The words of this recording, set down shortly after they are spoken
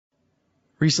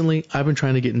Recently, I've been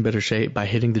trying to get in better shape by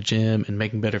hitting the gym and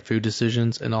making better food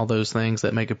decisions and all those things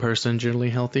that make a person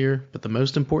generally healthier, but the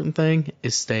most important thing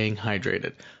is staying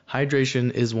hydrated.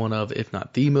 Hydration is one of, if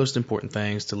not the most important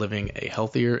things to living a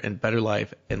healthier and better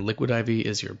life, and Liquid IV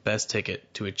is your best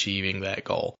ticket to achieving that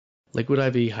goal. Liquid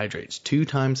IV hydrates 2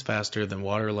 times faster than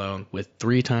water alone with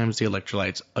 3 times the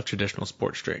electrolytes of traditional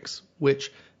sports drinks,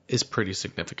 which is pretty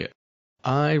significant.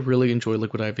 I really enjoy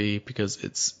Liquid IV because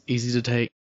it's easy to take.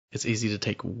 It's easy to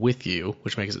take with you,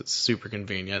 which makes it super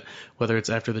convenient, whether it's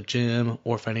after the gym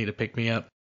or if I need to pick me up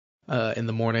in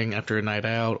the morning after a night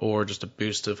out or just a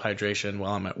boost of hydration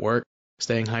while I'm at work.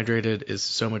 Staying hydrated is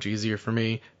so much easier for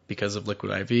me because of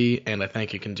Liquid IV, and I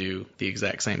think it can do the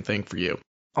exact same thing for you.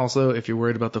 Also, if you're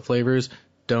worried about the flavors,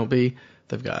 don't be.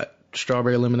 They've got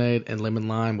strawberry lemonade and lemon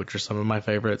lime, which are some of my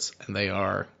favorites, and they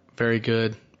are very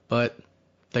good, but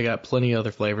they got plenty of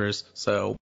other flavors,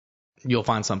 so you'll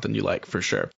find something you like for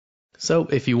sure. So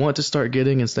if you want to start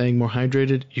getting and staying more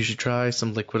hydrated, you should try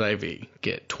some Liquid IV.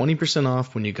 Get 20%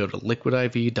 off when you go to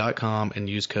liquidiv.com and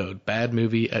use code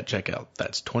BADMOVIE at checkout.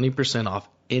 That's 20% off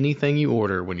anything you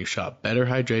order when you shop Better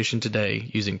Hydration today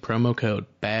using promo code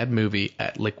BADMOVIE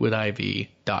at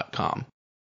liquidiv.com.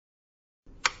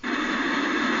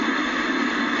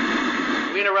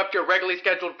 We interrupt your regularly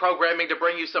scheduled programming to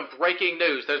bring you some breaking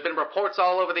news. There's been reports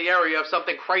all over the area of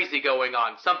something crazy going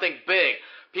on, something big.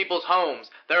 People's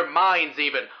homes, their minds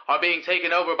even, are being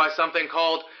taken over by something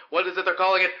called, what is it they're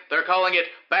calling it? They're calling it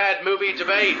Bad Movie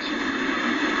Debate.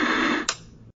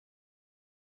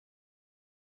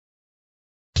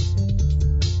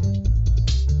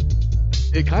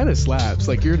 It kind of slaps,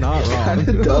 like you're not wrong. It kind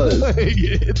of does.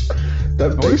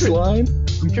 That bass line?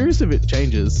 I'm curious if it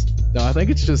changes. No, I think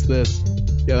it's just this.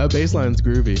 Yeah, that bass line's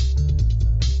groovy.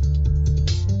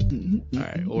 All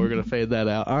right, well, we're going to fade that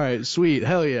out. All right, sweet.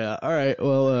 Hell yeah. All right,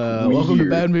 well, welcome to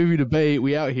Bad Movie Debate.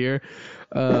 We out here.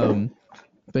 Thank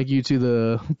you to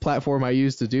the platform I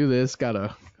used to do this. Got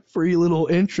a free little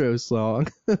intro song,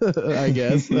 I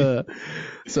guess.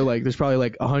 So, like, there's probably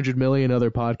like 100 million other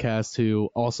podcasts who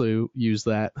also use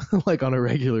that, like, on a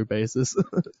regular basis,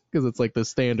 because it's like the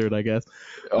standard, I guess.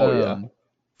 Yeah.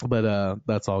 But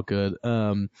that's all good.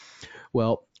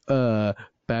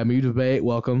 Bad Movie Debate,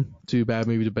 welcome to Bad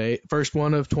Movie Debate. First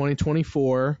one of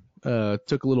 2024.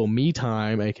 Took a little me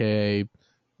time, aka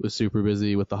was super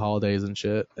busy with the holidays and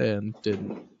shit, and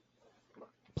didn't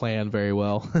plan very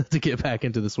well to get back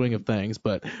into the swing of things.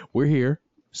 But we're here,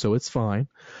 so it's fine.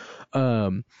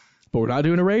 But we're not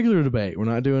doing a regular debate. We're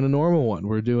not doing a normal one.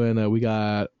 We're doing we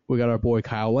got our boy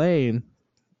Kyle Lane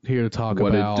here to talk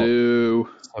about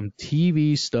some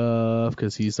TV stuff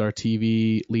because he's our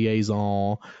TV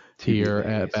liaison here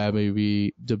at Bad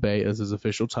Movie Debate as his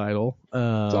official title.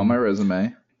 It's on my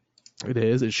resume. It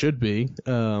is. It should be.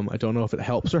 I don't know if it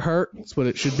helps or hurts, but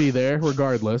it should be there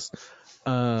regardless.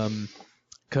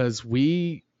 Because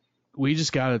we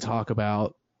just got to talk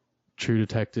about True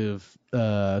Detective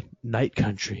Night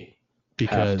Country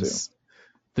because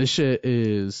this shit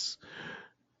is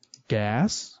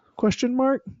gas ?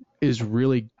 Is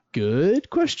really good ?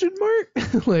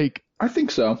 Like, I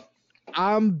think so.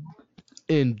 I'm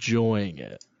enjoying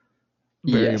it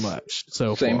very much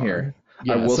so Same far. Here.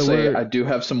 Yeah, I will say I do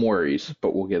have some worries,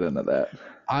 but we'll get into that.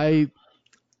 I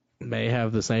may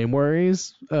have the same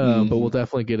worries, but we'll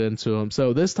definitely get into them.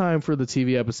 So this time for the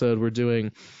TV episode, we're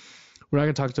not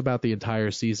going to talk about the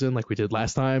entire season like we did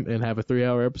last time and have a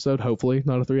 3-hour episode. Hopefully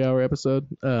not a 3-hour episode.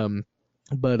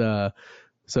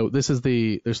 So there's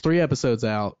 3 episodes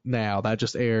out now that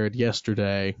just aired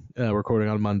yesterday, recording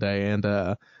on Monday,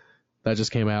 and that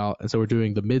just came out, and so we're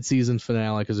doing the mid-season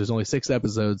finale because there's only 6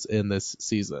 episodes in this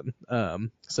season.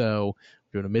 So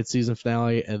we're doing a mid-season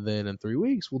finale, and then in 3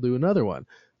 weeks we'll do another one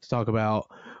to talk about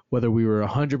whether we were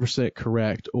 100%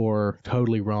 correct or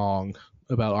totally wrong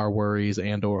about our worries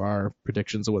and or our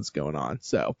predictions of what's going on.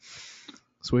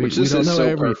 Which this is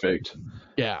so perfect.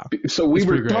 Yeah. So we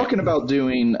were talking about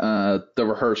doing the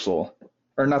rehearsal,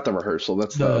 or not the rehearsal.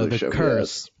 That's the other show.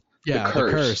 Curse. Yeah, the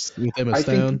curse with Emma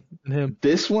Stone and him.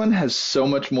 This one has so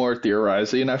much more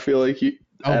theorizing. I feel like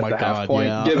half point.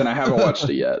 Yeah. Given I haven't watched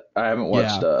it yet. I haven't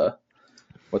watched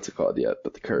what's it called yet?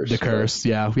 But the curse. The curse.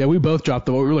 Yeah. We both dropped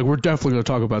the. We were like, we're definitely going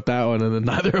to talk about that one, and then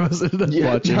neither of us ended up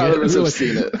watching it. Neither of us have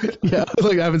seen it. Yeah,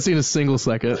 like I haven't seen a single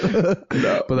second.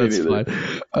 No, but that's fine.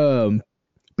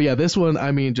 But yeah, this one,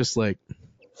 I mean, just like,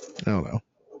 I don't know.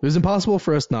 It was impossible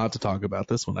for us not to talk about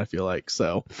this one, I feel like.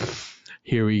 So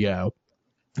here we go.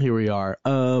 Here we are.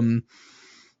 Kyle,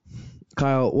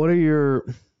 what are your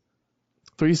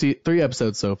 3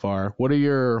 episodes so far? What are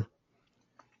your,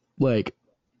 like,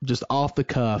 just off the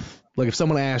cuff Like if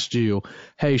someone asked you,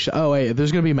 hey, wait,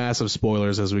 there's going to be massive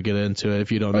spoilers as we get into it.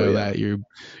 If you don't know that, you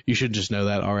should just know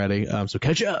that already. So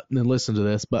catch up and then listen to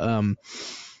this. But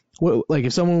like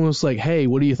if someone was like, hey,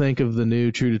 what do you think of the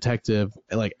new True Detective,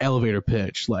 like elevator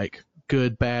pitch, like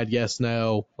good, bad, yes,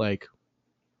 no, like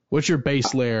what's your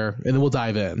base layer? And then we'll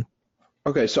dive in.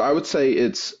 Okay, so I would say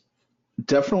it's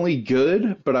definitely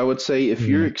good, but I would say if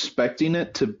you're expecting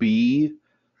it to be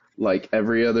like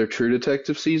every other True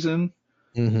Detective season,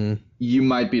 you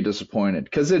might be disappointed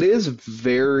because it is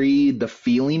the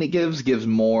feeling it gives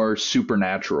more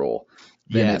supernatural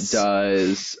than it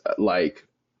does like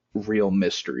real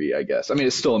mystery, I guess. I mean,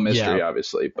 it's still a mystery,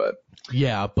 obviously, but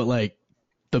but like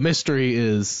the mystery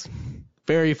is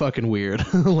very fucking weird,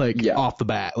 like off the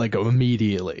bat, like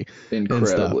immediately,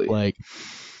 incredibly, like.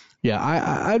 Yeah,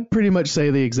 I'd pretty much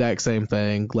say the exact same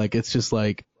thing. Like, it's just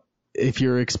like, if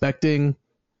you're expecting,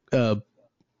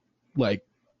 like,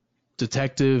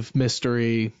 detective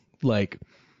mystery, like,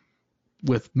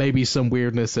 with maybe some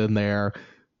weirdness in there,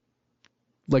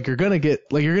 like, you're gonna get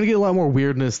a lot more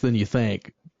weirdness than you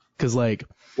think. Cause, like,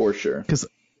 for sure. Because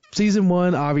season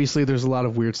 1, obviously, there's a lot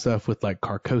of weird stuff with, like,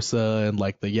 Carcosa and,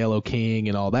 like, the Yellow King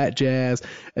and all that jazz.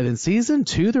 And then season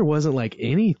 2, there wasn't, like,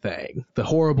 anything. The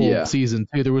horrible season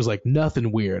 2, there was, like,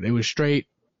 nothing weird. It was straight,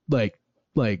 like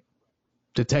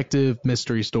detective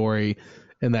mystery story,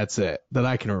 and that's it, that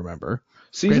I can remember.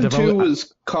 Season 2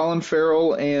 was Colin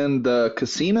Farrell and the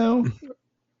casino?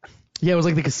 Yeah, it was,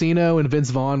 like, the casino, and Vince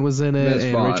Vaughn was in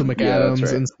it, Rachel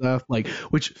McAdams and stuff. Like,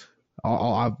 which,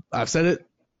 I've said it.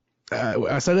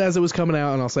 I said it as it was coming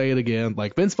out, and I'll say it again.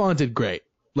 Like, Vince Vaughn did great.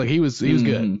 Like, he was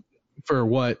good for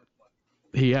what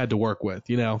he had to work with,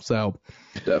 you know? So,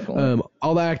 definitely.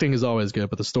 All the acting is always good,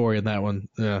 but the story in that one,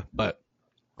 But,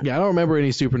 yeah, I don't remember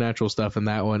any supernatural stuff in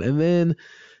that one. And then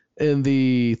in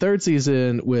the third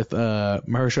season with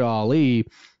Mahershala Ali,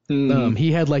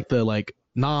 he had, like, the, like,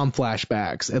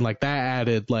 non-flashbacks, and, like, that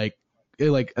added, like,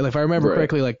 if I remember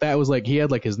correctly, like, that was, like, he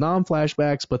had, like, his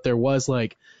non-flashbacks, but there was,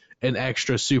 like, an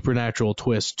extra supernatural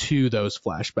twist to those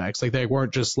flashbacks. Like, they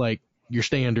weren't just like your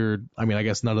standard, I mean, I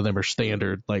guess none of them are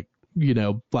standard, like, you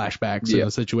know, flashbacks in a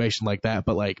situation like that,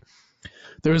 but like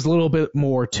there was a little bit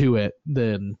more to it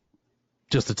than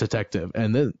just a detective.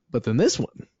 And then this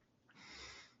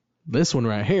one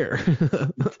right here,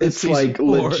 it's like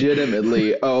 4.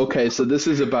 Legitimately, okay, so this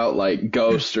is about like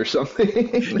ghosts or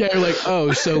something. Yeah, you're like,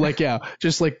 oh, so like,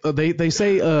 just like they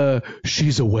say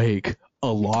she's awake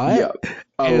a lot,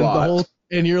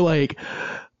 and you're like,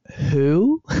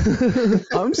 who?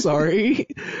 I'm sorry,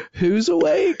 who's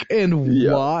awake and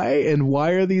why? And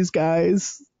why are these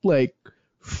guys like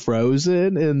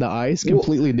frozen in the ice,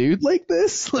 completely nude like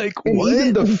this? Like, what?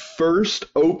 Even the first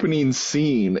opening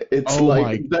scene, it's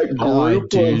like that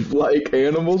group of like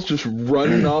animals just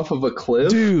running off of a cliff,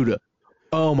 dude.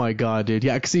 Oh my god, dude.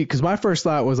 Yeah, see, because my first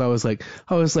thought was, I was like,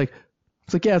 it's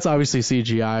like, yeah, it's obviously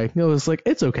CGI. You know, it's like,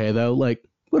 it's okay though. Like,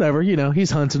 whatever, you know,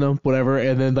 he's hunting them, whatever.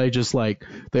 And then they just like,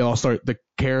 they all start, the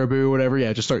caribou, whatever.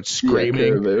 Yeah, just start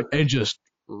screaming and just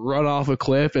run off a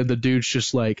cliff. And the dude's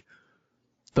just like,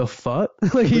 the fuck?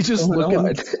 Like, he's just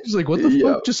looking, he's like, what the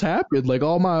fuck just happened? Like,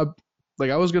 all my,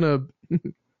 like, I was gonna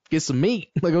get some meat.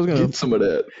 Like, I was gonna get some of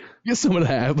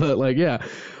that. But like, yeah,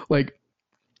 like,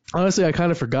 honestly, I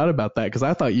kind of forgot about that because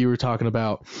I thought you were talking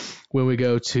about when we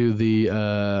go to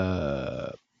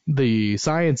the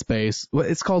science base.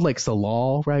 It's called like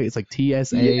Salal, right? It's like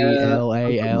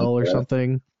TSALAL or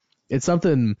something. It's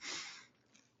something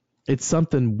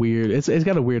weird. It's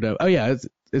got a weird. Oh yeah,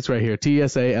 it's right here.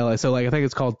 TSALA. So like I think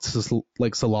it's called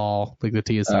like Salal, like the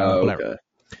T is silent, whatever. Okay.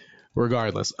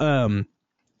 Regardless,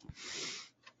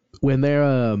 when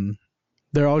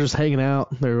they're all just hanging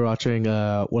out. They're watching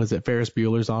what is it? Ferris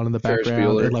Bueller's on in the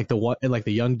background, and like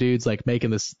the young dude's like making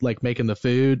the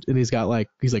food, and he's like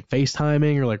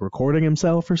FaceTiming or like recording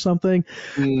himself or something,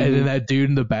 and then that dude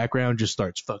in the background just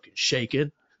starts fucking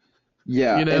shaking.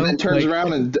 Yeah, you know? And then turns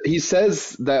around and he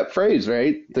says that phrase,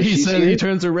 right? He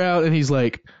turns around and he's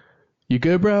like, "You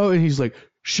good, bro?" And he's like,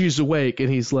 "She's awake," and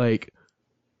he's like,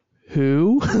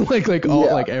 "Who?" like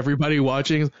all like everybody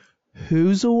watching.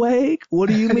 Who's awake? What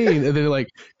do you mean? And then it like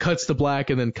cuts to black,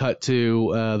 and then cut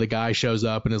to the guy shows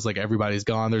up and is like, everybody's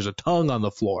gone. There's a tongue on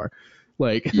the floor.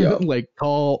 Like, like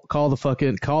call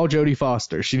Jodie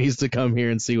Foster. She needs to come here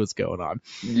and see what's going on.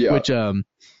 Yeah. Which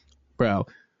bro,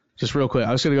 just real quick,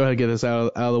 I was gonna go ahead and get this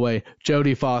out of the way.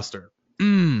 Jodie Foster,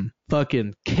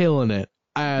 fucking killing it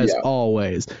as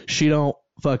always. She don't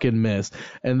fucking miss.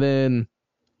 And then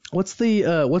what's the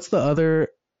other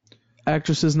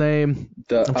actress's name?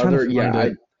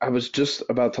 I was just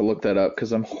about to look that up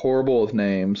because I'm horrible with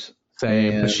names.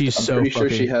 Same, but she's I'm so pretty fucking...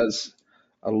 sure she has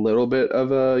a little bit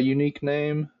of a unique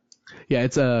name. Yeah,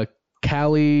 it's a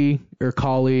Callie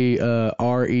Reis,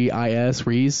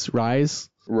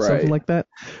 Right. something like that.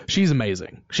 She's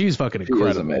amazing. She's fucking incredible.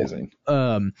 She is amazing.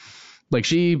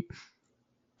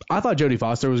 I thought Jodie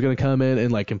Foster was going to come in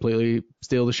and like completely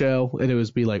steal the show, and it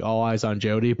was be like all eyes on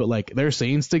Jodie, but like their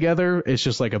scenes together, it's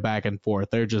just like a back and forth.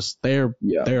 They're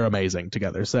amazing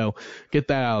together. So get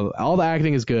that out. All the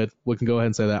acting is good. We can go ahead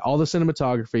and say that. All the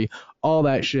cinematography, all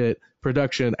that shit,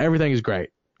 production, everything is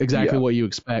great. Exactly what you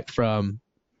expect from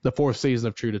the 4th season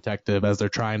of True Detective as they're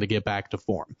trying to get back to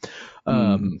form.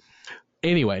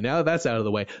 Anyway, now that that's out of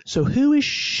the way, so who is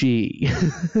she?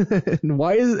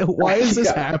 why is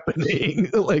this happening?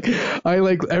 Like,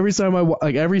 every time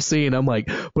every scene, I'm like,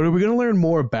 but are we gonna learn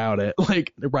more about it?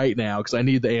 Like right now, because I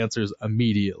need the answers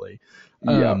immediately.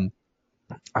 I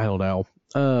don't know.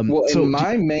 I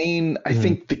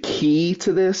think the key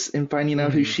to this in finding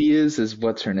out who she is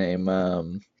what's her name?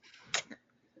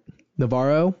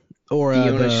 Navarro or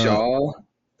Fiona Shaw.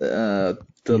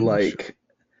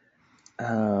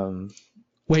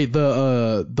 Wait,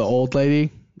 the old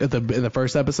lady in the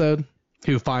first episode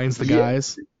who finds the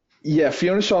guys. Yeah,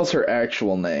 Fiona Shaw's her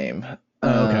actual name.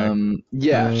 Okay.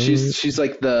 She's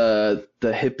like the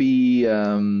hippie.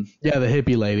 The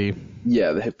hippie lady.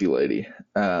 Yeah, the hippie lady.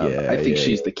 I think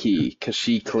she's the key because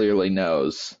she clearly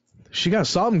knows. She got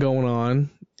something going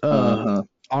on.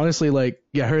 Honestly,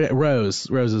 Rose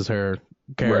is her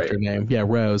character name. Yeah,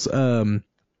 Rose. So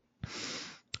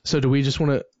do we just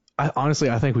want to? I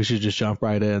think we should just jump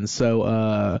right in.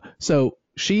 So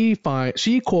she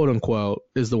quote unquote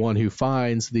is the one who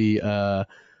finds the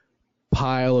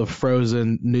pile of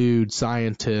frozen nude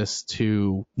scientists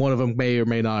who one of them may or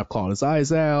may not have clawed his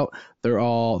eyes out.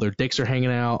 Their dicks are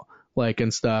hanging out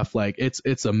and stuff. Like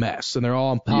it's a mess, and they're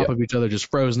all on top of each other,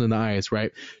 just frozen in the ice.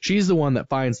 Right? She's the one that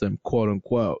finds them, quote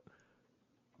unquote.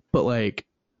 But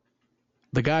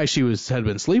the guy she had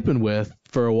been sleeping with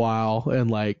for a while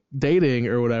and dating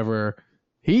or whatever,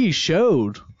 he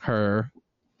showed her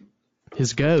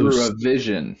his ghost through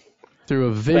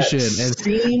a vision and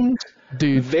seemed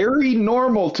very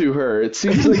normal to her. It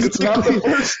seems like it's not the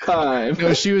first time.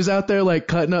 No, she was out there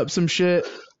cutting up some shit,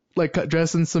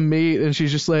 dressing some meat, and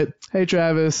she's just like, "Hey,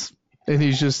 Travis," and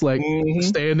he's just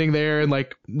standing there in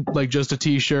just a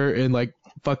t-shirt in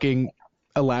fucking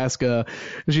Alaska,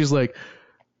 and she's like.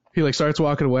 He starts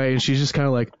walking away, and she's just kind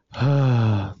of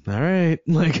all right,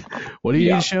 what do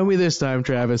you need to show me this time,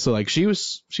 Travis? So she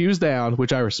was down,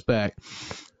 which I respect,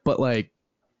 but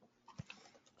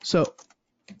so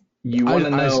you want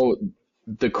to know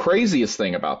the craziest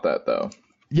thing about that though?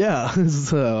 Yeah,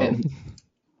 so and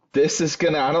this is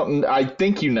I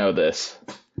think you know this.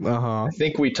 I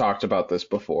think we talked about this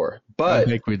before, but I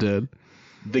think we did.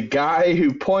 The guy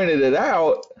who pointed it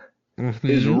out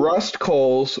is Rust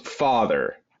Cohle's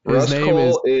father. Rust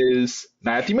Cohle is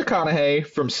Matthew McConaughey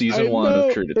from season 1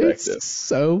 of True Detective. It's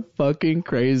so fucking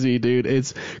crazy, dude.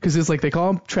 It's because it's they call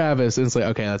him Travis, and it's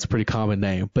okay, that's a pretty common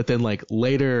name. But then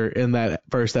later in that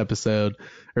first episode,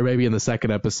 or maybe in the second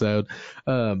episode,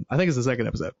 I think it's the second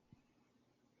episode.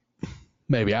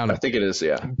 Maybe, I don't know. I think it is,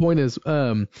 yeah. Point is,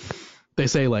 they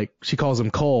say she calls him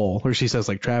Cole, or she says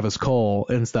Travis Cole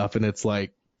and stuff, and it's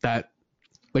that.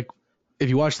 If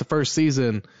you watch the first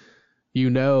season. You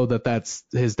know that's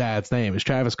his dad's name. It's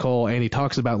Travis Cole, and he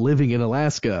talks about living in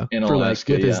Alaska with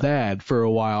his dad for a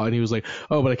while. And he was like,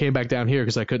 "Oh, but I came back down here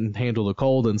because I couldn't handle the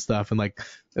cold and stuff." And and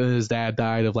his dad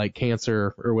died of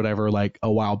cancer or whatever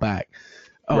a while back.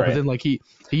 Oh, right. But then he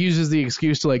uses the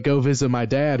excuse to go visit my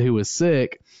dad who was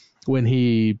sick when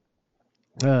he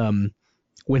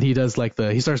does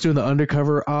he starts doing the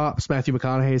undercover ops, Matthew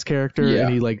McConaughey's character,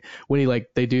 and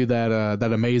they do that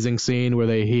amazing scene where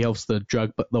he helps the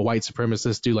white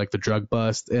supremacists do the drug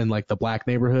bust in the black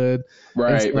neighborhood.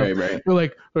 Right.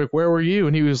 We're where were you?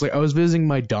 And he was I was visiting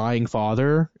my dying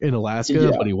father in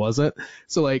Alaska, but he wasn't.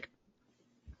 So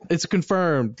it's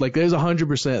confirmed. There's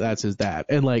 100% that's his dad.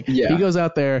 And he goes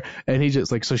out there and he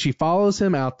just so she follows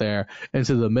him out there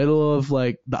into the middle of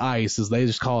the ice, as they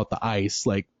just call it, the ice,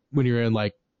 when you're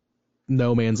in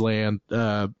no man's land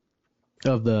of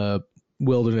the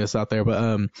wilderness out there,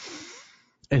 but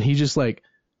and he just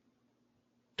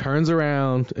turns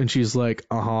around and she's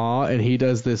and he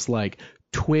does this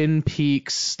Twin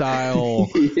Peaks style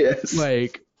yes.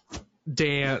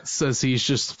 dance as he's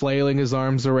just flailing his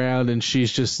arms around, and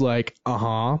she's just go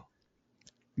on,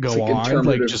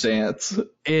 just dance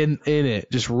in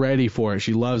it, just ready for it.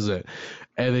 She loves it.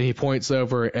 And then he points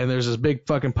over, and there's this big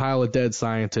fucking pile of dead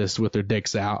scientists with their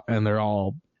dicks out, and they're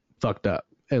all fucked up.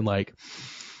 And and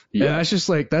that's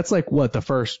just that's what the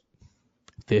first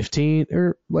 15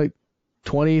 or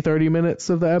 20, 30 minutes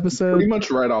of the episode. Pretty much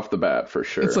right off the bat, for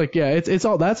sure. It's like, yeah, it's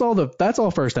all, that's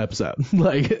all first episode.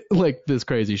 like this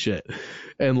crazy shit.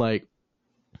 And like,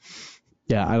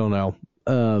 yeah, I don't know.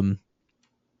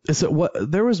 So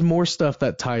there was more stuff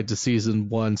that tied to season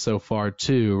 1 so far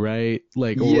too, right?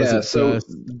 Like, or yeah, was it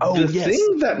the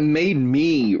thing that made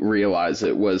me realize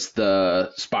it was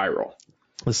the spiral.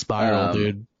 The spiral,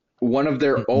 dude. One of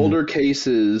their older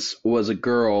cases was a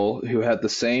girl who had the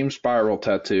same spiral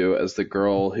tattoo as the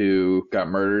girl who got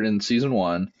murdered in season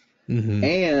 1. Mm-hmm.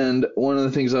 And one of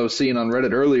the things I was seeing on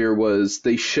Reddit earlier was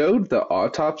they showed the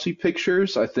autopsy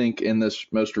pictures, I think, in this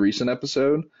most recent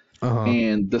episode.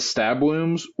 And the stab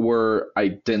wounds were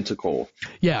identical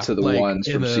to the ones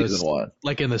from season 1.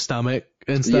 Like in the stomach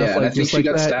and stuff. Yeah, and I think she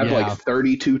got stabbed like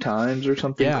 32 times or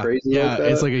something crazy like that.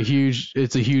 It's like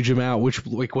it's a huge amount, which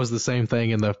like was the same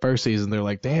thing in the first season. They're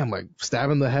like, damn, like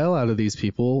stabbing the hell out of these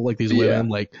people, like these women,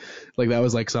 like that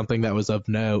was like something that was of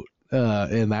note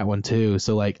in that one too.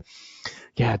 So like,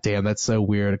 yeah, damn, that's so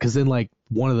weird. Because then like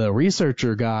one of the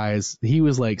researcher guys, he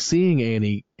was like seeing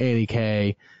Annie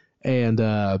K, and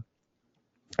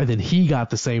then he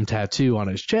got the same tattoo on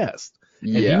his chest.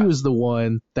 And he was the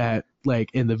one that, like,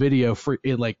 in the video,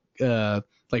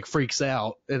 freaks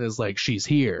out and is like, she's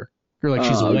here. Or, like,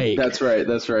 she's awake. That's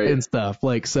right. And stuff.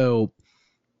 Like, so,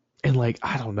 and, like,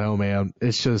 I don't know, man.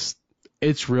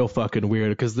 It's real fucking weird.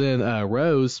 Because then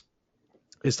Rose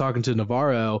is talking to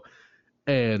Navarro,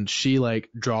 and she, like,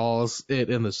 draws it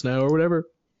in the snow or whatever.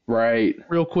 Right.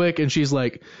 Real quick. And she's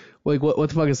like, what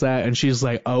the fuck is that? And she's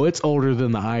like, oh, it's older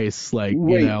than the ice. Like,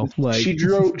 wait, you know, like she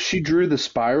drew the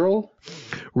spiral.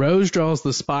 Rose draws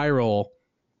the spiral.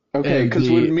 Okay, because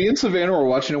when me and Savannah were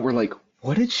watching it, we're like,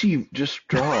 what did she just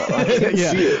draw? I can't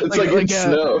see it. It's like in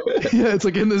snow. Yeah, it's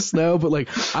like in the snow, but like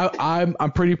I'm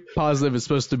pretty positive it's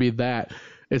supposed to be that.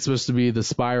 It's supposed to be the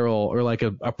spiral or like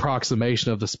a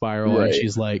approximation of the spiral. Right. And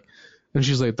she's like,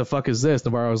 the fuck is this?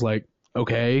 Navarro's like,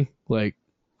 okay, like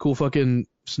cool fucking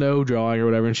snow drawing or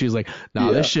whatever. And she's like,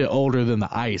 nah, this shit older than the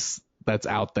ice that's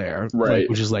out there, right? Like,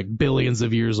 which is like billions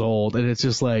of years old. And it's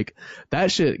just like,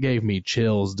 that shit gave me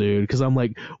chills, dude. Cause I'm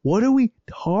like, what are we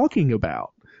talking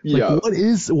about? Like,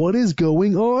 what is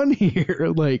going on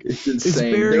here? Like,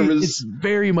 it's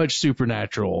very much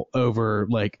supernatural over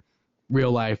like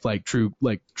real life, like true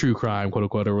crime, quote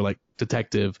unquote, or like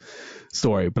detective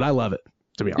story. But I love it,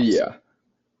 to be honest. Yeah.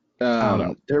 I don't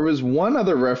know. There was one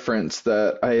other reference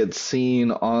that I had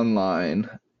seen online.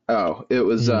 Oh, it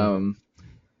was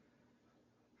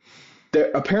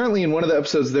apparently in one of the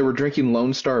episodes they were drinking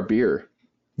Lone Star beer.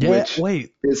 Yeah, which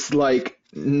is like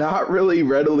not really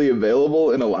readily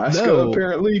available in Alaska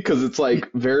apparently, because it's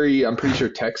like very, I'm pretty sure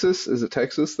Texas. Is it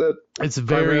Texas that? It's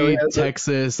very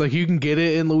Texas. Like you can get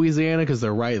it in Louisiana because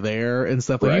they're right there and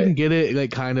stuff. Like you can get it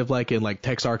like kind of like in like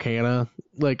Texarkana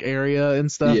like area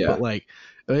and stuff. Yeah. But like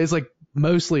it's like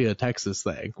mostly a Texas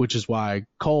thing, which is why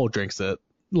Cole drinks it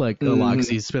like a lot, because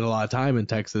he's spent a lot of time in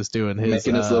Texas doing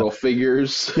making his little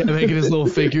figures. Yeah, making his little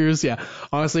figures. Yeah.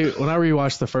 Honestly, when I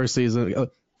rewatched the first season,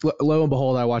 lo and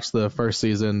behold, I watched the first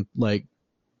season like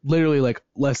literally like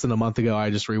less than a month ago. I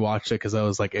just rewatched it because I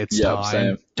was like, it's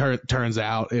time. Turns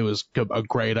out it was a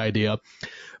great idea.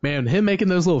 Man, him making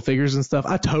those little figures and stuff,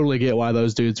 I totally get why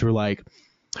those dudes were like,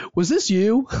 was this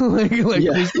you? like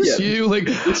was this you? Like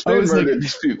I was like,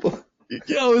 these people.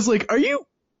 Yeah, I was like, are you?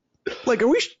 Like, are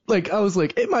we? Like, I was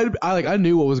like, it might have. I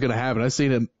knew what was gonna happen. I've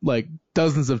seen it like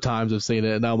dozens of times. I've seen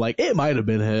it, and I'm like, it might have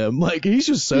been him. Like, he's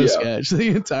just so sketch the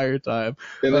entire time.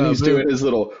 And then he's doing his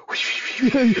little.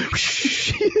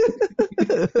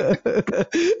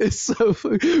 It's so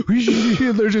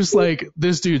funny. They're just like,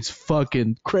 this dude's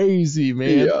fucking crazy,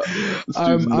 man. Yeah,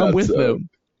 I'm with them.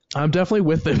 I'm definitely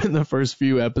with them in the first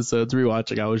few episodes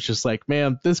rewatching. I was just like,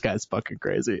 man, this guy's fucking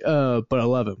crazy. But I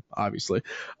love him, obviously.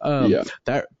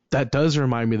 That does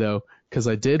remind me though, because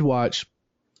I did watch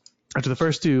after the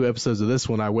first 2 episodes of this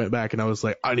one, I went back and I was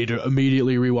like, I need to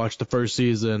immediately rewatch the first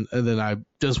season. And then I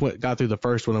just got through the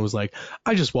first one. I was like,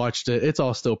 I just watched it. It's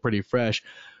all still pretty fresh.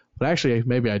 But actually,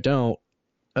 maybe I don't.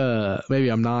 Maybe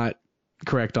I'm not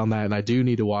correct on that. And I do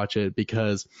need to watch it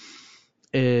because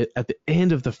at the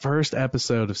end of the first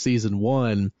episode of season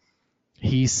 1,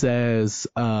 he says,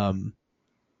 like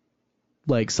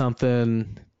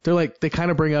something, they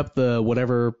kind of bring up the,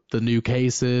 whatever the new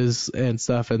case is and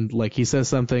stuff. And like, he says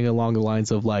something along the lines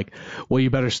of like, well,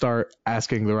 you better start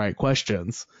asking the right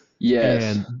questions. Yes.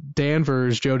 And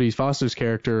Danvers, Jodie Foster's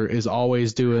character, is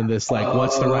always doing this, like,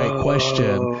 what's the right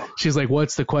question? She's like,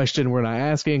 what's the question we're not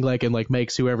asking? Like, and like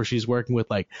makes whoever she's working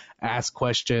with, like, ask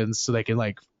questions so they can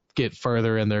like get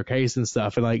further in their case and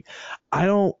stuff. And like, I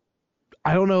don't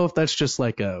know if that's just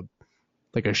like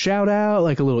a shout out,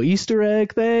 like a little Easter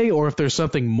egg thing, or if there's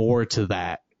something more to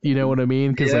that. You know what I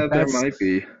mean? Cause yeah, there might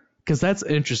be. Because that's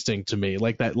interesting to me.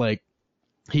 Like that, like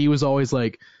he was always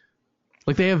like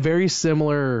they have very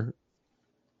similar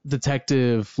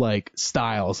detective like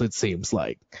styles. It seems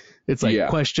like it's like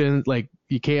question, like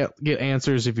you can't get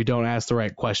answers if you don't ask the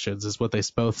right questions. Is what they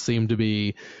both seem to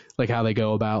be like how they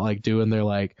go about like doing their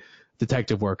like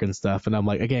detective work and stuff. And I'm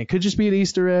like, again, could just be an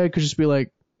Easter egg. Could just be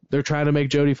like they're trying to make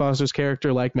Jodie Foster's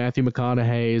character like Matthew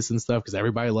McConaughey's and stuff because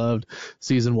everybody loved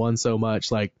season 1 so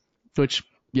much. Like, which.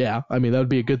 Yeah, I mean that would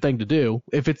be a good thing to do.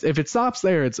 If it stops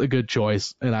there, it's a good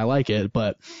choice, and I like it.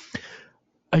 But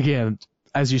again,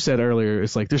 as you said earlier,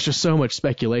 it's like there's just so much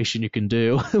speculation you can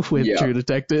do with True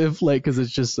Detective, like because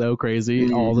it's just so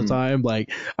crazy all the time. Like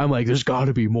I'm like, there's got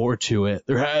to be more to it.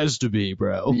 There has to be,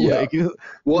 bro. Yeah. Like,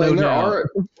 well, no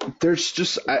and there's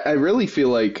just I really feel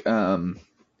like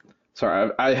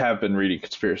sorry, I have been reading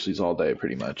conspiracies all day,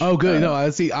 pretty much. Oh, good. No,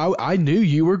 I knew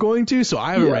you were going to, so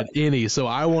I haven't read any. So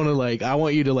I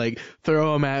want you to like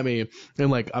throw them at me, and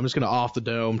like I'm just gonna off the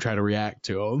dome try to react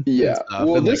to them. Yeah.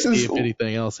 Well, and, this is if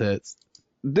anything else hits.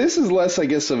 This is less, I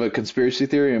guess, of a conspiracy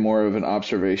theory and more of an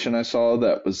observation I saw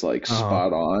that was like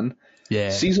spot on.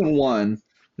 Yeah. Season 1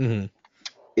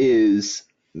 is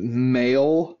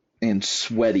male and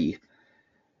sweaty.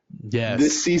 Yes.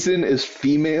 This season is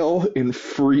female and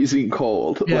freezing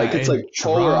cold. Yeah, like it's like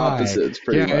polar opposites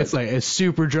pretty much. It's like it's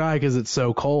super dry because it's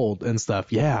so cold and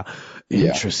stuff. Yeah.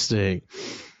 Interesting.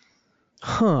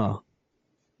 Huh.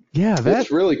 Yeah,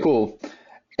 that's really cool.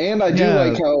 And I do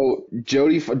like how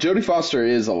Jodie Foster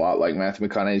is a lot like Matthew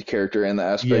McConaughey's character in the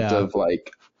aspect of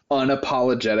like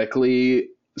unapologetically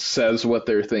says what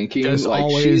they're thinking. Just like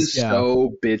always, she's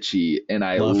so bitchy, and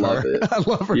I love it. I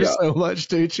love her so much,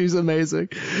 dude. She's amazing.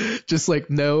 Just like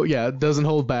doesn't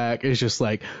hold back. It's just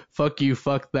like fuck you,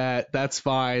 fuck that. That's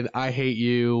fine. I hate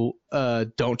you.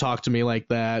 Don't talk to me like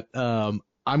that. I'm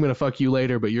gonna fuck you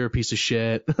later, but you're a piece of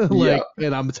shit. And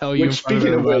I'm gonna tell you in front of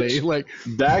everybody. Like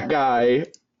that guy,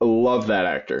 I love that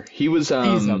actor. He was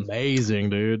he's amazing,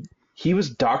 dude. He was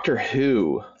Doctor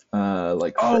Who. He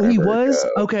was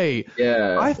ago. Okay.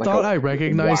 Yeah, I thought I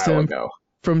recognized him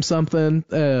from something.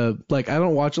 Like I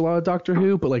don't watch a lot of Doctor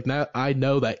Who, but like now I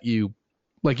know that you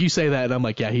say that, and I'm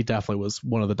like, yeah, he definitely was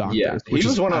one of the doctors. Yeah, he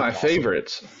was one of my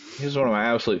favorites. He was one of my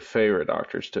absolute favorite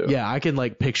doctors too. Yeah, I can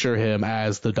like picture him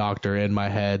as the Doctor in my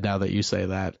head now that you say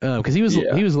that. Because it was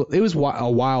a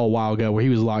while ago where he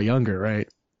was a lot younger, right?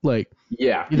 Like he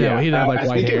didn't have like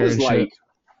white hair and shit.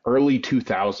 Early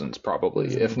 2000s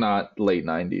probably, if not late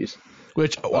 90s.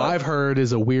 Which I've heard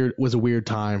was a weird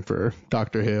time for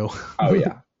Doctor Who. Oh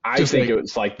yeah. I think it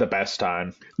was like the best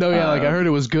time. No, yeah, like I heard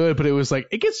it was good, but it was like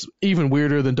it gets even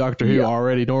weirder than Doctor Who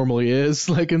already normally is,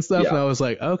 like and stuff. Yeah. And I was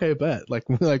like, okay, bet. Like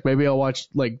maybe I'll watch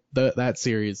like that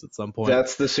series at some point.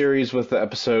 That's the series with the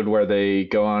episode where they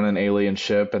go on an alien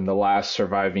ship and the last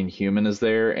surviving human is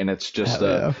there, and it's just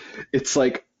it's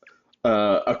like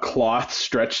a cloth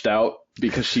stretched out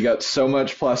because she got so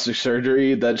much plastic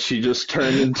surgery that she just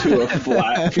turned into a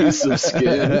flat piece of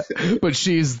skin. But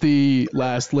she's the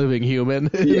last living human.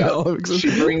 Yeah, she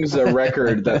brings a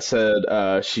record that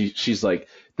said she's like,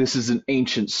 this is an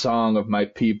ancient song of my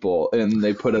people, and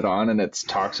they put it on, and it's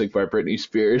Toxic by Britney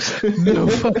Spears. No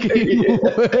fucking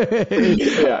way.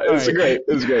 Yeah, it's great.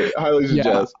 It's great. Highly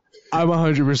suggest. I'm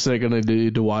 100% gonna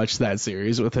need to watch that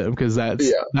series with him because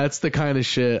that's the kind of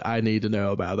shit I need to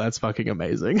know about. That's fucking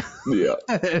amazing. Yeah,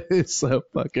 it's so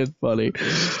fucking funny.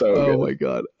 So good. My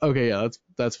god. Okay, yeah,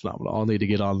 that's phenomenal. I'll need to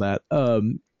get on that.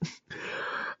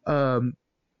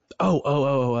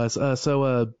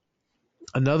 So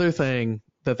another thing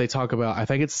that they talk about, I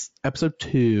think it's episode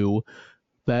 2.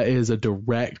 That is a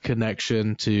direct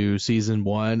connection to season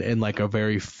 1 in like a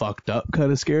very fucked up kind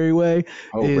of scary way.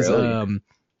 Oh, really?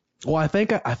 Well, I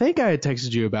think I had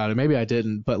texted you about it. Maybe I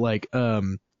didn't, but like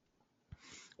when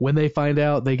they find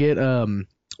out, they get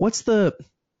what's the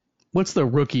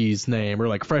rookie's name, or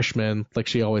like freshman, like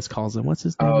she always calls him. What's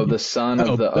his name? Oh, the son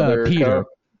of the other Peter.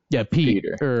 Yeah,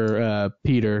 Peter.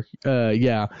 Peter.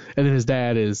 Yeah, and then his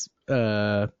dad's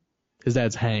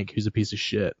Hank, who's a piece of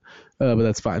shit. But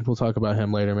that's fine. We'll talk about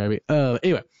him later, maybe.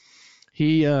 Anyway,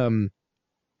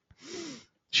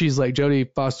 she's like,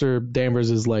 Jodie Foster Danvers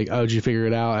is like, oh, did you figure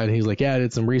it out? And he's like, yeah, I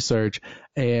did some research.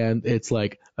 And it's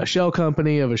like a shell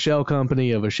company of a shell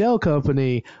company of a shell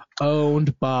company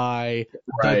owned by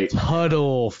the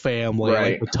Tuttle family,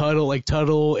 like the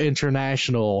Tuttle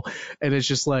International. And it's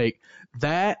just like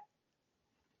that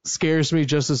scares me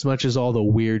just as much as all the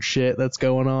weird shit that's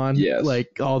going on. Yes.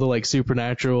 Like all the like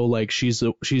supernatural, like she's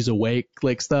awake,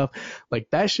 like stuff. Like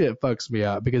that shit fucks me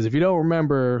up, because if you don't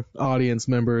remember, audience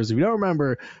members, if you don't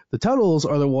remember, the Tuttles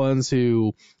are the ones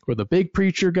who were the big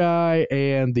preacher guy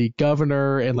and the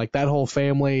governor and like that whole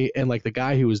family, and like the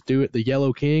guy who was the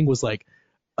Yellow King was like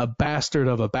a bastard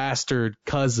of a bastard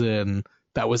cousin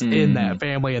that was in that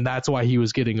family, and that's why he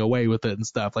was getting away with it and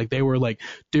stuff. Like they were like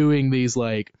doing these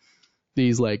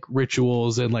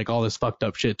rituals and like all this fucked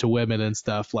up shit to women and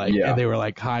stuff, like, and they were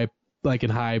like in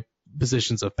high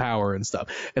positions of power and stuff.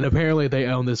 And apparently they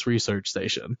own this research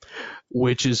station,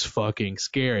 which is fucking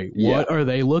scary. What are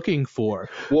they looking for?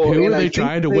 Well, who are they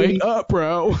trying to wake up,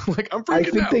 bro? Like, I'm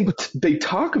freaking out. I think they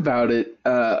talk about it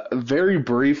very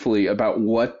briefly about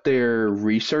what they're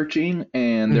researching,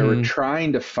 and they were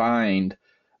trying to find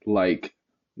like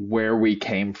where we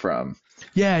came from.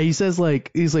 Yeah, he says like,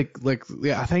 he's like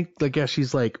yeah, I think like, yeah,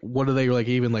 she's like, what do they like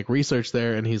even like research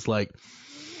there? And he's like,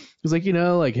 you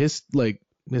know, like his like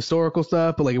historical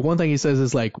stuff, but like one thing he says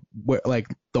is like like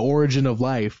the origin of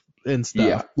life and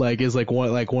stuff, like is like one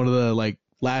of the like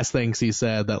last things he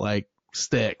said that like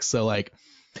sticks. So like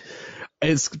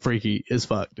it's freaky as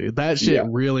fuck, dude. That shit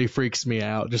really freaks me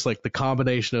out. Just like the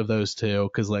combination of those two,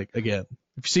 because like again,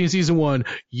 if you've seen season 1,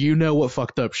 you know what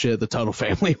fucked up shit the Tuttle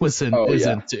family was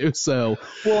into. So,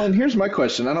 well, and here's my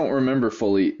question: I don't remember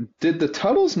fully. Did the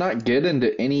Tuttles not get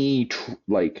into any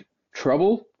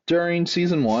trouble during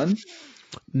season 1?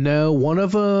 No, one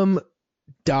of them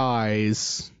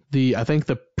dies. I think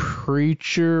the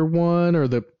preacher one, or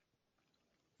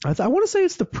I want to say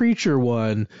it's the preacher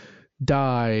one,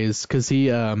 dies because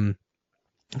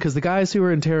because the guys who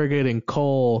were interrogating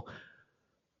Cole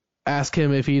asked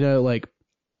him if like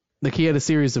he had a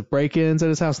series of break-ins at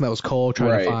his house, and that was Cole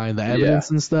trying to find the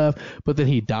evidence and stuff. But then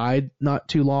he died not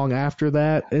too long after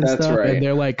that and stuff. Right. And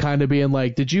they're like kind of being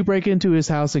like, did you break into his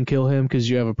house and kill him because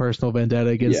you have a personal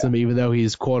vendetta against him, even though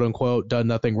he's quote unquote done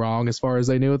nothing wrong as far as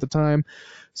they knew at the time?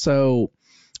 So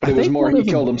it was more he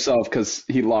killed himself because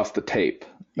he lost the tape.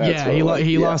 He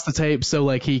lost the tape. So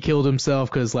like he killed himself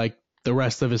because like the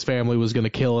rest of his family was going to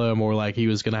kill him, or like he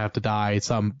was going to have to die in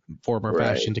some form or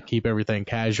fashion to keep everything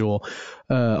casual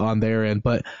on their end.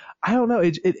 But I don't know.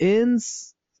 It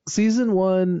ends, season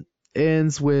 1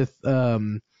 ends with,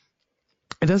 it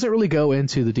doesn't really go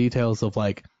into the details of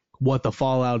like what the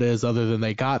fallout is, other than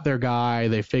they got their guy,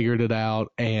 they figured it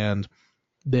out, and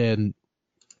then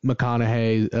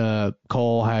McConaughey,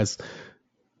 Cole has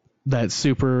that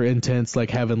super intense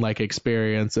like heaven like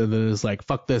experience, and then is like,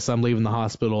 fuck this, I'm leaving the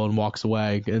hospital, and walks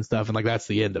away and stuff, and like that's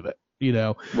the end of it, you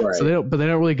know. So they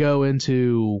don't really go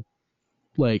into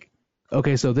like,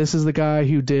 okay, so this is the guy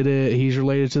who did it, he's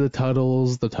related to the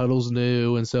Tuttles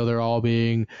knew, and so they're all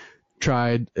being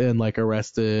tried and like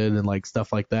arrested and like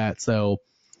stuff like that. So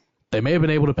they may have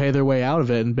been able to pay their way out of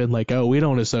it and been like, oh, we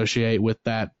don't associate with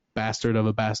that bastard of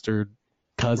a bastard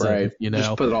cousin, you know.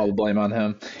 Just put all the blame on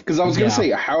him. Because I was gonna say,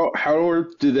 how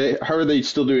are they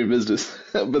still doing business?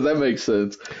 But that makes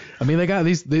sense. I mean, they got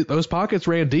those pockets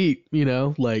ran deep, you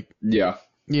know, like you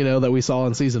know, that we saw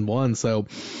in season 1. So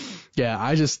yeah,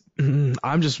 I just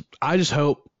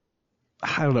hope,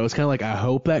 I don't know, it's kind of like I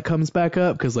hope that comes back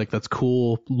up, because like that's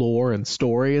cool lore and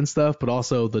story and stuff, but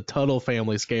also the Tuttle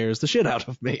family scares the shit out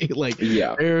of me. Like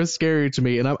they're scary to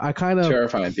me, and I kind of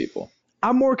terrifying people.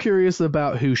 I'm more curious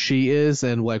about who she is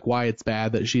and like why it's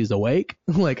bad that she's awake.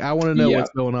 Like I want to know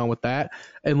what's going on with that,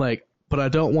 and like, but I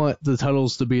don't want the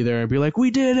Tuttles to be there and be like,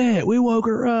 we did it, we woke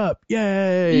her up,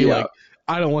 yay. Like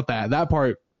I don't want that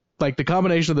part. Like the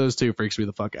combination of those two freaks me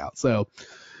the fuck out. So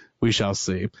we shall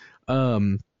see.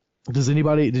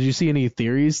 Did you see any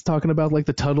theories talking about like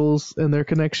the Tuttles and their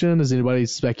connection? Is anybody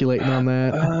speculating on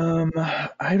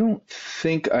that? I don't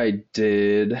think I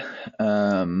did.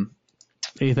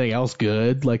 Anything else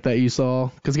good like that you saw?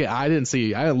 Because I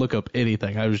didn't look up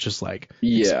anything. I was just like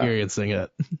experiencing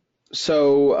it.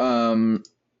 So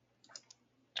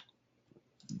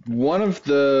one of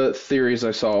the theories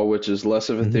I saw, which is less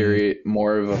of a theory,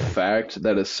 more of a fact,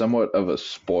 that is somewhat of a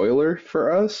spoiler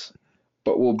for us,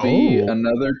 but will be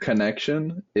another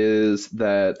connection, is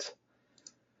that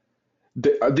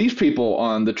these people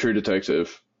on the True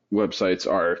Detective websites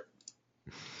are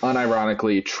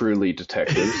unironically truly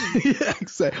detectives. Yeah,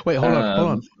 exactly. Wait, hold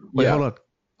on.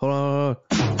 Hold on.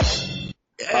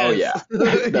 Yes. Oh yeah,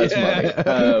 that's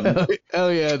funny. Oh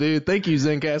yeah, dude. Thank you,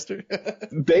 Zencastr.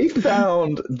 They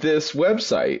found this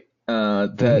website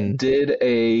that did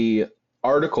a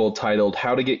article titled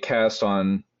 "How to Get Cast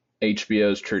on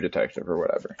HBO's True Detective" or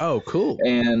whatever. Oh, cool.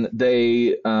 And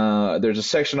they there's a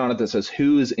section on it that says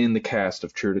who is in the cast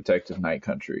of True Detective Night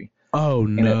Country. Oh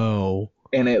no.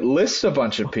 and it lists a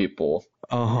bunch of people,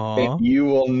 Uh-huh. and you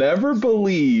will never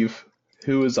believe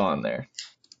who is on there.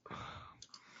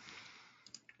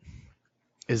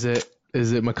 Is it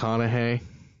McConaughey?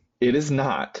 It is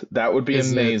not. That would be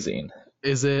amazing.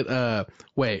 Is it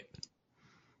wait.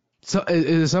 So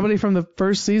is it somebody from the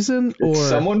first season or It's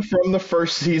someone from the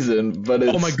first season, but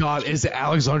it's... Oh my god, is it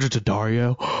Alexandra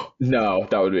Daddario? No,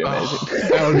 that would be amazing.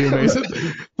 That would be amazing.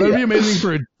 That would be amazing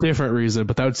for a different reason,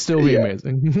 but that would still be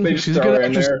amazing. They just throw her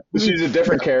in there. She's a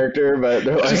different character, but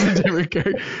they're like... She's a different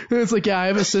character. It's like, yeah, I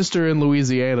have a sister in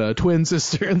Louisiana, a twin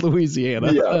sister in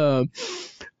Louisiana. Yeah.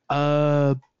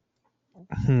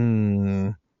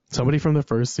 Somebody from the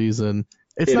first season.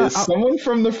 It is someone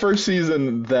from the first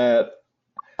season that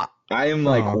I am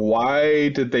like, why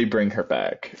did they bring her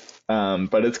back?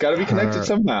 But it's got to be connected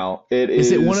somehow.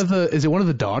 Is it one of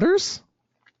the daughters?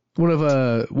 One of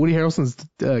Woody Harrelson's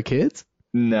kids?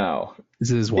 No.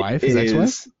 Is it his wife? His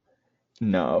ex-wife?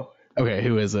 No. Okay,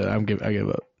 who is it? I give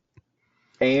up.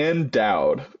 Ann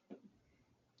Dowd,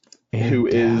 who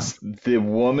is the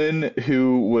woman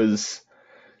who was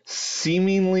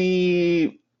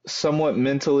seemingly somewhat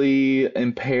mentally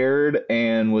impaired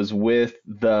and was with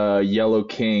the Yellow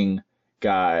King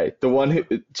guy. The one who...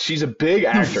 She's a big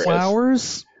actress. The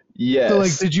Flowers? Yes. So,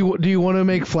 like, do you want to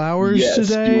make flowers today? Yes,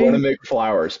 do you want to make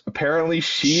flowers? Apparently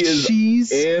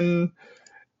she's in...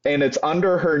 And it's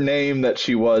under her name that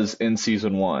she was in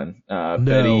season 1.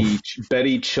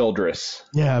 Betty Childress.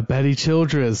 Yeah, Betty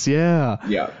Childress. Yeah.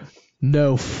 Yeah.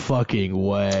 No fucking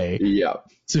way. Yeah.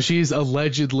 So she's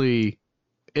allegedly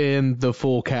in the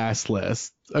full cast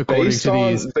list, based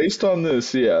on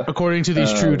this, yeah. According to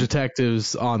these True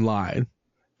Detectives online.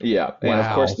 Yeah, and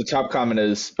of course the top comment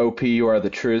is, "OP, you are the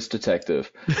truest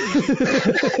detective,"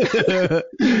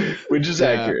 which is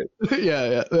accurate.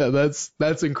 Yeah,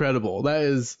 that's incredible. That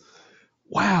is,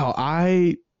 wow.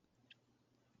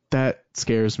 That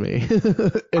scares me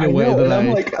in a way that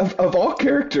I'm like, of all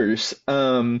characters,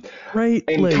 right?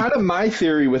 And like, kind of my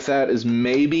theory with that is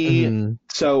maybe.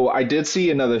 So I did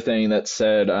see another thing that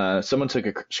said someone took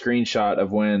a screenshot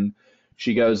of when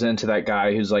she goes into that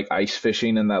guy who's like ice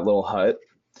fishing in that little hut.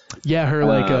 Yeah, her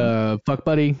like fuck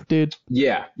buddy dude.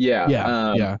 Yeah.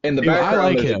 In the background, I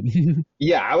like him.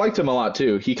 Yeah, I liked him a lot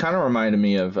too. He kind of reminded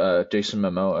me of Jason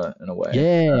Momoa in a way.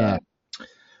 Yeah,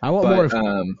 I want more of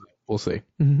him. We'll see.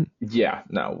 Yeah,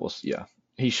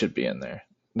 he should be in there.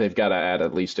 They've got to add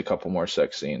at least a couple more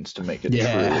sex scenes to make it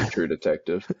True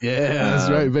Detective. Yeah,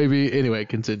 that's right, baby. Anyway,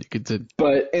 continue.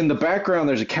 But in the background,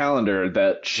 there's a calendar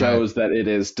that shows that it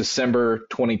is December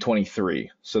 2023.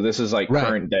 So this is like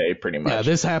current day, pretty much. Yeah,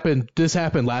 this happened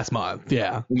last month.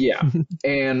 Yeah. Yeah.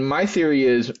 And my theory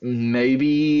is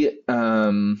maybe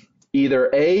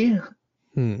either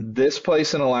this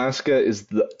place in Alaska is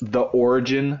the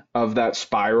origin of that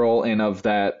spiral and of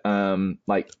that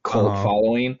like cult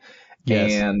following.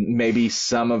 Yes. And maybe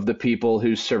some of the people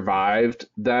who survived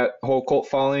that whole cult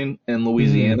following in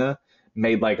Louisiana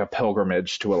made like a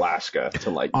pilgrimage to Alaska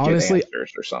to like get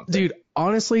answers or something. Dude,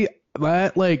 honestly,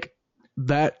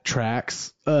 that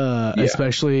tracks,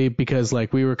 especially because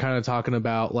like we were kind of talking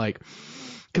about like,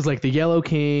 because like the Yellow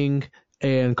King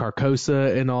and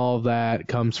Carcosa and all of that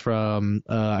comes from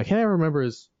I can't even remember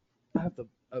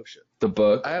the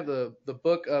book. I have the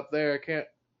book up there.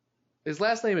 His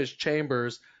last name is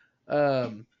Chambers.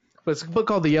 But it's a book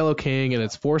called The Yellow King, and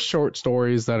it's 4 short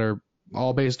stories that are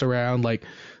all based around like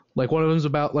one of them's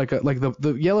about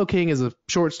the Yellow King is a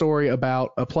short story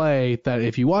about a play that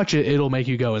if you watch it, it'll make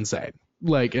you go insane,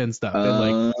 like, and stuff.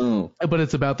 And but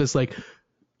it's about this like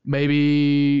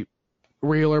maybe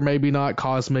real or maybe not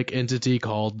cosmic entity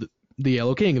called the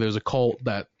Yellow King. There's a cult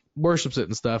that worships it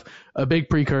and stuff. A big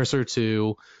precursor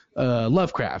to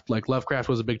Lovecraft. Like Lovecraft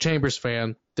was a big Chambers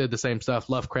fan, did the same stuff.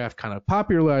 Lovecraft kind of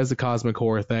popularized the cosmic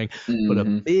horror thing, but a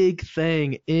big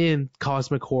thing in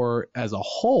cosmic horror as a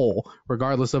whole,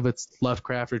 regardless of it's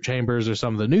Lovecraft or Chambers or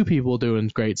some of the new people doing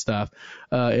great stuff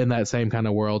in that same kind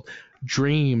of world,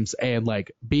 dreams and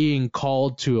like being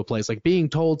called to a place, like being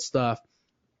told stuff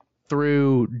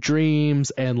through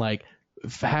dreams and like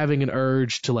having an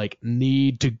urge to like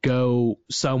need to go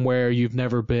somewhere you've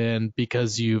never been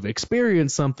because you've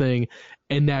experienced something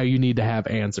and now you need to have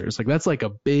answers. Like that's like a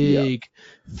big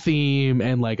theme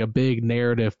and like a big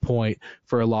narrative point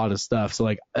for a lot of stuff. So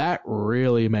like that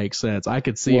really makes sense. I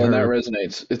could see her. That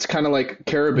resonates. It's kind of like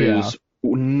Caribou's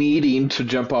needing to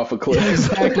jump off a cliff.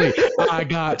 Exactly. I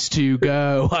got to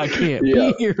go. I can't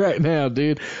be here right now,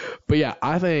 dude. But yeah,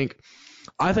 I think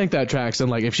that tracks, and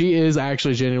like if she is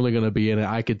actually genuinely going to be in it,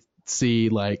 I could see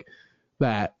like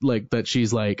that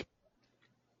she's like,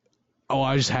 oh,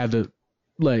 I just had to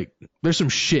like there's some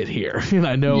shit here and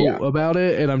I know about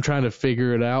it and I'm trying to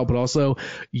figure it out, but also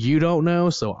you don't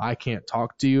know, so I can't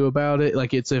talk to you about it.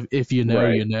 Like it's if you know,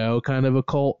 you know, kind of a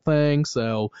cult thing.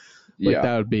 So like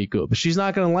that would be cool. But she's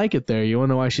not gonna like it there. You wanna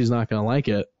know why she's not gonna like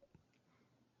it?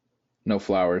 No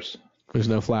flowers. There's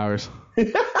no flowers.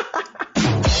 Yeah.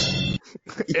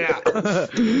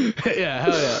 Yeah,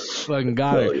 hell yeah. Fucking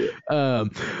got her. Yeah.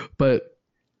 But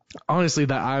honestly,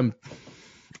 that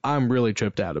I'm really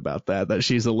tripped out about that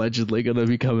she's allegedly gonna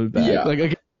be coming back. Yeah.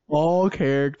 Like all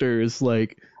characters,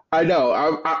 like I know.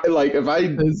 I like if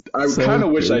I so kind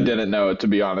of wish I didn't know it, to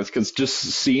be honest, because just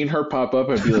seeing her pop up,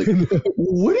 I'd be like,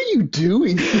 "What are you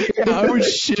doing?" Yeah, I would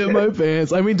shit my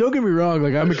pants. I mean, don't get me wrong.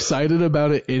 Like I'm excited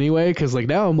about it anyway, because like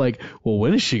now I'm like, well,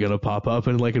 when is she gonna pop up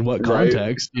and like in what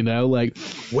context? You know, like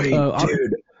wait,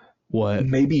 dude, what?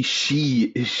 Maybe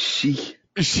she.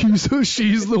 She's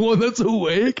the one that's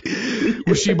awake?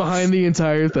 Was she behind the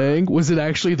entire thing? Was it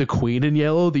actually the Queen in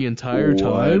Yellow the entire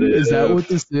time? Is that what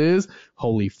this is?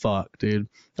 Holy fuck, dude.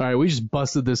 All right, we just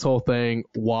busted this whole thing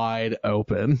wide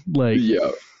open. Like,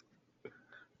 yeah.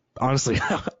 Honestly,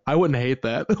 I wouldn't hate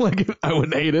that. Like, I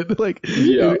wouldn't hate it. Like,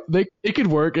 yeah. It could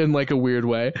work in like a weird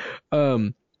way.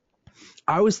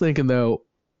 I was thinking though,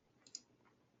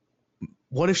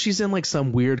 what if she's in like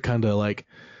some weird kind of like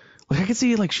I could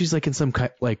see like she's like in some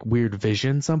like weird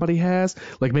vision somebody has,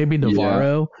 like maybe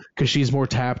Navarro, because she's more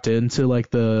tapped into like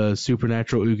the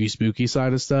supernatural oogie spooky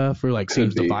side of stuff, or like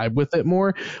seems to vibe with it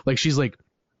more. Like she's like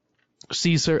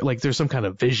sees her like there's some kind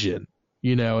of vision,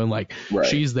 you know, and like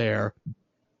she's there,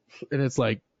 and it's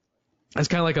like it's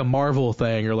kind of like a Marvel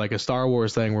thing or like a Star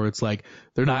Wars thing where it's like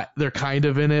they're kind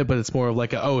of in it, but it's more of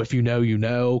like a, if you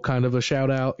know kind of a shout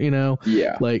out, you know,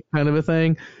 like kind of a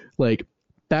thing, like.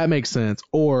 That makes sense.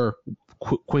 Or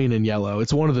Queen in Yellow.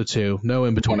 It's one of the two. No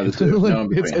in between. One of the two. Like, no in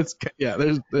between.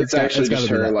 It's actually just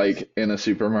her like in a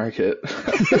supermarket.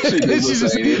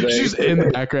 She's in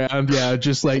the background. Yeah,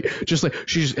 just like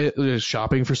she's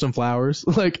shopping for some flowers,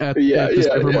 like at the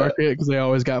supermarket, because they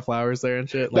always got flowers there and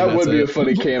shit. Like, that would be a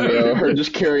funny cameo. Her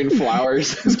just carrying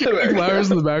flowers. Carrying flowers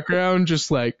in the background.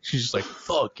 Just like she's just like,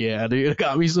 fuck yeah, dude, I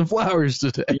got me some flowers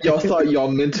today. Y'all thought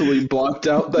y'all mentally blocked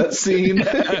out that scene.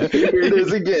 Here it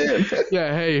is again.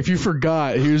 Yeah, hey, if you forgot,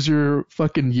 here's your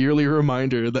fucking yearly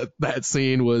reminder that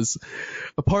scene was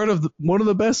a part of one of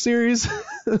the best series,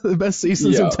 the best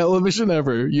seasons of television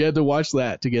ever. You had to watch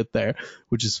that to get there,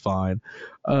 which is fine.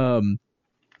 Oh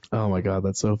my god,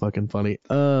 that's so fucking funny.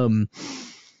 There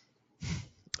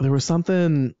was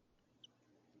something.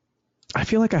 I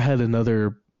feel like I had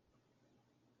another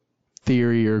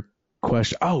theory or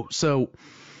question. Oh, so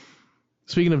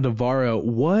speaking of Navarro,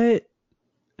 what?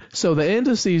 So the end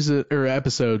of season or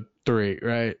episode 3,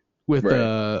 right? With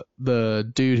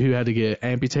the dude who had to get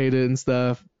amputated and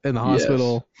stuff in the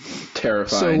hospital. Yes.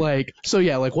 Terrifying. So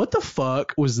what the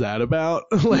fuck was that about?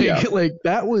 Like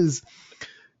that was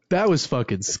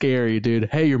fucking scary, dude.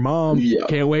 Hey, your mom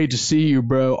can't wait to see you,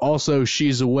 bro. Also,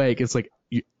 she's awake. It's like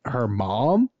her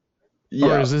mom?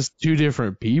 Yeah. Or is this two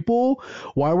different people?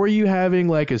 Why were you having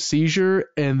like a seizure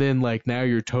and then like now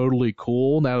you're totally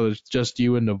cool? Now it's just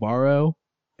you and Navarro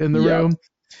in the room?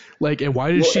 Like, and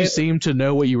why did she seem to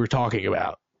know what you were talking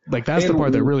about? Like, that's the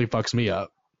part that really fucks me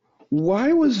up.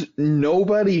 Why was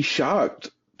nobody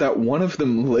shocked that one of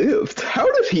them lived?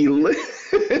 How did he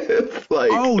live?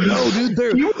 Like, oh no,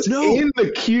 dude, he was in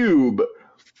the cube,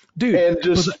 dude, and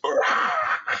just.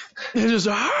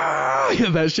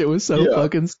 That shit was so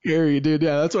fucking scary, dude.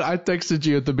 Yeah, that's what I texted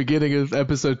you at the beginning of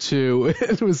episode 2.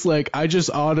 It was like I just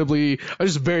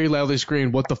very loudly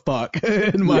screamed, "What the fuck?"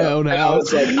 in my own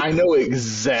house. I was like, I know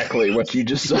exactly what you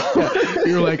just saw.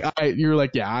 You're like,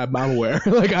 yeah, I'm aware.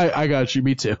 Like, I got you.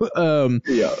 Me too.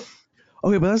 Yeah.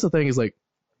 Okay, but that's the thing is like,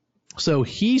 so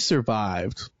he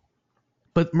survived,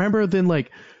 but remember then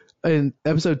like in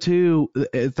episode 2,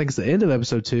 I think it's the end of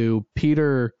episode 2,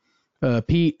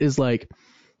 Pete is like,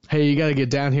 hey, you got to get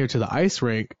down here to the ice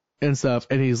rink and stuff.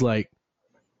 And he's like,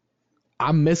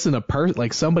 I'm missing a person.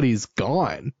 Like somebody's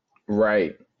gone.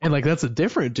 Right. And like, that's a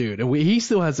different dude. And he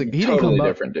still has he totally didn't come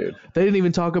different up. Dude. They didn't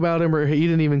even talk about him or he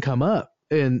didn't even come up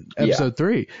in episode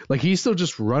 3. Like he's still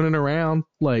just running around.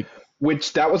 Like,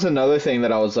 which that was another thing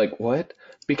that I was like, what?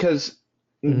 Because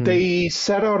they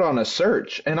set out on a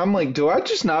search and I'm like, do I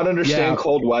just not understand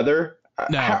cold weather?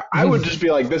 No. I would just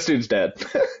be like, this dude's dead.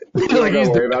 Like,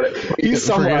 don't worry about it. He's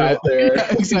somewhere out there.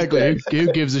 Yeah, exactly.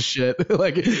 Who gives a shit?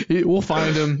 Like, we'll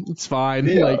find him. It's fine.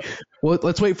 Yeah. Like, well,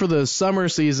 let's wait for the summer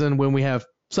season when we have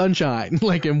sunshine.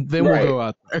 Like, and then we'll go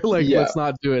out there. Like, let's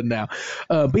not do it now.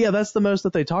 But yeah, that's the most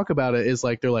that they talk about it is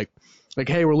like, they're like,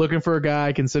 hey, we're looking for a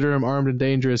guy. Consider him armed and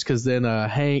dangerous. Cause then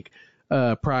Hank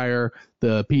Pryor,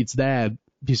 the Pete's dad,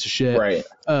 piece of shit, Right.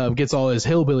 Gets all his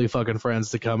hillbilly fucking friends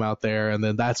to come out there, and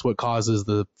then that's what causes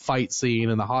the fight scene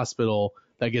in the hospital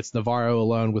that gets Navarro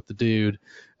alone with the dude,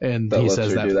 and he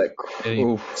says that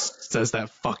says that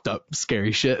fucked up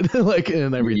scary shit like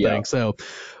and everything. Yeah. So,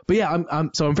 but yeah,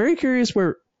 I'm very curious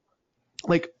where,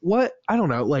 like, what, I don't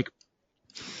know, like,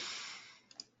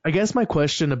 I guess my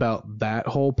question about that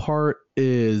whole part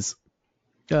is,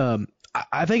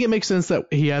 I think it makes sense that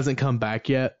he hasn't come back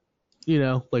yet. You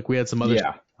know, like we had some other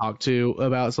stuff to talk to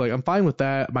about. So like, I'm fine with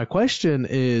that. My question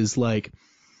is like,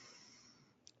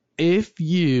 if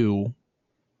you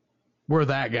were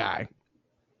that guy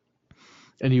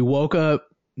and you woke up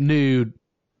nude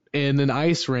in an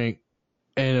ice rink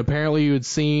and apparently you had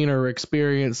seen or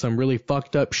experienced some really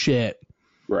fucked up shit.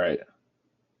 Right.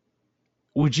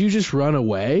 Would you just run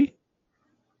away?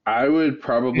 I would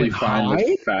probably find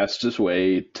the fastest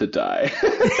way to die.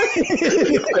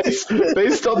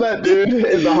 based on that dude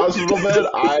in the hospital bed,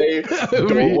 I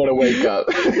don't want to wake up.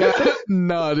 Yeah,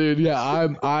 no, dude. Yeah,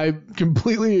 I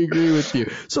completely agree with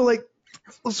you. So like,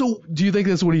 do you think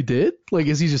that's what he did? Like,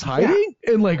 is he just hiding?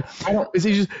 Yeah. And like, do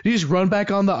you just run back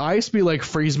on the ice, be like,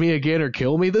 freeze me again or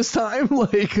kill me this time?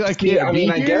 Like, I can't be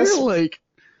here. I guess like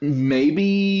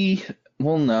maybe.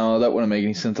 Well, no, that wouldn't make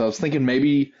any sense. I was thinking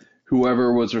maybe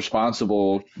whoever was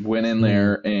responsible went in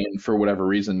there and for whatever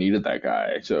reason needed that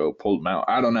guy, so pulled him out.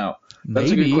 I don't know.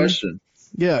 That's a good question.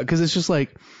 Yeah, because it's just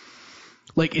like,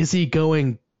 is he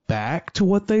going back to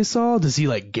what they saw? Does he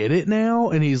like get it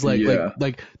now? And he's like,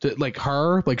 like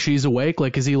her, like she's awake.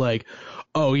 Like, is he like,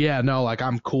 oh yeah, no, like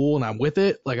I'm cool and I'm with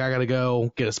it. Like I gotta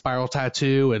go get a spiral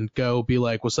tattoo and go be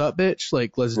like, what's up, bitch?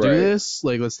 Like let's do this.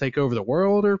 Like let's take over the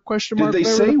world or question mark. Did they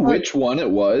say which one it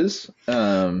was?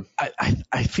 I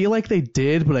feel like they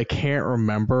did, but I can't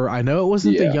remember. I know it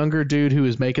wasn't the younger dude who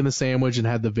was making the sandwich and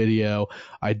had the video.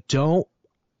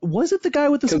 Was it the guy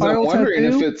with the spiral tattoo? I'm wondering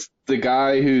if it's the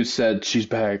guy who said she's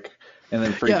back and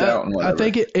then freaked out and whatever. I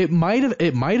think it might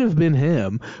have been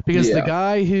him, because the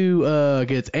guy who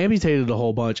gets amputated a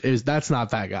whole bunch that's not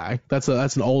that guy. That's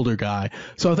an older guy.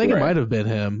 So I think it might have been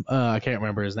him. I can't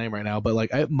remember his name right now, but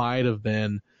like it might have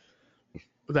been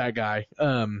that guy.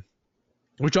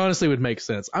 Which honestly would make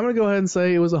sense. I'm gonna go ahead and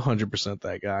say it was 100%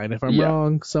 that guy, and if I'm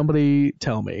wrong, somebody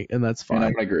tell me, and that's fine.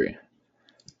 And I agree.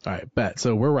 All right, bet.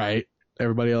 So we're right.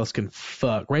 Everybody else can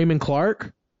fuck. Raymond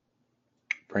Clark.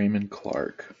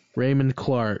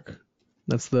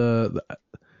 That's the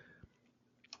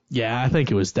yeah, I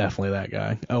think it was definitely that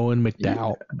guy. Owen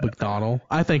McDonald.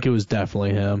 I think it was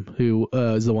definitely him who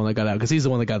is the one that got out, because he's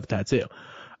the one that got the tattoo.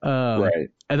 Right.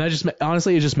 And that just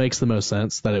honestly, it just makes the most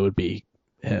sense that it would be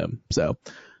him. So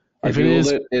if it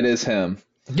is him.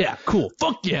 Yeah, cool.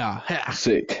 Fuck yeah. Ha.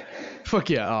 Sick. Fuck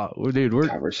yeah. Oh, dude,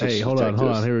 hey, hold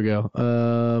on. Here we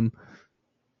go.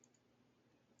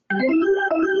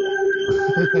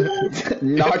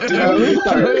 Knocked it out of the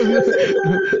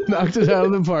park. Knocked it out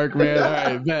of the park, man. All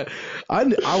right, bet.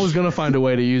 I was gonna find a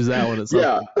way to use that one at some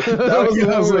point. That was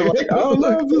I was like, oh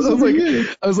no,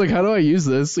 I was like, how do I use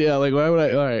this? Yeah, like why would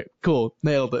I? All right, cool,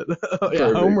 nailed it.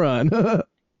 Yeah, home run.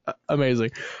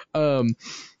 Amazing.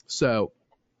 So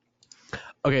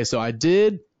I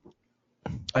did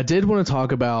want to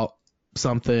talk about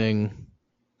something.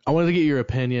 I wanted to get your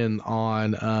opinion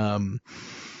on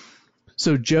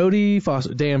so Jodie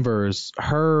Foster Danvers,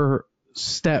 her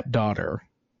stepdaughter,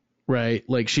 right?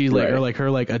 Like she or like her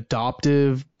like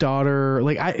adoptive daughter.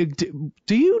 Like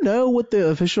do you know what the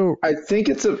official? I think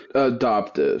it's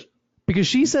adoptive, because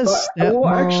she says stepmom. Well,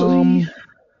 actually,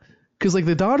 because like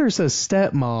the daughter says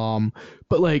stepmom,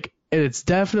 but like it's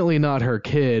definitely not her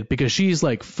kid, because she's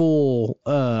like full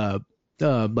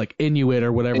like Inuit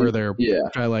or whatever they're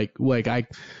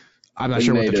I'm not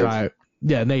sure native. What the tribe.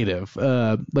 Yeah, native.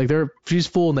 She's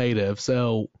full native,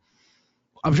 so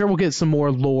I'm sure we'll get some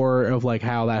more lore of like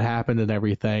how that happened and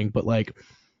everything. But like,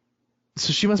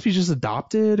 so she must be just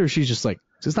adopted, or she's just like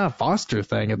it's not a foster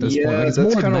thing at this point. Like,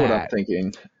 that's kind of what I'm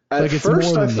thinking. At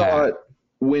first, I thought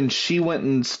when she went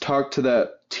and talked to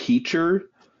that teacher,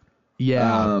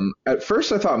 at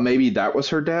first I thought maybe that was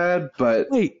her dad,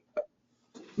 but wait,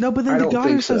 no, but then the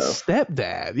daughter says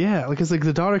stepdad. Yeah, like it's like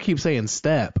the daughter keeps saying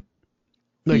step.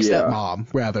 Like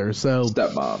stepmom, rather. So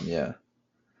stepmom, yeah.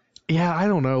 Yeah, I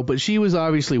don't know, but she was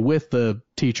obviously with the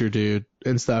teacher dude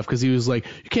and stuff, because he was like,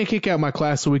 "You can't kick out my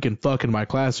class so we can fuck in my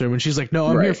classroom," and she's like, "No,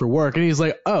 I'm here for work," and he's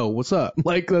like, "Oh, what's up?"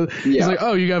 Like, he's like,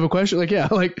 "Oh, you have a question?" Like, yeah,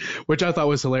 like, which I thought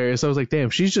was hilarious. I was like, "Damn,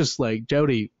 she's just like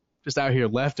Jodie, just out here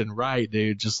left and right,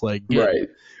 dude, just like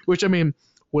Which I mean,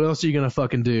 what else are you gonna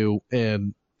fucking do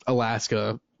in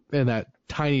Alaska, in that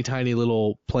tiny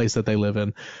little place that they live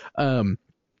in?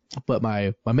 But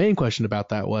my main question about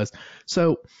that was,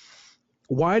 so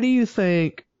why do you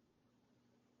think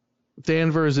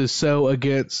Danvers is so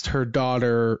against her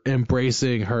daughter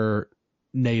embracing her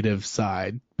native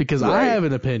side? Because I have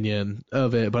an opinion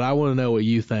of it, but I want to know what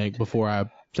you think before I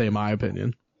say my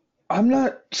opinion. I'm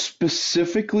not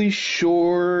specifically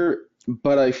sure,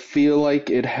 but I feel like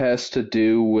it has to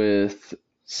do with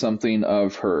something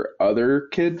of her other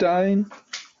kid dying.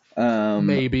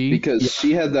 Maybe. Because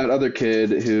she had that other kid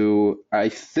who I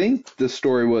think the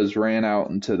story was ran out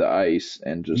into the ice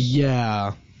and just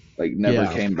never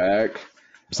came back.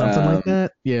 Something like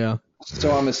that? Yeah.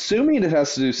 So I'm assuming it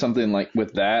has to do something like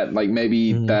with that. Like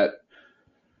maybe that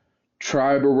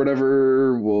tribe or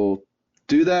whatever will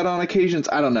do that on occasions.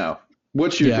 I don't know.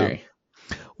 What's your theory?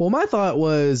 Well, my thought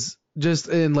was just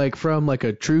in like from like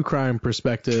a true crime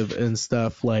perspective and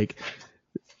stuff, like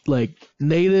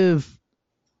native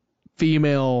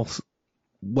female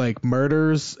like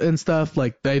murders and stuff,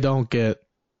 like they don't get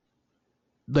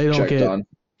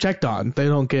checked on. They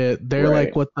don't get, they're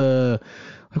like what do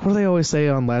they always say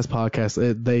on last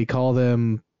podcast? They call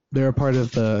them, they're a part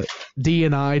of the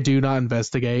D&I, do not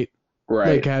investigate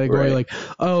category. Like,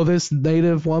 oh, this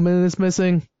native woman is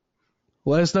missing.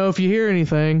 Let us know if you hear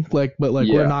anything. We're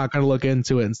not going to look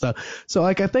into it and stuff. So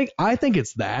like, I think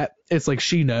it's that. It's like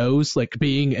she knows, like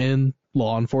being in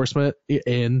law enforcement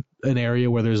in an area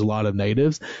where there's a lot of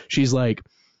natives. She's like,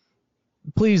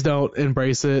 please don't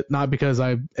embrace it. Not because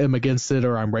I am against it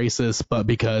or I'm racist, but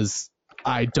because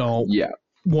I don't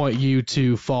want you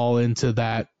to fall into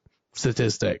that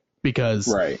statistic,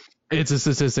 because it's a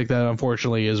statistic that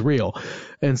unfortunately is real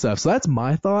and stuff. So that's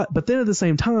my thought. But then at the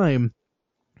same time,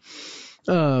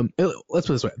 let's put it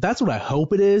this way. That's what I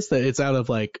hope it is, that it's out of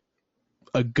like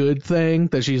a good thing,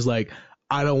 that she's like,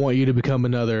 I don't want you to become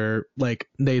another like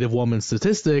native woman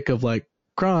statistic of like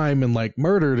crime and like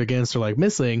murdered against or like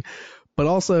missing. But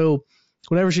also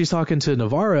whenever she's talking to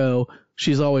Navarro,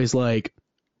 she's always like,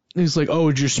 he's like, oh,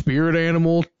 did your spirit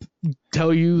animal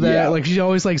tell you that? Like she's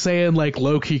always like saying like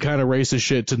low-key kind of racist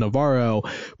shit to Navarro.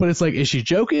 But it's like, is she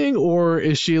joking, or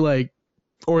is she like,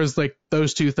 or is like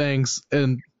those two things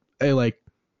and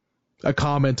a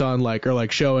comment on like, or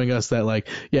like showing us that like,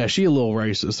 yeah, she a little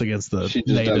racist against the she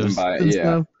just natives. Doesn't buy it.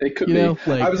 Stuff, it could be.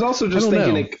 Like, I was also just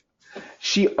thinking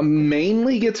she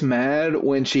mainly gets mad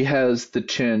when she has the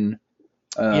chin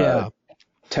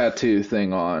tattoo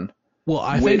thing on. Well,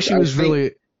 I think she was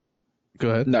really. Go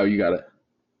ahead. No, you got it.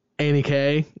 Annie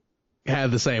K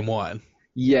had the same one.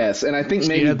 Yes, and I think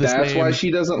maybe that's why she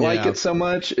doesn't like it so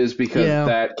much, is because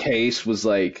that case was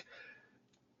like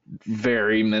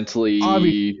very mentally.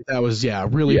 Obviously, that was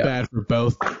really bad for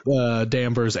both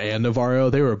Danvers and Navarro.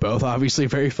 They were both obviously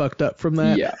very fucked up from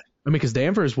that. Yeah. I mean, because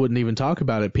Danvers wouldn't even talk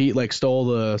about it. Pete like stole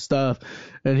the stuff,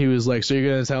 and he was like, "So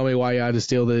you're gonna tell me why you had to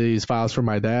steal these files from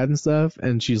my dad and stuff?"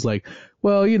 And she's like,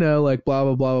 "Well, you know, like blah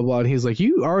blah blah blah blah." And he's like,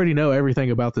 "You already know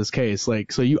everything about this case,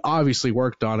 like, so you obviously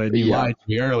worked on it. And you lied to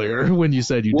me earlier when you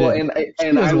said you did."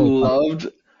 And I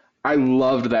loved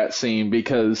that scene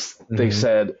because they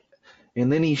said,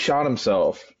 and then he shot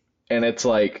himself, and it's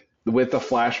like, with the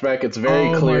flashback, it's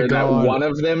very clear that one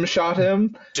of them shot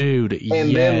him, dude.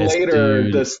 And then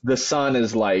later, the son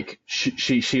is like,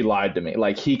 she lied to me.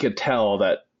 Like he could tell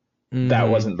that that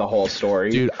wasn't the whole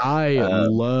story. Dude, I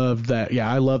loved that. Yeah,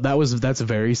 I love that. That's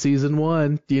very season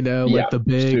one. You know, like the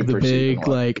big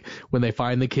like when they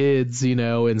find the kids. You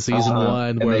know, in season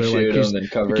one, where they're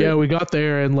like, yeah, we got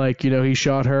there, and like, you know, he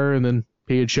shot her, and then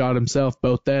he had shot himself,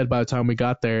 both dead by the time we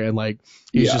got there, and like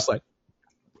he's just like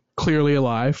clearly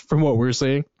alive from what we're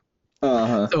seeing.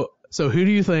 So who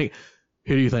do you think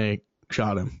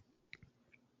shot him?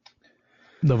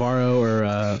 Navarro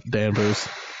or Danvers?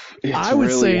 I would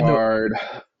really say hard.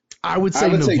 I would say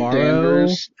Navarro.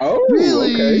 Danvers. Oh,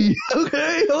 really?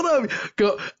 Okay, hold on.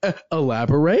 Go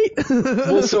elaborate.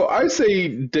 Well, so I say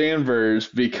Danvers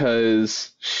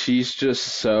because she's just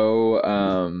so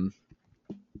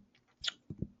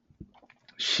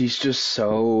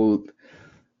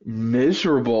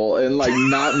miserable and like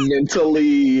not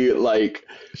mentally like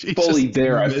fully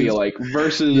there. I feel like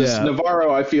versus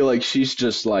Navarro, I feel like she's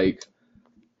just like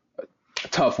a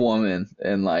tough woman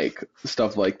and like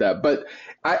stuff like that. But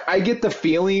I get the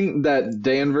feeling that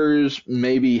Danvers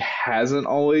maybe hasn't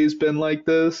always been like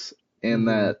this, and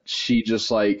that she just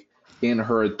like in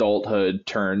her adulthood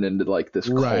turned into like this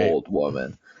cold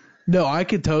woman. No, I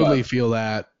could totally feel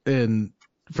that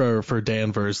for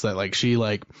Danvers, that like she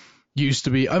like used to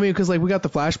be, I mean, because like we got the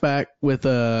flashback with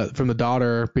from the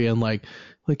daughter being like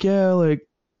yeah, like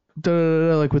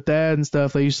like with dad and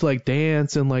stuff, they used to like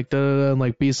dance and like and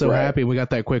like be so happy. We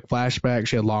got that quick flashback.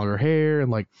 She had longer hair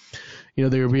and like, you know,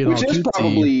 they were being which all is cutesy.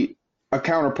 probably a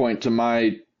counterpoint to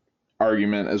my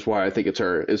argument as why I think it's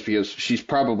her, is because she's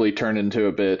probably turned into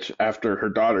a bitch after her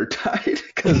daughter died.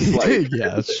 Because like, yeah,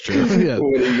 that's true. Yeah.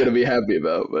 What are you gonna be happy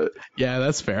about? But yeah,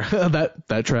 that's fair.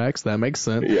 that tracks. That makes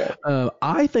sense. Yeah.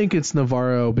 I think it's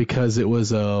Navarro because it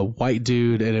was a white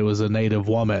dude and it was a native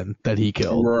woman that he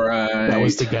killed. Right. That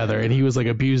was together, and he was like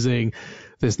abusing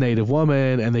this native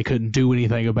woman, and they couldn't do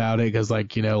anything about it because,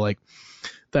 like, you know, like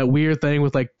that weird thing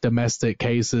with like domestic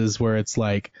cases where it's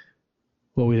like,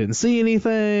 well, we didn't see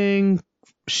anything.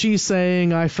 She's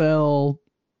saying I fell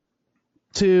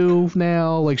too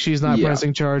now. Like, she's not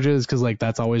pressing charges because, like,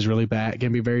 that's always really bad. It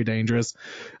can be very dangerous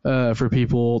for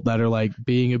people that are, like,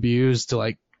 being abused to,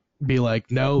 like, be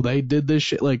like, no, they did this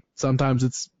shit. Like, sometimes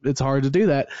it's hard to do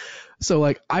that. So,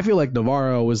 like, I feel like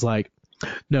Navarro was like,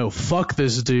 no, fuck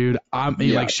this dude.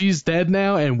 Like, she's dead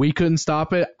now and we couldn't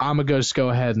stop it. I'm going to just go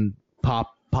ahead and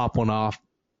pop one off.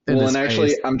 Well, and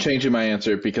actually, I'm changing my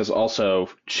answer because also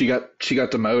she got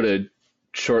demoted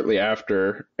shortly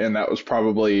after, and that was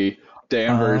probably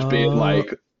Danvers being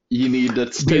like, "You need to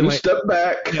take a step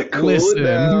back, cool it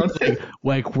down."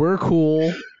 Like, we're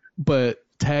cool, but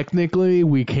technically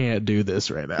we can't do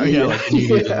this right now. Yeah, like,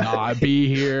 you need to not be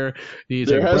here.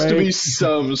 There has to be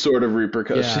some sort of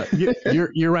repercussion. Yeah,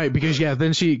 you're right, because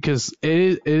then because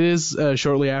it is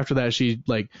shortly after that she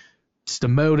like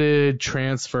demoted,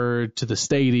 transferred to the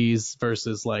Stadies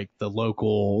versus like the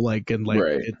local, like, and like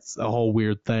it's a whole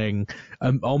weird thing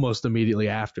almost immediately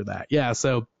after that. Yeah,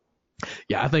 so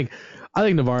yeah, I think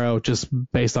Navarro, just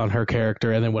based on her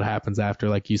character and then what happens after,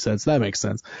 like you said, so that makes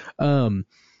sense.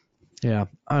 Yeah,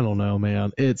 I don't know,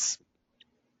 man. I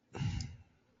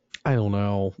don't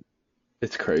know.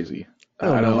 It's crazy.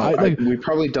 I don't know. We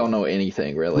probably don't know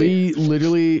anything, really. We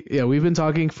literally, we've been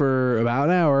talking for about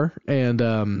an hour,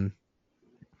 and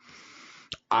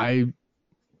I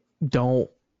know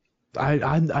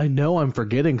I'm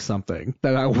forgetting something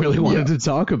that I really wanted to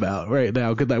talk about right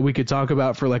now, that we could talk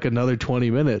about for like another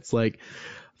 20 minutes. Like,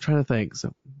 I'm trying to think.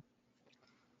 So,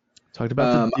 talked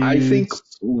about the dudes. I think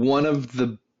one of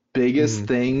the biggest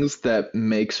things that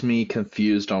makes me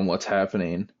confused on what's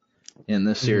happening in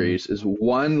this series is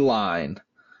one line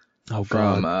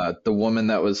from the woman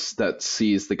that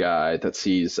sees the guy, that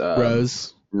sees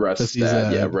Rose. Russ's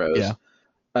dad. Rose. Yeah.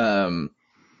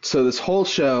 So this whole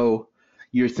show,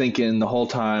 you're thinking the whole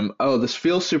time, oh, this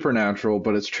feels supernatural,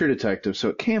 but it's True Detective, so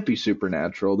it can't be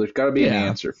supernatural. There's got to be an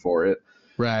answer for it.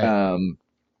 Right.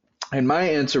 And my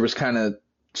answer was kind of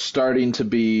starting to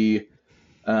be,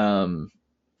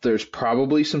 there's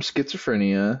probably some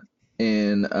schizophrenia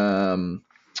in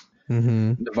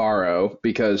Navarro,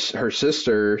 because her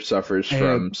sister suffers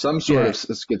from some sort of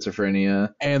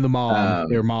schizophrenia. And the mom.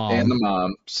 Their mom. And the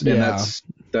mom. And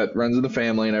that runs in the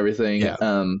family and everything.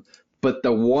 Yeah. But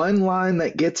the one line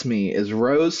that gets me is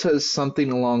Rose says something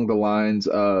along the lines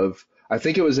of, I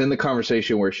think it was in the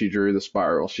conversation where she drew the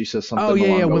spiral. She says something along the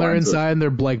lines when they're inside and they're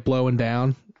like blowing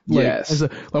down. Like, yes.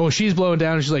 She's blowing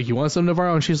down and she's like, you want some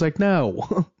Navarro? And she's like,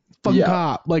 no. Fucking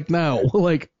cop. Like, no.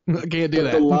 Like, I can't do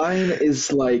that. The line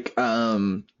is like,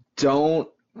 don't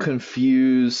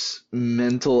confuse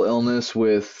mental illness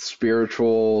with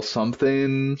spiritual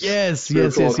something.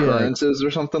 Spiritual occurrences or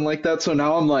something like that. So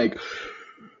now I'm like,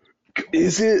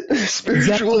 is it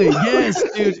spiritual? Exactly. Yes,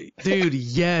 dude.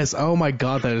 Yes. Oh my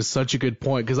God, that is such a good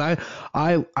point. Because I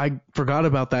forgot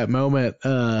about that moment.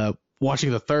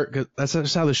 Watching the third, cause that's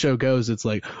just how the show goes. It's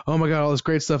like, oh my God, all this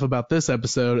great stuff about this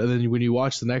episode, and then when you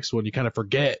watch the next one, you kind of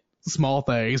forget small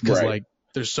things because like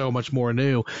there's so much more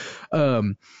new.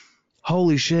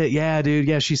 Holy shit, yeah, dude,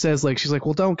 yeah. She's like,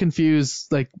 well, don't confuse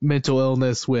like mental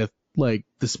illness with like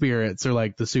the spirits or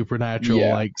like the supernatural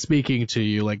like speaking to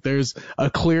you. Like, there's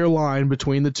a clear line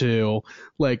between the two,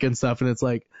 like, and stuff, and it's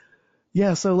like,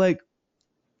 yeah, so like,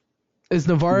 is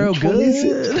Navarro good?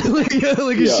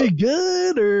 Is she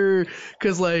good? Or,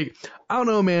 cause like, I don't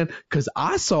know, man, cause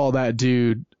I saw that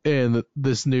dude in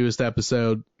this newest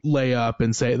episode lay up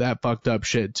and say that fucked up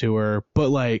shit to her, but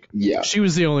like, she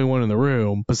was the only one in the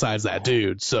room besides that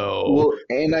dude. So,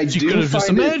 you could have just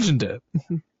imagined it.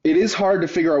 It is hard to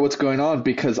figure out what's going on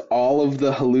because all of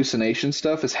the hallucination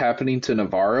stuff is happening to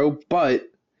Navarro, but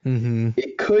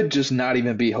it could just not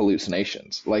even be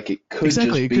hallucinations. Like, it could just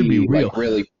it could be real. Like,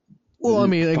 really. Well, I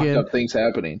mean, again, up things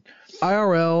happening.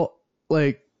 IRL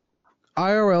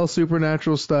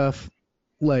supernatural stuff,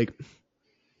 like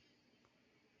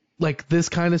this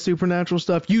kind of supernatural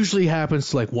stuff usually happens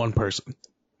to like one person,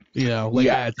 you know, like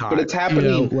at a time. But it's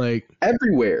happening like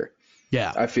everywhere.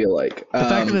 Yeah. I feel like The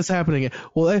fact that it's happening.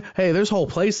 Well, hey, there's whole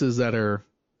places that are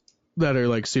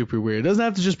like super weird. It doesn't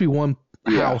have to just be one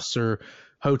house or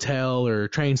hotel or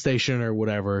train station or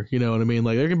whatever. You know what I mean?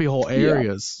 Like there can be whole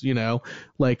areas. You know,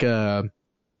 like I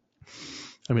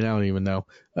mean, I don't even know.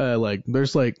 Like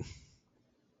there's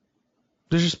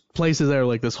just places that are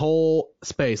like this whole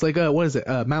space. Like what is it?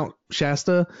 Mount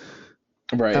Shasta,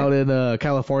 right out in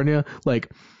California. Like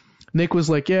Nick was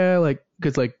like, yeah, like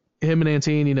because like him and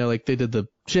Antine, you know, like they did the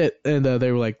shit, and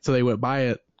they were like, so they went by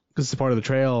it because it's part of the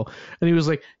trail, and he was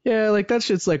like, yeah, like that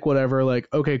shit's like whatever, like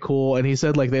okay, cool. And he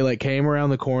said like they like came around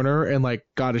the corner and like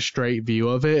got a straight view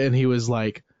of it, and he was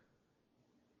like,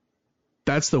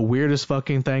 that's the weirdest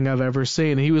fucking thing I've ever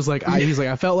seen. And he was like, he's like,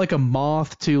 I felt like a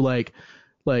moth to like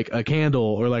a candle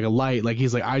or like a light. Like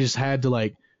he's like, I just had to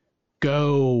like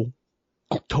go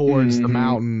towards the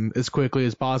mountain as quickly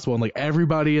as possible, and like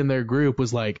everybody in their group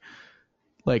was like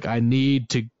I need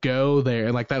to go there.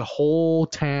 And like that whole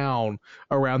town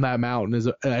around that mountain is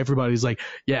everybody's like,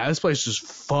 yeah, this place is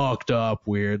just fucked up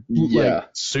weird. Like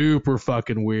super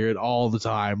fucking weird all the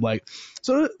time. Like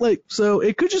so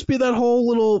it could just be that whole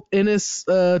little Ennis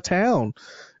town.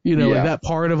 You know, like that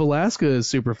part of Alaska is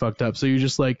super fucked up. So you're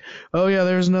just like, oh yeah,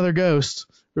 there's another ghost.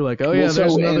 You're like, oh yeah,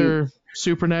 there's another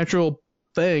supernatural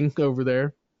thing over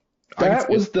there.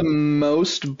 That was the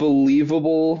most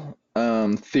believable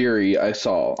theory I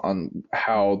saw on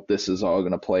how this is all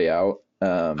going to play out.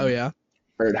 Oh yeah,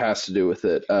 or it has to do with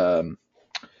it.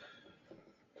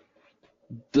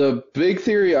 The big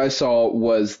theory I saw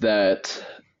was that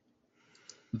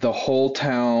the whole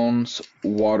town's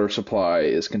water supply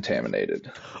is contaminated.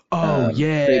 Oh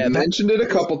yeah, they mentioned it a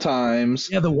couple times.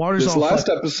 Yeah, the water's this all last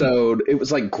episode. It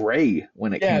was like gray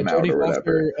when it came out or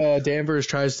whatever. Danvers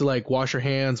tries to like wash her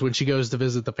hands when she goes to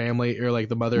visit the family or like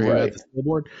the mother who had the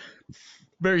snowboard.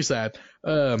 Very sad.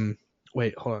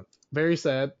 Wait, hold on. Very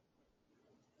sad.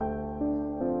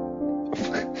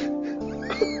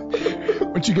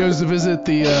 When she goes to visit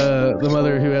the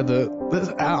mother who had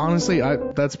honestly,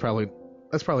 that's probably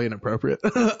inappropriate.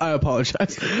 I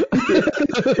apologize.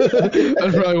 I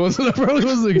probably wasn't.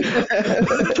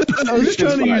 I'm just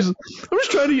trying to use.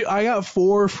 I got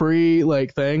 4 free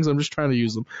like things. I'm just trying to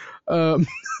use them.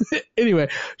 Anyway,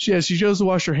 she goes to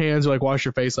wash her hands or like wash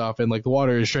her face off, and like the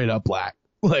water is straight up black.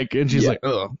 Like, and she's like,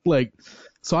 ugh. Like,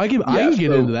 so I can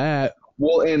get into that.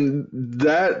 Well, and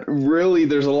that really,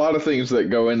 there's a lot of things that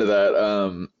go into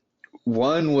that.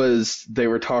 One was they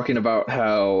were talking about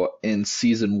how in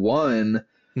season 1,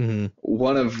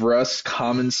 one of Russ's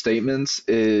common statements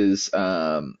is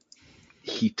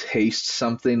he tastes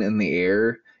something in the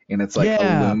air, and it's like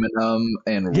aluminum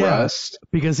and rust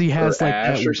because he has like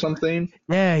ash or something.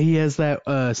 Yeah, he has that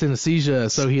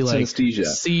synesthesia, so he like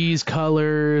sees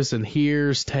colors and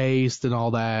hears taste and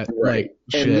all that. Right.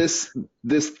 Like, and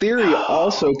this theory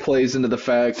also plays into the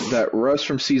fact that Russ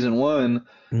from season 1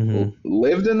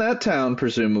 lived in that town,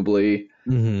 presumably.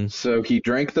 So he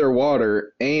drank their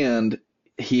water, and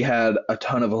he had a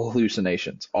ton of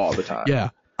hallucinations all the time. Yeah.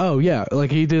 Oh yeah,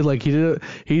 he did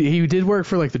work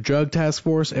for like the drug task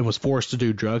force and was forced to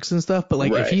do drugs and stuff, but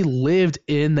like if he lived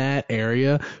in that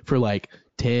area for like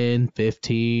 10,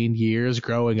 15 years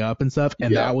growing up and stuff,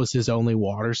 and that was his only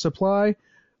water supply,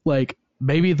 like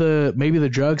maybe the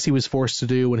drugs he was forced to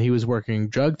do when he was working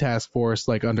drug task force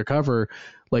like undercover,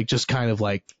 like just kind of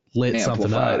like lit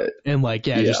something up and like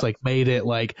just like made it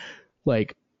like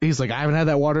he's like, I haven't had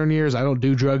that water in years. I don't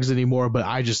do drugs anymore, but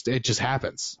it just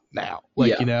happens now.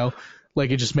 Like, you know, like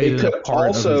it just made it a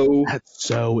part of it. That's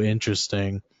so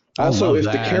interesting. Also, if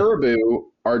the caribou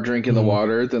are drinking the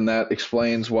water, then that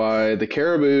explains why the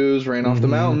caribous ran off the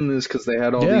mountain, is because they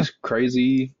had all these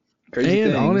crazy things.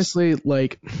 And honestly,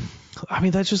 like, I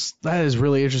mean, that is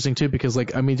really interesting too, because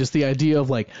like, I mean, just the idea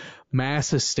of like mass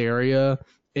hysteria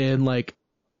and like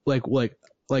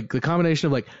the combination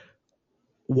of like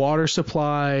water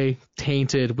supply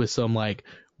tainted with some like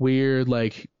weird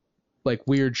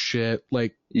weird shit,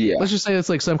 like let's just say it's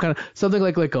like some kind of something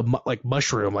like a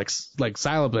mushroom, like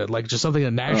psilocybin, like just something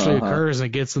that naturally occurs and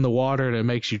it gets in the water and it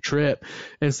makes you trip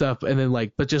and stuff, and then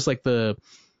like the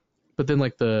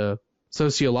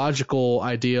sociological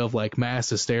idea of like mass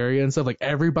hysteria and stuff, like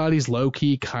everybody's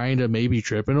low-key kind of maybe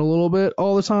tripping a little bit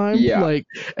all the time, like,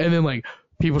 and then like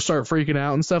people start freaking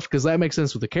out and stuff, because that makes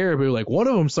sense with the caribou. Like one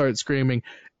of them starts screaming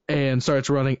and starts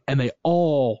running, and they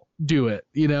all do it,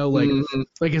 you know, like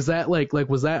like is that like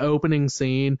was that opening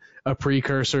scene a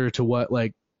precursor to what,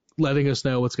 like letting us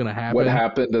know what's going to happen? What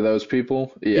happened to those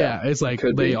people? Yeah, it's like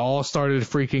they all started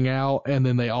freaking out, and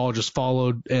then they all just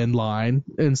followed in line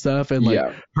and stuff, and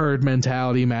like herd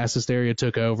mentality, mass hysteria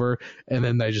took over, and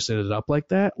then they just ended up like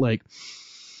that. Like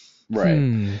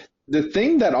Right. The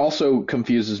thing that also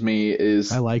confuses me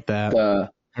is I like that.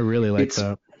 I really like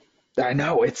that. I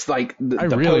know, it's like the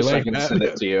really post, like I can that. send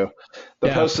it to you. The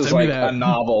post is like a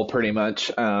novel, pretty much.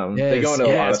 They go into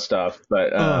a lot of stuff,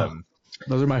 but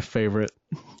those are my favorite.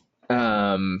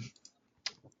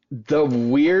 The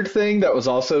weird thing that was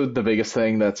also the biggest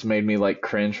thing that's made me like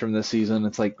cringe from this season.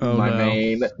 It's like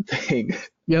main thing.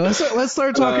 Yeah, let's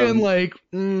start talking like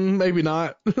maybe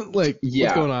not like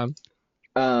what's going on.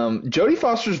 Jodie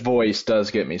Foster's voice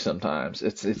does get me sometimes.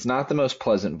 It's not the most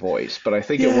pleasant voice, but I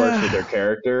think it works with her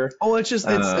character. Oh, it's just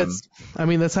it's I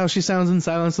mean, that's how she sounds in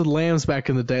Silence of the Lambs back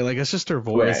in the day. Like, it's just her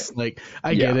voice. Right. Like,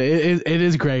 I get it. It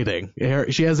is grating.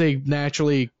 She has a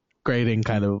naturally grating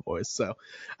kind of voice, so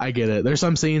I get it. There's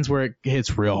some scenes where it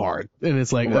hits real hard, and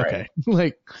it's like, okay,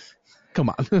 like, come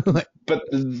on. Like, but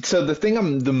so the thing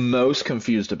I'm the most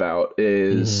confused about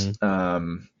is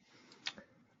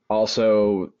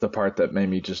also the part that made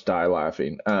me just die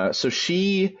laughing. So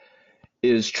she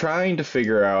is trying to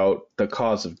figure out the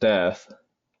cause of death.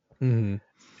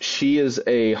 She is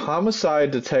a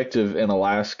homicide detective in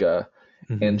Alaska,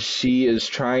 and she is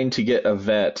trying to get a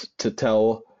vet to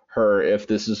tell her if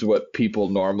this is what people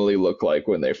normally look like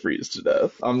when they freeze to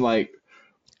death. I'm like,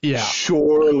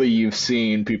 surely you've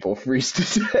seen people freeze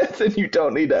to death and you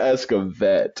don't need to ask a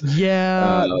vet.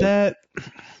 Yeah,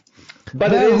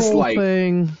 but it is like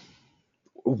thing.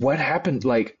 What happened?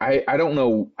 Like, I don't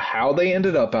know how they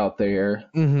ended up out there.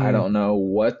 I don't know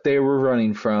what they were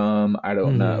running from. I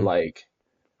don't know. Like,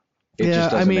 it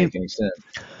just doesn't make any sense.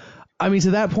 I mean,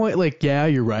 to that point, like, yeah,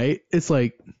 you're right. It's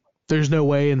like, there's no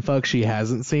way in fuck she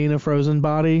hasn't seen a frozen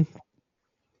body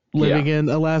living in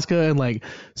Alaska, and like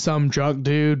some drunk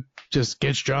dude just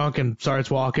gets drunk and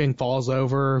starts walking, falls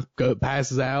over,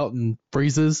 passes out and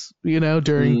freezes, you know,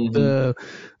 during the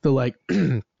like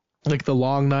like the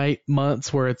long night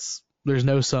months where there's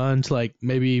no sun to like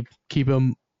maybe keep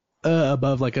him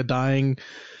above like a dying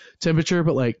temperature.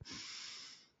 But like,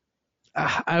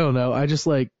 I don't know. I just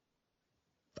like,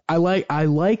 I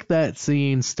like that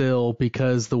scene still,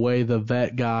 because the way the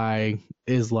vet guy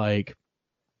is like,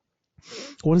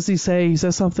 what does he say? He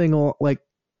says something like,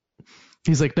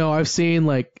 he's like, no, I've seen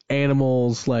like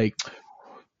animals like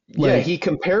he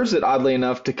compares it oddly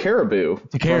enough to caribou.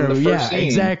 To caribou, scene.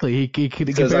 Exactly. He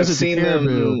compares I've it seen to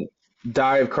caribou. Them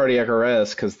die of cardiac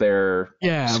arrest because they're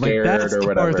scared like that's or the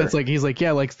whatever. Part that's like, he's like,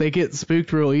 yeah, like they get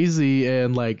spooked real easy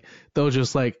and like they'll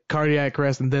just like cardiac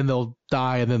arrest and then they'll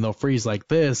die and then they'll freeze like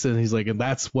this. And he's like, and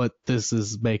that's what this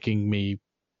is making me,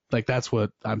 like, that's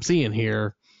what I'm seeing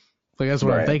here. Like, that's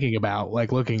what I'm thinking about,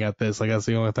 like, looking at this. Like, that's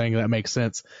the only thing that makes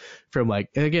sense from like,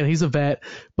 and again, he's a vet,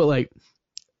 but like,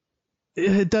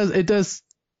 it does.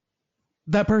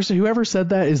 That person, whoever said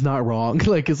that, is not wrong.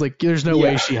 Like, it's like, there's no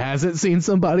way she hasn't seen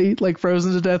somebody like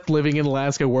frozen to death, living in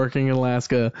Alaska, working in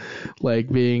Alaska, like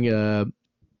being in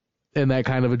that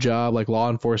kind of a job, like law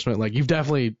enforcement. Like, you've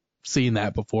definitely seen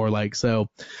that before. Like, so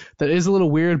that is a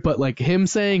little weird, but like him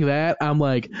saying that, I'm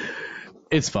like,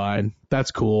 it's fine.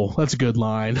 That's cool. That's a good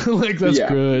line. Like, that's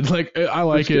good. Like, I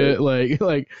like it.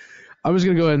 Like, I'm just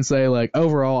going to go ahead and say, like,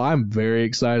 overall, I'm very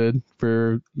excited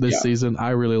for this season. I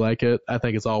really like it. I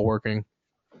think it's all working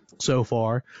so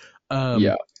far.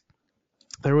 There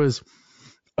was,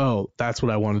 that's what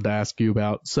I wanted to ask you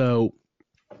about. So,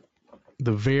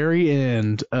 the very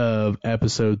end of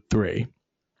episode 3,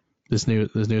 this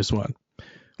newest one,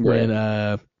 when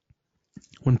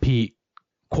Pete,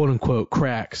 quote unquote,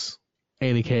 cracks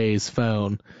Annie K's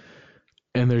phone,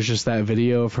 and there's just that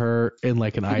video of her in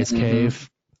like an ice cave.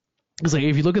 It's like,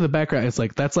 if you look at the background, it's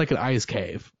like, that's like an ice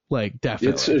cave. Like,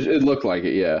 definitely. It looked like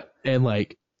it, yeah. And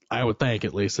like, I would think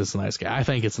at least it's an ice cave. I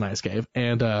think it's an ice cave.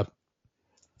 And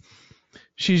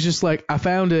she's just like, I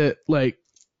found it, like,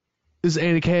 this is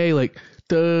Annie K, like,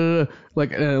 duh,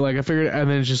 like I figured, and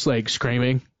then just like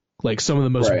screaming, like some of the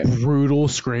most brutal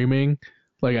screaming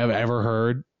like I've ever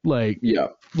heard. Like,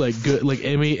 like good, like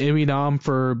Emmy nom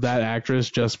for that actress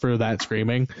just for that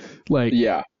screaming. Like,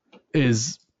 it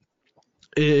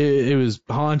was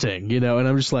haunting, you know. And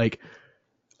I'm just like,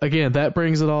 again, that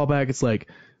brings it all back. It's like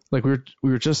we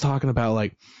were just talking about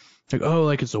like oh,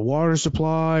 like it's a water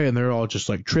supply and they're all just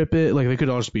like tripping, like they could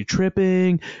all just be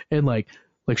tripping, and like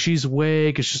she's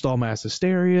awake, it's just all mass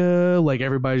hysteria, like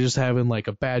everybody's just having like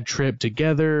a bad trip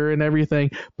together and everything.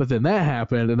 But then that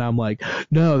happened and I'm like,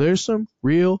 no, there's some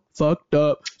real fucked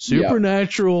up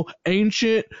supernatural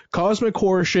ancient cosmic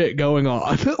horror shit going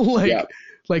on.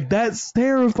 Like that's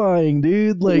terrifying,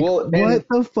 dude. Like, what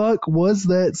the fuck was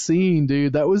that scene,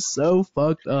 dude? That was so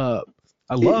fucked up.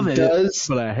 I love it,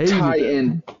 but I hate it. Tie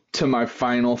in to my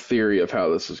final theory of how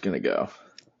this is going to go.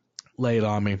 Lay it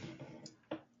on me.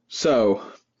 So,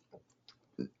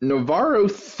 Navarro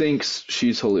thinks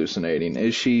she's hallucinating.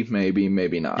 Is she? Maybe,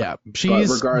 maybe not. Yeah,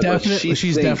 she's definitely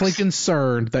thinks,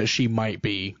 concerned that she might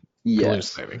be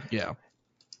hallucinating. Yeah.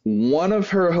 One of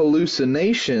her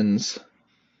hallucinations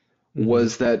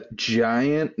was that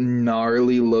giant,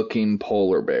 gnarly-looking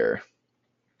polar bear.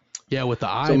 Yeah, with the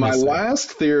eye. So my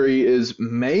last theory is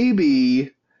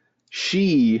maybe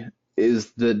she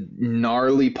is the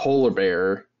gnarly polar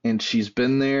bear, and she's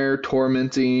been there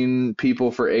tormenting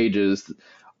people for ages.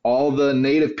 All the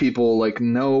native people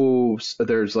know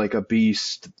there's a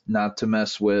beast not to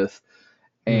mess with,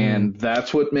 and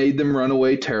that's what made them run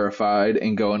away terrified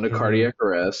and go into cardiac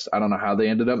arrest. I don't know how they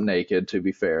ended up naked, to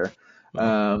be fair.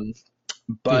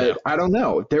 But I don't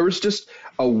know. There was just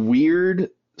a weird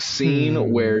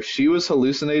scene where she was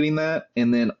hallucinating that,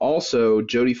 and then also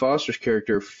Jodie Foster's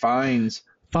character finds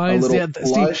a little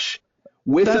plush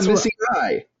with a missing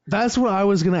eye. That's what I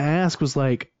was gonna ask. Was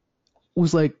I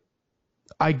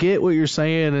get what you're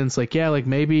saying, and it's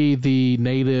maybe the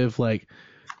native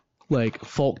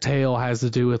folk tale has to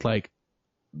do with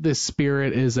this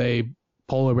spirit is a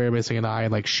polar bear missing an eye,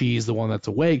 and she's the one that's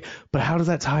awake. But how does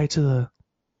that tie to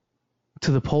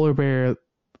the polar bear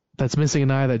that's missing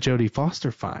an eye that Jodie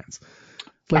Foster finds?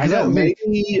 I know,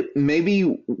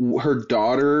 maybe her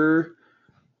daughter.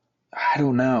 I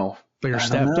don't know. Her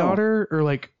stepdaughter,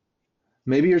 or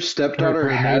maybe her stepdaughter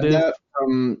had that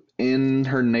from in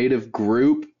her native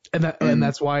group, and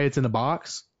that's why it's in a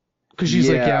box. Because she's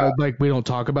we don't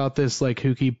talk about this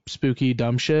kooky, spooky,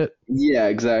 dumb shit. Yeah,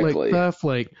 exactly. Stuff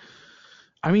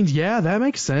I mean, that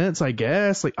makes sense, I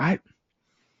guess.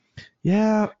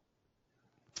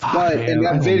 But in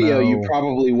that video, you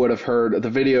probably would have heard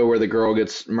the video where the girl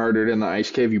gets murdered in the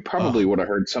ice cave. You probably would have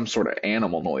heard some sort of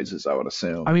animal noises, I would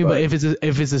assume. I mean, but if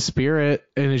it's a spirit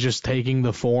and it's just taking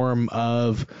the form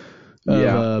of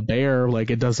a bear,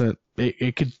 it doesn't.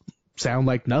 It could sound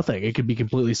like nothing. It could be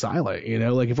completely silent.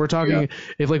 If we're talking,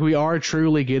 if we are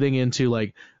truly getting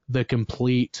into the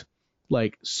complete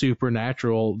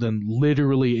supernatural, then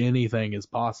literally anything is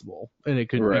possible, and it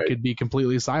could be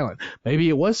completely silent. Maybe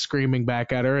it was screaming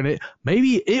back at her, and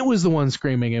maybe it was the one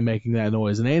screaming and making that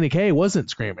noise, and Annie Kay wasn't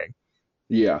screaming.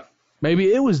 Yeah,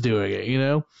 maybe it was doing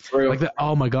it. Like that.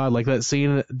 Oh my god, that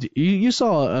scene. You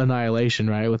saw Annihilation,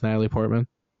 right, with Natalie Portman,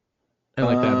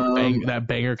 and that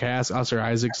banger cast, Oscar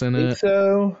Isaac's in it.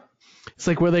 So it's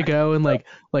where they go and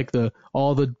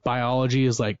all the biology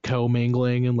is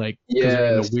commingling and because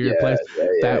they're in a weird place.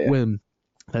 When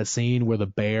that scene where the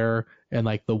bear and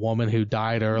the woman who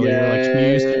died earlier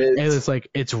fused, and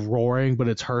it's roaring, but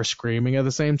it's her screaming at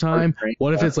the same time.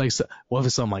 What if it's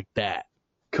something like that?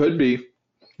 Could be.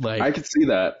 I could see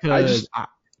that.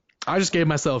 I just gave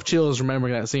myself chills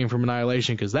remembering that scene from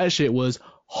Annihilation, because that shit was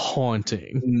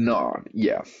haunting. No,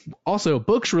 yeah. Also,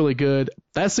 book's really good.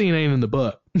 That scene ain't in the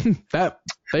book.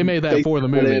 They made that for the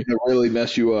movie. To really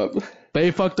mess you up.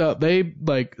 They fucked up.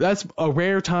 That's a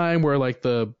rare time where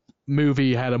the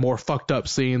movie had a more fucked up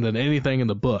scene than anything in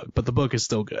the book, but the book is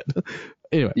still good.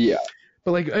 Anyway. Yeah.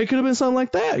 But it could have been something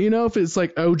like that, if it's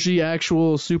OG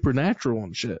actual supernatural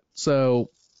and shit. So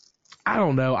I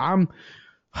don't know.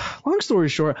 Long story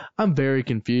short, I'm very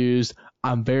confused.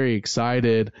 I'm very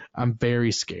excited. I'm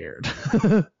very scared.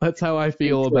 That's how I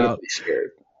feel about.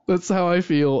 That's how I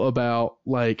feel about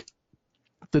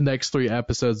the next 3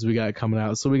 episodes we got coming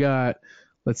out. So we got,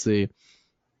 let's see,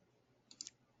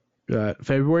 got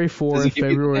February 4th,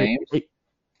 February 8th.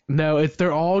 No,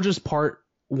 they're all just part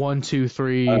 1, 2,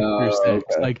 3 through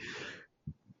 6. Okay.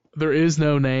 There is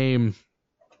no name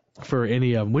for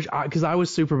any of them, because I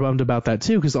was super bummed about that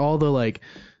too, because all the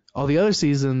other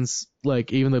seasons,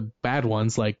 even the bad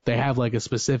ones, they have a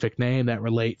specific name that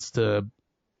relates to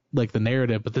the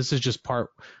narrative, but this is just part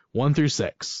 1 through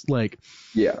 6, which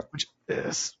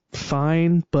is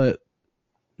fine, but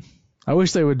I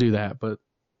wish they would do that. But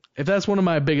if that's one of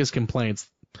my biggest complaints,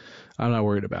 I'm not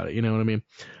worried about it. You know what I mean?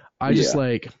 I just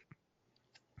I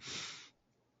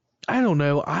don't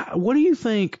know. What do you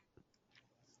think?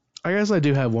 I guess I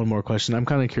do have one more question. I'm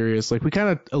kind of curious. We kind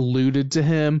of alluded to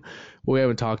him, but we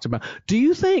haven't talked about. Do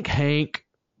you think Hank,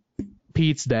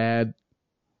 Pete's dad,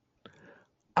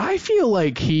 I feel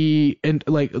he, and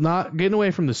not getting away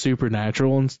from the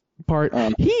supernatural part,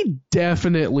 he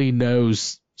definitely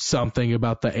knows something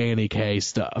about the Annie Kay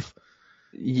stuff.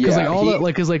 Yeah,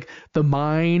 because the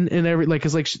mine and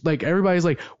because everybody's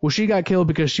well, she got killed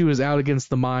because she was out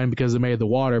against the mine because it made the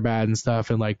water bad and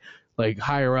stuff, and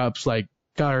higher ups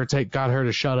got her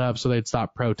to shut up so they'd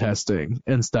stop protesting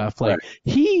and stuff.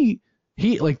 He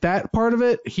that part of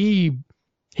it, he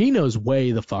knows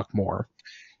way the fuck more.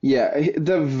 Yeah,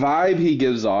 the vibe he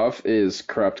gives off is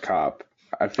corrupt cop.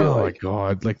 I feel my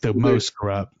God, like the most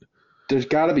corrupt. There's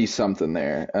got to be something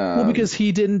there. Well, because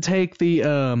he didn't take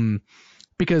the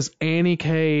because Annie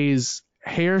K's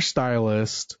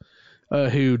hairstylist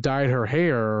who dyed her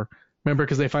hair. Remember,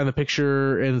 because they find the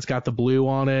picture and it's got the blue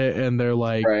on it, and they're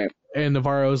like, right. And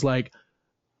Navarro's like,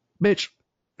 bitch,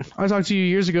 I talked to you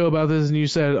years ago about this, and you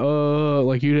said, oh,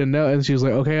 like you didn't know. And she was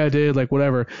like, okay, I did, like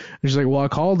whatever. And she's like, well, I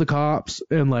called the cops,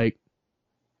 and like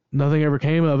nothing ever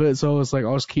came of it. So it's like,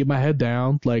 I'll just keep my head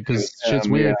down, like, because shit's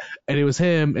weird. Yeah. And it was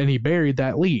him, and he buried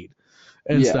that lead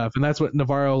and stuff. And that's what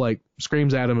Navarro like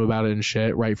screams at him about it and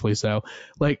shit, rightfully so.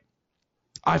 Like,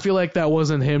 I feel like that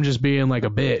wasn't him just being like a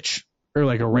bitch or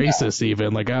like a racist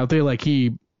even. Like, I feel like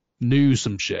he knew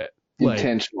some shit. Like,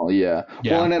 intentional, yeah.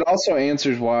 Well, and it also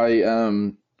answers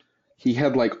why he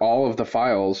had like all of the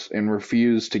files and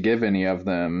refused to give any of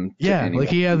them to anyone. Like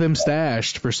he had them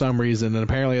stashed for some reason, and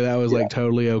apparently that was like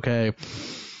totally okay,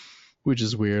 which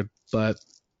is weird. But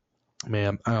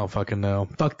man, I don't fucking know.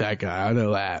 Fuck that guy. I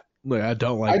know that. Like, I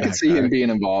don't like that guy. I could see him being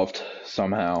involved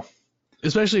somehow.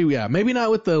 Especially, maybe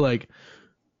not with the like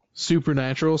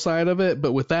supernatural side of it,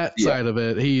 but with that side of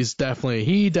it, he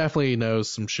definitely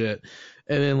knows some shit.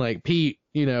 And then like Pete,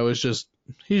 is just,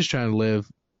 he's just trying to live.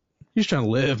 He's trying to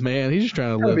live, man. He's just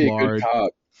trying to live large.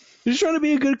 He's just trying to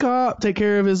be a good cop, take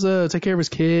care of his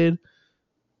kid,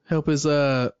 help his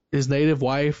native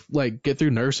wife like get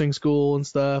through nursing school and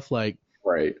stuff. Like,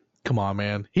 right. Come on,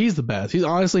 man. He's the best. He's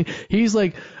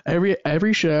like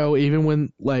every show, even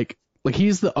when like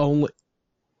he's the only,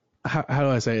 how do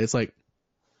I say it? It's like,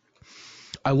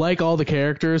 I like all the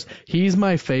characters. He's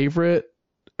my favorite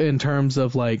in terms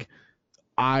of like,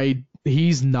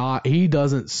 he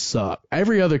doesn't suck.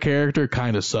 Every other character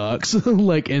kind of sucks,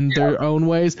 like in their own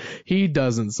ways. He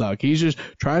doesn't suck. He's just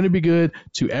trying to be good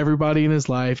to everybody in his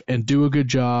life and do a good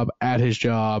job at his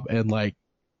job and like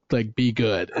be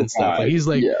good and stuff. Like he's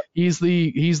like,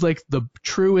 he's like the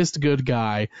truest good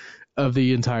guy of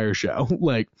the entire show.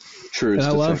 Like, truest.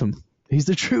 And I love him. He's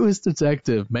the truest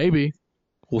detective. Maybe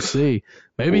we'll see.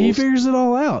 Maybe he figures it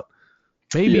all out.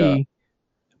 Maybe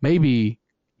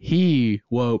he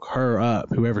woke her up,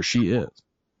 whoever she is.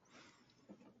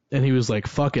 And he was like,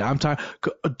 fuck it, I'm tired.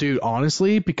 Dude,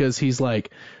 honestly, because she's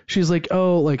like,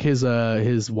 oh, like his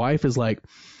wife is like,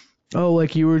 oh,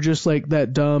 like you were just like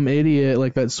that dumb idiot,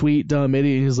 like that sweet dumb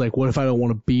idiot. And he's like, what if I don't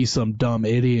want to be some dumb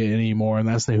idiot anymore? And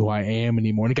that's not who I am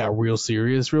anymore. And it got real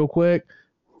serious real quick.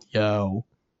 Yo.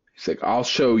 He's like, I'll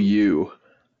show you.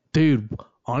 Dude,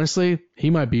 honestly, he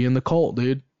might be in the cult,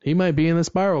 dude. He might be in the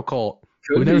Spiral cult.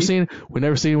 We never seen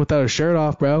him without a shirt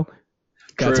off, bro.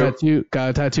 Got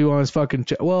a tattoo on his fucking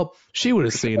chest. Well, she would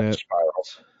have seen it.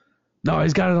 No,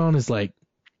 he's got it on his like,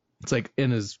 it's like in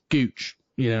his gooch,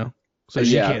 So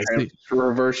she can't see.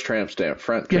 Reverse tramp stamp,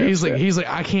 front. Yeah, he's like,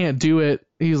 I can't do it.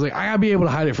 He's like, I gotta be able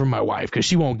to hide it from my wife because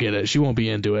she won't get it. She won't be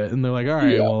into it. And they're like, all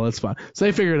right, well, that's fine. So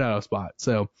they figured out a spot.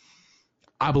 So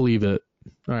I believe it.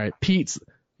 All right, Pete's.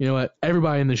 You know what?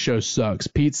 Everybody in this show sucks.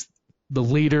 Pete's the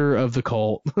leader of the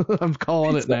cult. I'm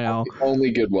calling it now. The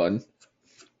only good one.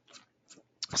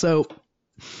 So,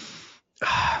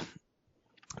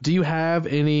 do you have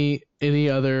any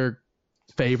other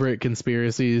favorite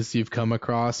conspiracies you've come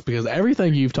across? Because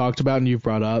everything you've talked about and you've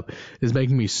brought up is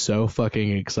making me so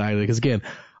fucking excited. Because again,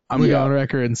 I'm going to go on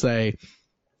record and say,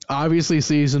 obviously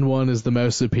season 1 is the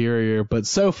most superior, but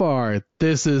so far,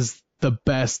 this is the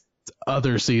best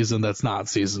other season that's not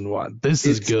season 1. This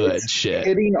is good shit.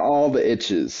 Hitting all the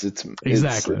itches. It's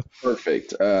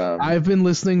perfect. I've been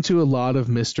listening to a lot of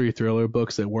mystery thriller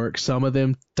books at work. Some of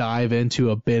them dive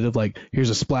into a bit of like, here's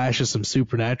a splash of some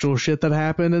supernatural shit that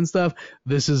happened and stuff.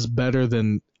 This is better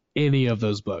than any of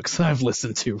those books I've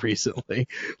listened to recently.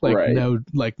 Like no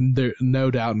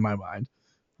doubt in my mind.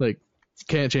 Like,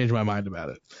 can't change my mind about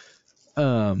it.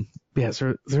 So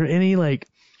are there any like,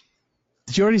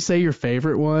 did you already say your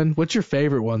favorite one? What's your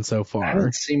favorite one so far? I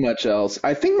don't see much else.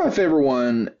 I think my favorite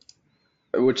one,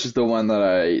 which is the one that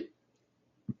I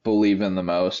believe in the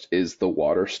most, is the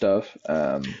water stuff.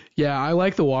 I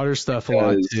like the water stuff a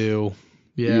lot too.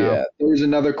 Yeah. There was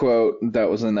another quote that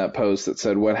was in that post that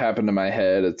said, "What happened to my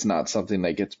head? It's not something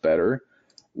that gets better."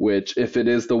 Which, if it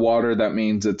is the water, that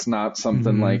means it's not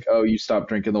something like, oh, you stop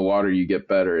drinking the water, you get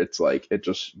better. It's like, it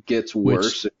just gets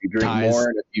worse if you drink more,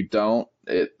 and if you don't,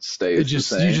 it stays the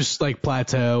same. You just like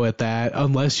plateau at that,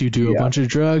 unless you do a bunch of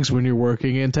drugs when you're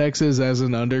working in Texas as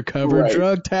an undercover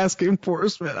drug task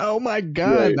enforcement. Oh my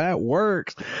God, that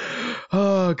works.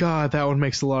 Oh God, that one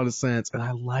makes a lot of sense, and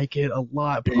I like it a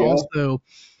lot. But also,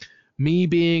 me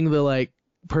being the like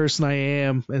person I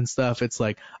am and stuff, it's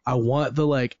like I want the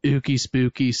like ooky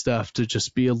spooky stuff to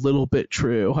just be a little bit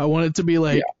true. I want it to be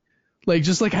like Like,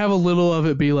 just like have a little of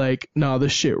it be like, no,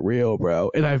 this shit real,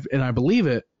 bro. And I believe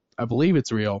it. I believe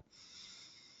it's real.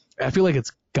 I feel like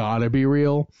it's gotta be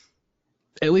real.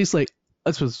 At least, like,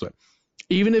 let's put it this way.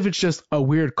 Even if it's just a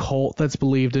weird cult that's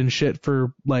believed in shit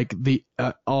for like the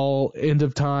all end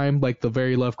of time, like the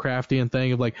very Lovecraftian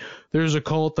thing of like, there's a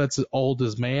cult that's as old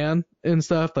as man and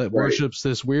stuff that worships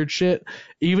this weird shit.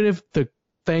 Even if the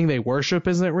thing they worship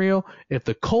isn't real, if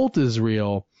the cult is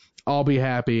real, I'll be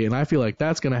happy. And I feel like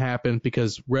that's going to happen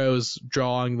because Rose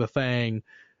drawing the thing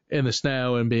in the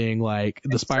snow and being like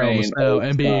the spiral of the snow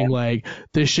and being like,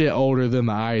 this shit older than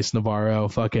the ice, Navarro,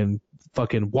 fucking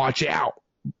watch out.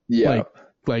 Yeah.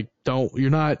 Like you're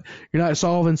not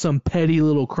solving some petty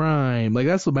little crime. Like,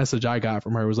 that's the message I got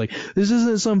from her, was like, this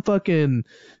isn't some fucking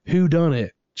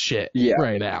whodunit shit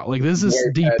right now. Like, this is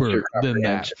deeper than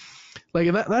that.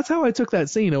 Like, that's how I took that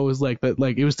scene. It was like that,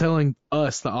 like, it was telling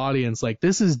us, the audience, like,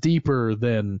 this is deeper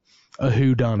than a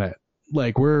whodunit.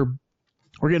 Like, we're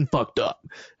getting fucked up,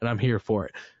 and I'm here for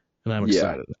it, and I'm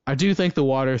excited. I do think the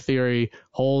water theory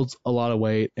holds a lot of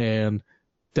weight and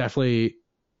definitely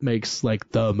makes like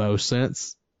the most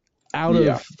sense out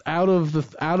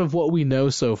of what we know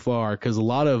so far, because a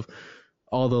lot of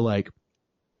all the like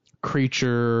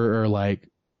creature or like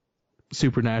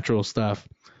supernatural stuff,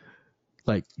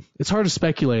 like, it's hard to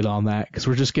speculate on that because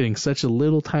we're just getting such a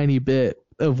little tiny bit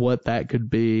of what that could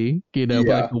be, you know.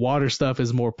 But like, the water stuff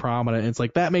is more prominent. It's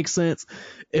like, that makes sense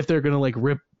if they're gonna like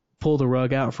pull the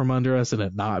rug out from under us and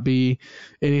it not be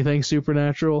anything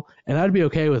supernatural. And I'd be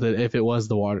okay with it if it was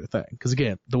the water thing, because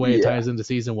again, the way it ties into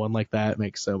season 1 like that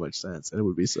makes so much sense, and it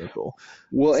would be so cool.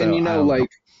 Well, so, and you know,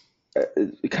 like,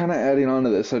 kind of adding on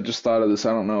to this, I just thought of this,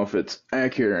 I don't know if it's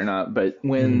accurate or not, but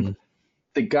when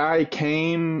the guy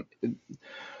came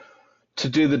to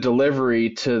do the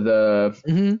delivery to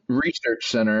the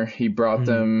research center, he brought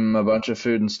them a bunch of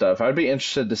food and stuff. I'd be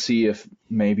interested to see if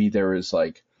maybe there was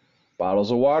like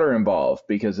bottles of water involved,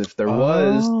 because if there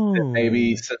was, then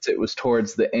maybe since it was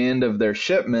towards the end of their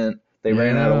shipment, they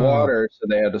ran out of water, so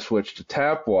they had to switch to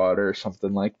tap water or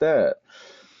something like that.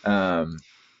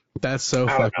 That's so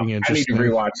fucking interesting. I need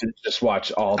to rewatch it. Just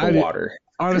watch all the water.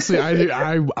 Honestly, I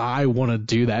do. I want to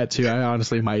do that too. I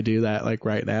honestly might do that like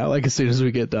right now. Like, as soon as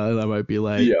we get done, I might be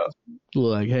like,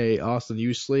 hey, Austin,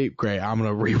 you sleep? Great. I'm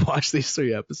gonna rewatch these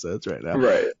 3 episodes right now.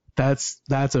 Right. That's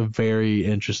a very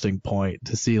interesting point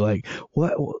to see. Like,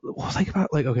 what think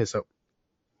about, like, okay, so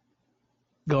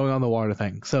going on the water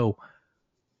thing. So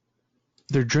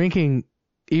they're drinking,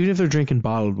 even if they're drinking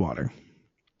bottled water,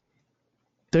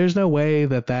 there's no way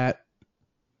that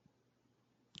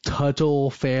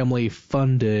Tuttle family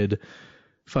funded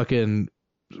fucking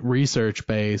research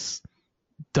base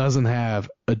doesn't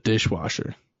have a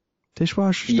dishwasher.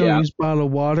 Dishwashers don't use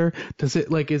bottled water. Does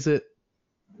it, like, is it?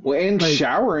 Well, and like,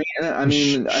 showering. I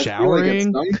mean,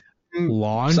 showering, I feel like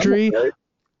laundry.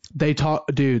 They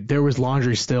dude, there was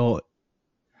laundry still.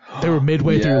 They were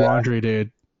midway through laundry,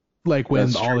 dude. Like,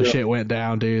 when all the shit went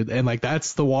down, dude. And like,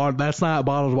 that's the water. That's not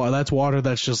bottled water. That's water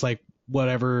that's just like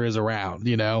whatever is around,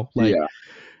 you know? Like,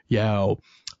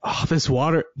 this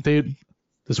water, dude.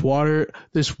 This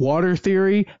water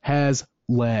theory has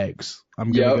legs.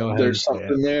 I'm gonna go ahead. There's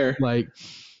something there. Like,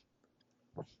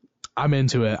 I'm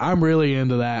into it. I'm really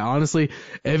into that. Honestly,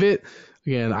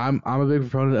 again, I'm a big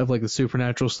proponent of like the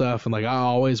supernatural stuff, and like, I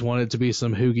always want it to be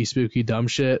some hoogie spooky dumb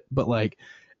shit. But like,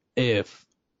 if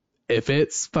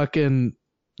it's fucking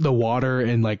the water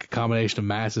and like a combination of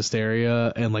mass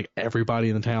hysteria and like everybody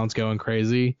in the town's going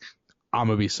crazy, I'm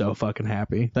gonna be so fucking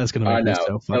happy. That's gonna make me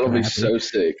so fucking happy. That'll be so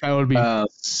sick. That would be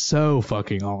so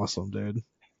fucking awesome, dude.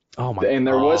 Oh my god. And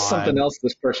there was something else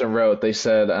this person wrote. They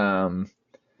said,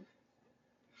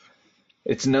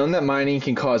 it's known that mining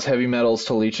can cause heavy metals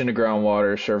to leach into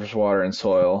groundwater, surface water, and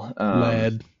soil.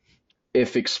 Lead.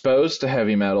 If exposed to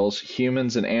heavy metals,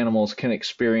 humans and animals can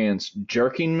experience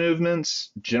jerking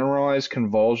movements, generalized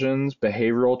convulsions,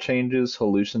 behavioral changes,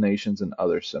 hallucinations, and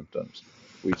other symptoms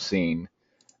we've seen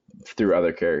through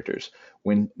other characters.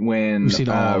 When Rose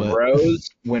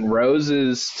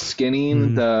is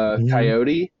skinning the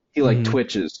coyote, he like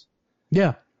twitches.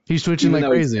 Yeah, he's twitching like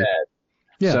crazy.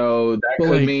 Yeah. So that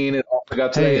could mean it also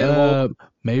got to the animal.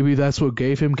 Maybe that's what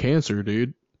gave him cancer,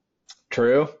 dude.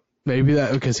 True. Maybe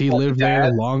that because he lived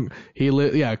there long.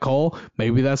 Cole.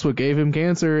 Maybe that's what gave him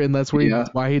cancer, and that's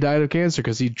why he died of cancer,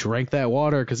 because he drank that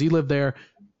water. Because he lived there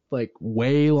like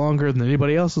way longer than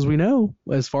anybody else,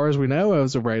 as far as we know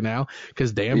as of right now.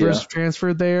 Because Danvers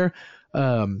transferred there.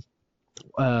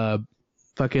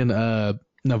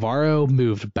 Navarro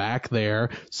moved back there.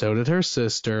 So did her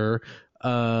sister.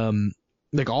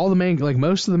 Like all the main, like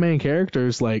most of the main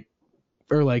characters, like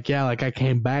or like, yeah, like I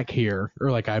came back here,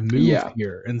 or like I moved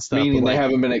here and stuff. Meaning they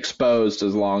haven't been exposed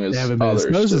as long as they haven't been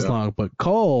exposed as long. But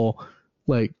Cole,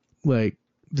 like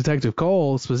Detective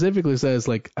Cole specifically says,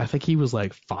 like, I think he was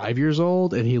like 5 years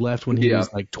old and he left when he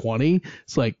was like 20.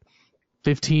 It's like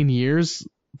 15 years,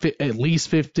 at least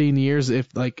 15 years, if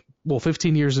like, well,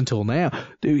 15 years until now.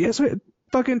 Dude, yes,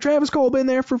 fucking Travis Cole been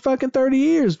there for fucking 30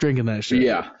 years drinking that shit.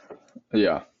 Yeah.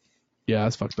 Yeah. Yeah,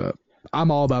 that's fucked up.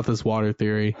 I'm all about this water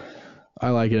theory. I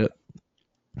like it.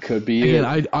 Could be.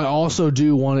 Again, I also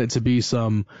do want it to be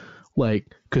some like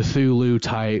Cthulhu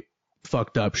type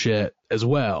fucked up shit as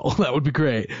well. That would be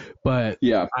great. But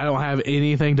I don't have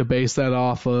anything to base that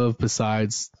off of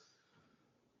besides,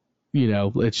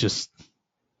 it's just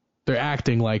they're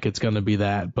acting like it's going to be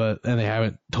that, and they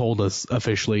haven't told us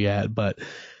officially yet. But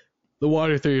the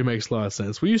water theory makes a lot of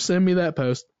sense. Will you send me that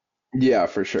post? Yeah,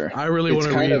 for sure. I really want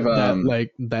to read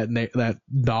that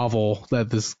novel that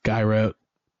this guy wrote.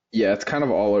 Yeah, it's kind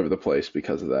of all over the place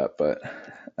because of that, but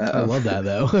I love that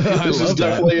though. This is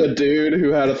definitely a dude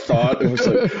who had a thought and was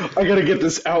like, I gotta get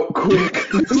this out quick.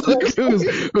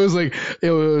 it was like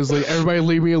everybody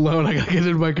leave me alone. I gotta get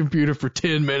into my computer for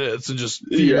 10 minutes and just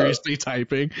furiously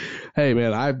typing. Hey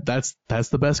man, that's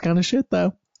the best kind of shit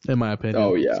though, in my opinion.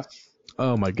 Oh yeah.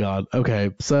 Oh my god.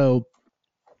 Okay, so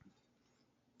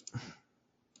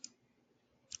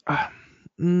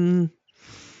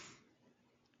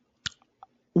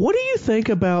what do you think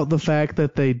about the fact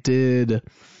that they did?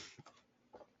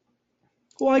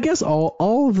 Well, I guess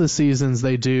all of the seasons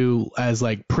they do as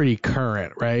like pretty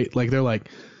current, right? Like they're like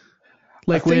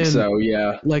I think so,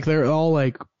 yeah. Like they're all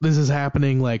like, this is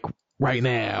happening like right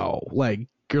now. Like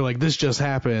you're like, this just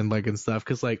happened, like, and stuff.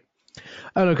 Cause like,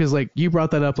 I don't know, cause like you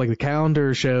brought that up, like the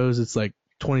calendar shows it's like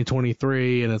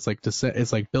 2023 and it's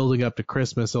like building up to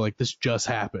Christmas. So like this just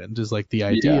happened is like the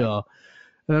idea. Yeah.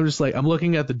 And I'm just like, I'm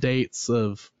looking at the dates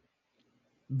of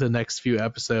the next few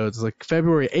episodes. It's like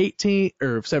February 18th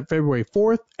or February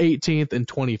 4th, 18th, and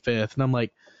 25th. And I'm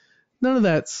like, nothing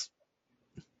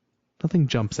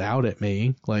jumps out at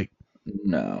me. Like,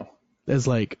 no. As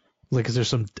like, is there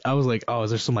some, I was like, oh, is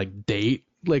there some like date,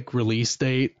 like release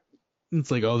date?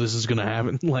 It's like, oh, this is going to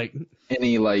happen. Like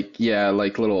any like,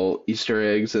 like little Easter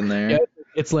eggs in there. Yeah,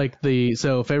 it's like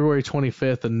so February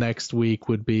 25th and next week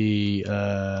would be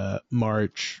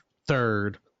March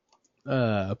 3rd.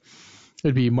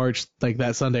 It'd be March, like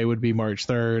that Sunday would be March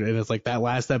 3rd. And it's like that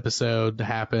last episode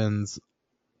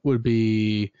would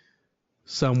be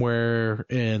somewhere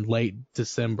in late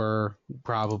December,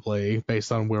 probably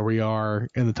based on where we are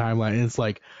in the timeline. And it's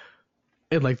like,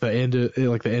 at like the end of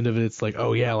it, it's like,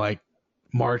 oh yeah, like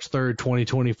March 3rd,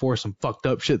 2024, some fucked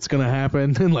up shit's gonna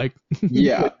happen. And like,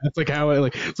 that's like how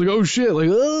it's like, oh shit, like,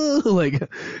 like, and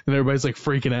everybody's like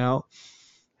freaking out.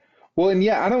 Well, and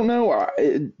I don't know.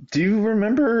 Do you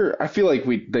remember? I feel like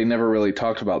they never really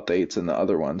talked about dates in the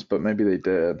other ones, but maybe they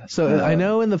did. So I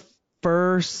know in the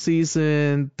first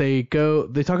season they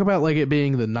talk about like it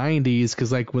being the 90s,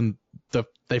 because like when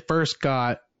they first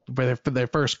caught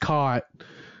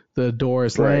the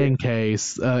Doris Lane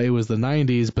case, it was the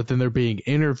 90s, but then they're being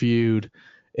interviewed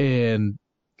in,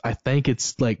 I think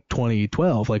it's like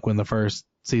 2012, like when the first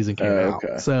season came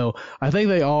out. So I think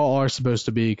they all are supposed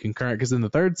to be concurrent, because in the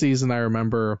third season, I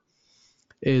remember,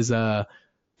 is the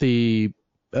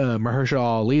Mahershala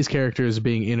Ali's character is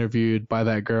being interviewed by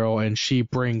that girl, and she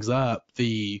brings up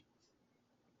the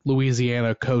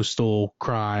Louisiana coastal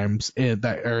crimes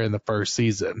that are in the first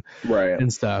season, right,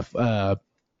 and stuff,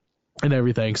 and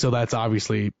everything. So that's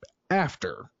obviously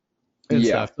after and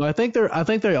stuff. So I think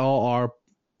they all are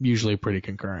usually pretty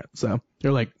concurrent. So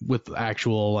they're like with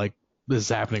actual like this is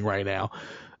happening right now.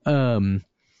 So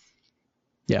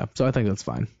I think that's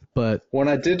fine. But when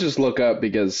I did just look up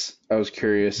because I was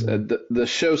curious, the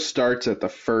show starts at the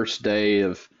first day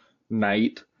of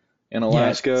night in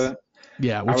Alaska.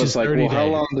 Yeah, which I was is like, 30 well, days. How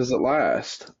long does it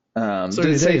last? Did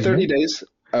it say 30 days?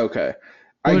 Okay.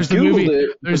 Well, I Googled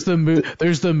it. There's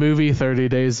the movie 30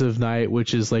 Days of Night,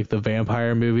 which is like the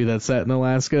vampire movie that's set in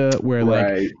Alaska, where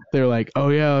like they're like, oh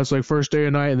yeah, it's like first day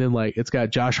of night, and then like it's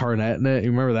got Josh Hartnett in it. You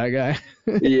remember that guy?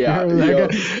 Yeah, guy?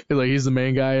 Like he's the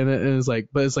main guy in it, and it's like,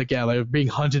 but it's like, yeah, they're being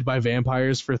hunted by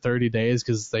vampires for 30 days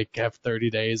because they have 30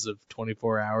 days of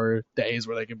 24-hour days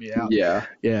where they can be out. Yeah.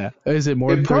 Is it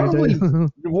more than 30 days?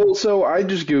 Well, so I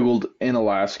just Googled in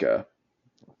Alaska,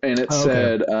 and it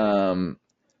said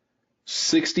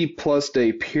 60 plus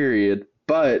day period,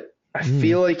 but I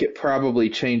feel like it probably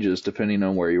changes depending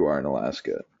on where you are in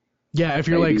Alaska. Yeah, if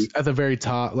you're like at the very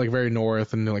top, like very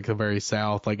north, and like the very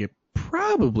south, like it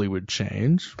probably would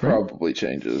change. Right? Probably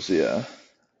changes, yeah.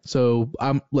 So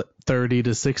I'm 30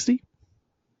 to 60.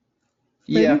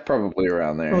 Maybe? Yeah, probably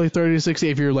around there. Probably 30 to 60.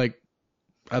 If you're like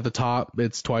at the top,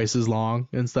 it's twice as long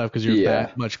and stuff because you're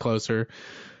that much closer.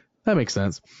 That makes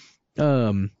sense.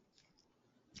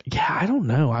 Yeah, I don't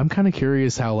know. I'm kind of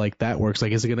curious how like that works.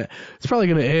 Like, it's probably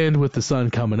gonna end with the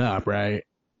sun coming up, right?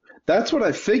 That's what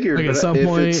I figured. Like but at some if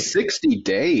point, it's 60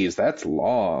 days, that's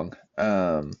long.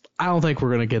 I don't think we're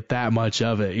gonna get that much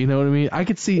of it. You know what I mean? I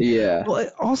could see. Yeah.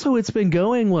 Well, also, it's been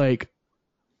going like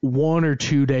 1 or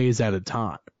 2 days at a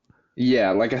time. Yeah,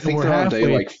 like I think they're on day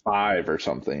like 5 or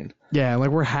something. Yeah,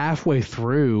 like we're halfway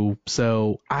through,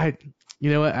 so you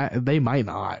know what? They might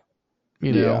not.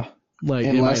 You know. Yeah. Like,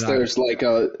 unless there's like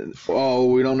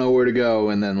we don't know where to go,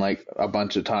 and then like a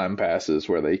bunch of time passes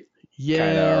where they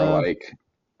kind of are like,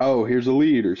 oh, here's a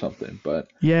lead or something. But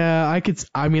yeah, I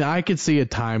could see a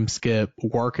time skip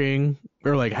working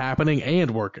or like happening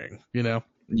and working, you know?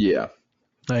 Yeah.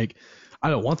 Like, I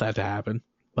don't want that to happen,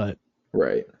 but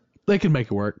right. They can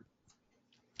make it work.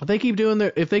 If they keep doing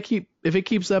if it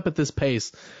keeps up at this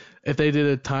pace, if they did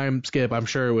a time skip, I'm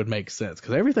sure it would make sense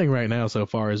because everything right now so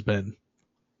far has been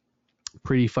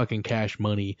pretty fucking cash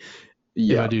money,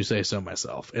 if I do say so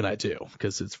myself, and I do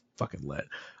because it's fucking lit.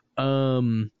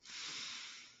 I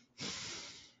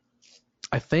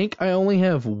think I only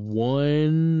have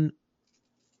one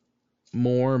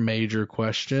more major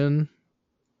question.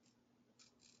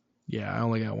 Yeah, I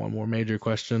only got one more major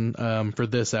question for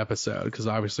this episode because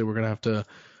obviously we're gonna have to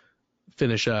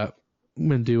finish up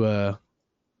and do a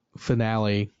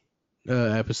finale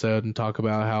episode and talk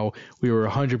about how we were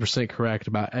 100% correct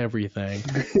about everything.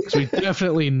 So we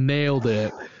definitely nailed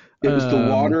it. It was the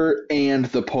water, and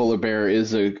the polar bear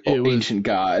is an ancient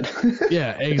god.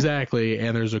 Yeah, exactly.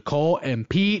 And there's a cult, and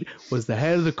Pete was the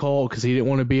head of the cult because he didn't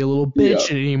want to be a little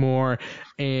bitch anymore.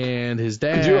 And his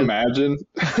dad. Could you imagine?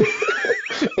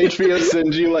 HBO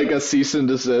sends you like a cease and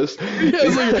desist.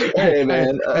 Yeah, like, hey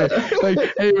man,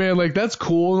 hey man, like that's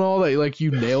cool and all that. Like you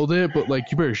nailed it, but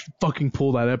like you better fucking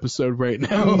pull that episode right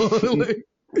now. Like,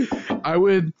 I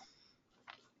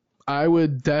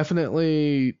would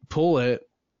definitely pull it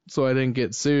so I didn't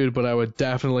get sued, but I would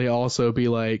definitely also be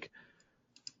like,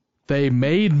 they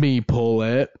made me pull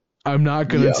it. I'm not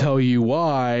gonna tell you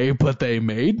why, but they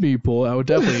made me pull it. I would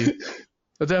definitely.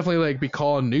 I'd definitely like be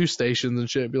calling news stations and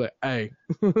shit and be like, hey,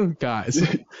 guys.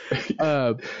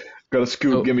 Got a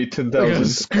scoop, give me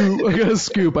 10,000. I got a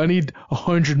scoop. I need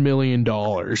 $100 million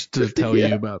to tell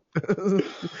you about.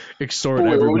 Extort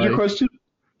everybody. What was your question?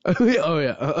 Oh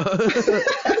yeah.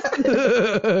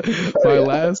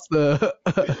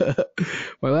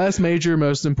 My last major,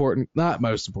 most important, not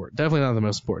most important, definitely not the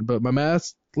most important, but my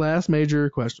last major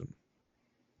question.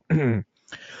 How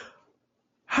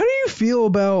do you feel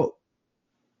about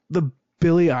the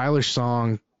Billie Eilish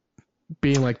song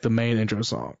being like the main intro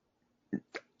song?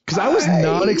 Because I was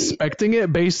not expecting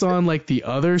it based on like the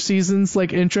other seasons,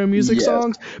 like intro music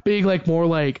songs being like more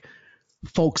like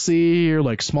folksy or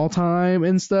like small time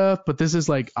and stuff. But this is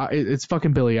like it's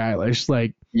fucking Billie Eilish.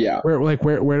 Like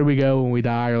where do we go when we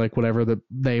die, or like whatever the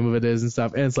name of it is and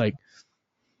stuff. And it's like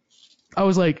I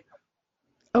was like,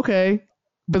 okay,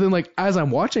 but then like as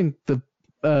I'm watching the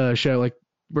show, like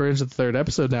we're into the 3rd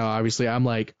episode now. Obviously, I'm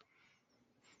like,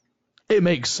 it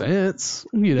makes sense,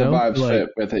 you know, the vibes like, fit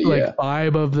with it, like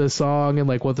vibe of the song and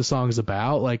like what the song's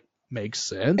about, like makes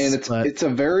sense. And it's a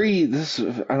very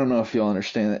I don't know if you'll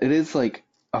understand it. It is like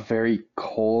a very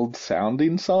cold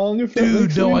sounding song. If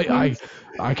dude, no, I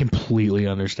completely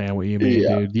understand what you mean,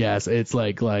 dude. Yes, it's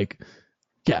like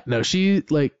yeah, no, she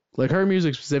like her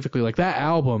music specifically, like that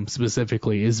album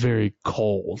specifically, is very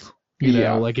cold. You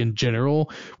know, like in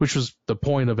general, which was the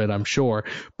point of it, I'm sure,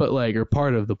 but like, or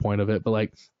part of the point of it, but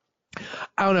like,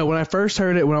 I don't know. When I first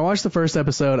heard it, when I watched the first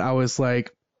episode, I was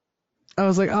like,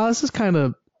 oh, this is kind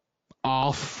of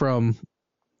off from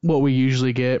what we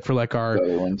usually get for like our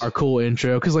cool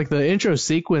intro. Cause like the intro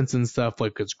sequence and stuff,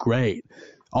 like it's great.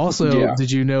 Also,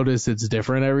 did you notice it's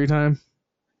different every time?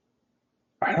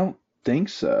 I don't think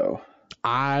so.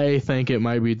 I think it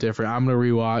might be different. I'm going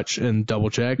to rewatch and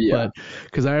double check, but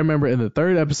cause I remember in the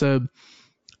 3rd episode,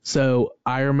 so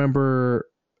I remember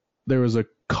there was a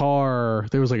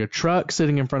truck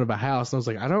sitting in front of a house, and I was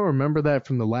like, I don't remember that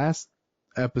from the last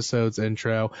episode's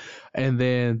intro. And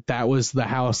then that was the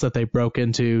house that they broke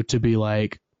into to be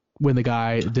like when they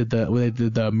did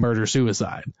the murder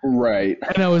suicide. Right.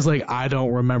 And I was like, I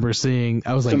don't remember seeing.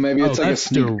 I was like, so maybe it's like a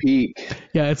sneak peek.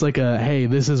 Yeah, it's like hey,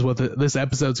 this is what this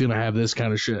episode's gonna have, this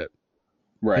kind of shit.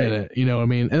 Right. In it, you know what I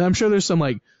mean? And I'm sure there's some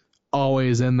like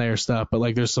always in there stuff, but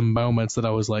like there's some moments that I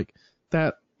was like,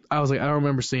 I don't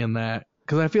remember seeing that.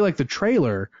 Because I feel like the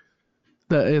trailer,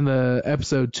 in the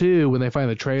episode 2 when they find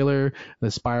the trailer,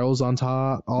 the spirals on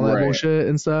top, all that bullshit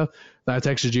and stuff. I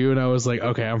texted you and I was like,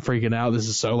 okay, I'm freaking out. This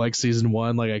is so like season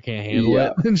 1, like I can't handle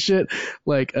it and shit.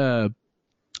 Like,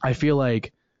 I feel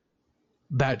like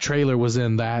that trailer was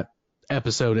in that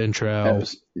episode intro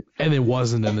and it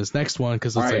wasn't in this next one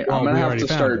because it's like, I'm gonna have to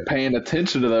start paying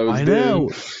attention to those. I know.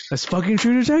 That's fucking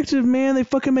True Detective, man. They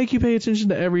fucking make you pay attention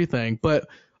to everything. But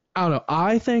I don't know.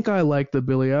 I think I like the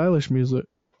Billie Eilish music.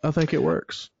 I think it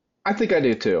works. I think I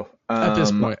do too. At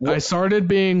this point, I started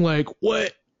being like,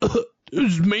 what?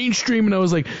 It's mainstream, and I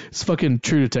was like, it's fucking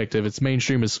True Detective. It's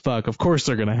mainstream as fuck. Of course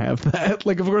they're gonna have that.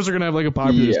 Like, of course they're gonna have like a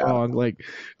popular song, like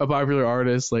a popular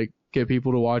artist, like get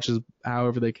people to watch as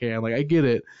however they can. Like, I get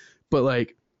it, but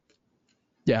like,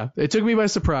 yeah, it took me by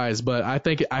surprise. But I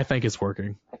think it's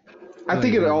working. I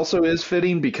think it also is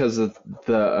fitting because of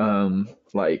the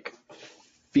like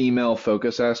female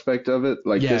focus aspect of it.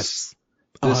 Like this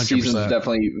 100%. Season's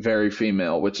definitely very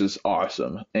female, which is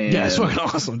awesome. And yeah, it's fucking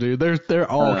awesome, dude. They're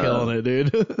all killing it,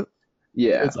 dude.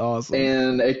 Yeah, it's awesome.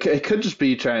 And it could just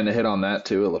be trying to hit on that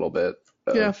too a little bit.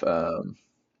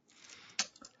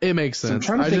 It makes sense. So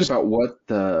I'm trying to think about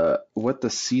what the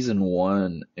season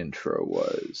 1 intro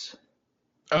was.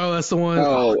 Oh, that's the one.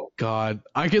 Oh God,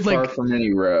 I could like Far From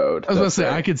Any Road. I was gonna say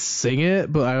I could sing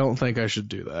it, but I don't think I should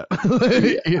do that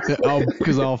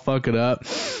because I'll fuck it up.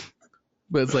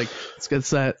 But it's like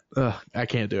it's that. I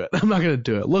can't do it. I'm not gonna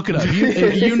do it. Look it up.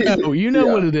 You know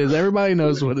what it is. Everybody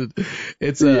knows what it.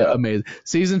 It's amazing.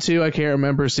 Season 2, I can't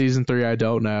remember. Season 3, I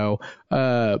don't know.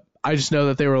 I just know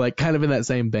that they were like kind of in that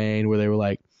same vein where they were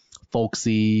like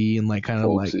folksy and like kind of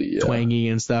like twangy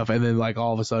and stuff, and then like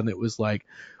all of a sudden it was like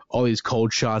all these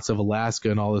cold shots of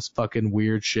Alaska and all this fucking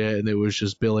weird shit, and it was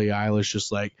just Billie Eilish,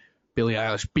 just like Billie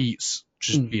Eilish beats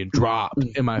just being dropped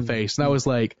in my face, and I was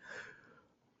like,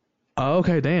 oh,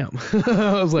 okay, damn.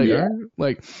 I was like, all right.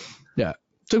 Like, yeah,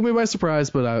 took me by surprise,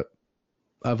 but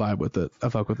I vibe with it. I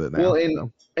fuck with it now.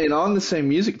 Well, and on the same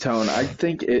music tone, I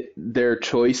think their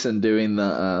choice in doing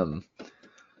the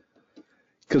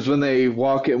because when they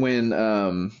walk it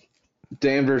when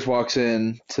Danvers walks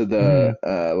in to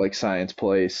the like science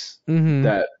place,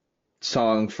 that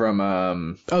song from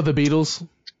the Beatles.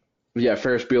 Yeah,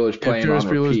 Ferris Bueller's playing on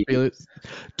repeat.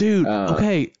 Dude,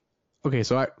 okay,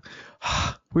 so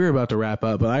we were about to wrap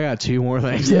up, but I got 2 more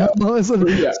things. Yeah.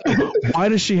 Why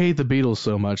does she hate the Beatles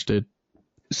so much, dude?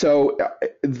 So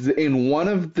in one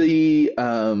of the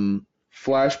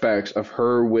flashbacks of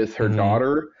her with her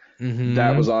daughter,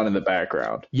 that was on in the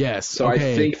background. Yes. So I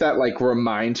think that like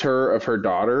reminds her of her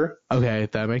daughter. Okay,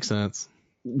 that makes sense.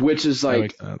 Which is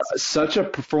like such a,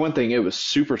 for one thing, it was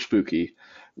super spooky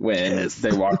when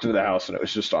they walked into the house and it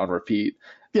was just on repeat.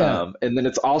 Yeah. And then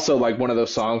it's also like one of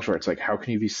those songs where it's like, how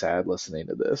can you be sad listening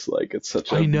to this? Like, it's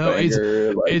such a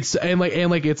banger.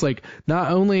 It's like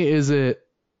not only is it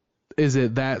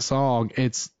that song,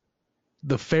 it's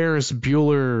the Ferris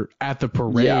Bueller at the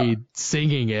parade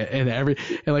singing it, and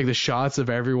like the shots of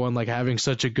everyone like having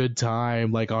such a good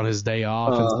time like on his day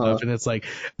off and stuff, and it's like,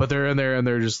 but they're in there and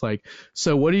they're just like,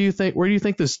 so what do you think? Where do you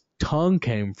think this tongue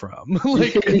came from?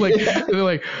 like they're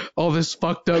like, all this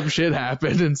fucked up shit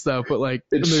happened and stuff, but like,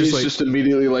 and she's like, just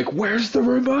immediately like, where's the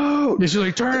remote? And she's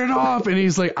like, turn it off, and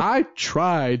he's like, I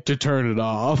tried to turn it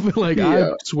off, like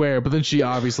I swear, but then she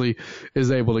obviously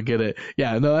is able to get it.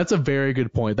 Yeah, no, that's a very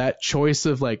good point. That choice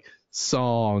of like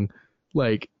song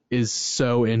like is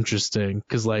so interesting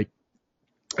because like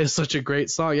it's such a great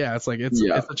song. Yeah, it's like it's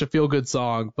such a feel good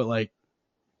song, but like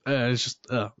it's just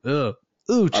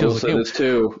Ooh, I will say this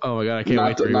too. Oh my god, I can't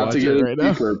wait to rewatch it right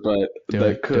now. But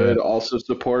that could also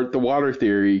support the water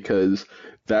theory because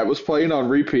that was playing on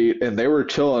repeat and they were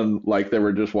chilling like they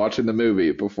were just watching the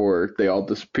movie before they all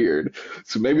disappeared.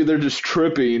 So maybe they're just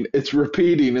tripping, it's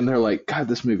repeating, and they're like, God,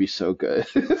 this movie's so good.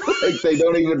 Like they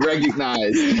don't even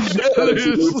recognize.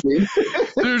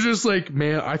 They're just like,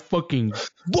 man, I fucking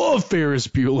love Ferris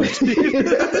Bueller.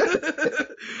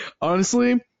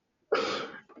 Honestly,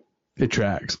 it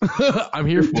tracks. I'm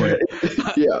here for it.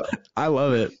 Yeah. I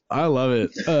love it.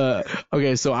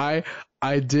 Okay, so I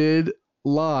did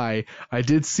lie. I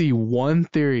did see one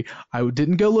theory. I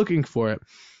didn't go looking for it,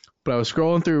 but I was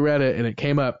scrolling through Reddit and it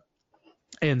came up.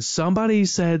 And somebody,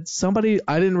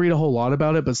 I didn't read a whole lot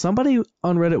about it, but somebody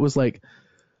on Reddit was like,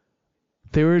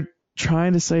 they were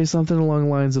trying to say something along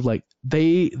the lines of like,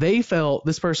 they felt,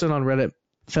 this person on Reddit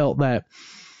felt that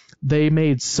they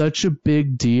made such a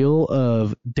big deal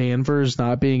of Danvers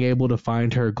not being able to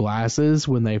find her glasses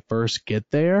when they first get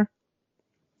there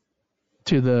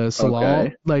to the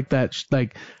salon, like that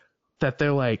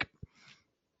they're like,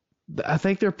 I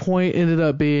think their point ended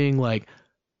up being like,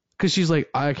 because she's like,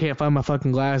 I can't find my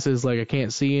fucking glasses, like I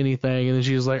can't see anything, and then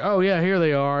she's like, oh yeah, here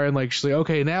they are, and like she's like,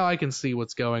 okay, now I can see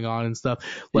what's going on and stuff.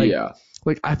 Like,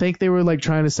 like I think they were like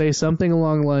trying to say something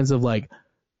along the lines of like,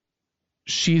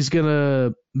 she's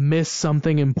gonna miss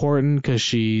something important because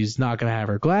she's not gonna have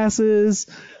her glasses,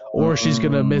 or she's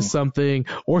gonna miss something,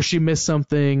 or she missed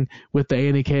something with the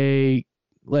Annie K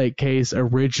like case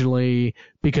originally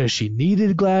because she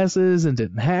needed glasses and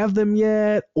didn't have them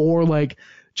yet, or like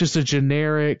just a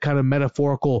generic kind of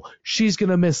metaphorical, she's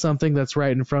gonna miss something that's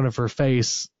right in front of her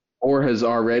face, or has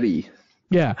already.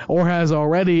 Yeah, or has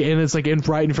already, and it's like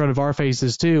right in front of our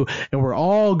faces too, and we're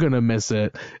all gonna miss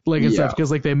it, like and stuff,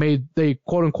 because like they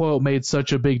quote unquote made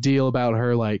such a big deal about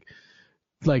her like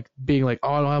being like,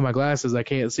 oh, I don't have my glasses, I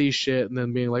can't see shit, and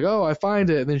then being like, oh, I find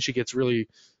it, and then she gets really,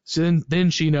 then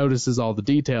she notices all the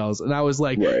details, and I was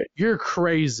like, you're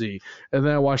crazy, and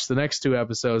then I watched the next 2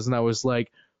 episodes, and I was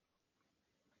like,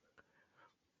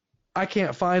 I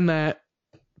can't find that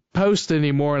post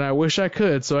anymore, and I wish I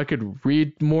could, so I could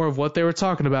read more of what they were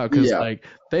talking about, because like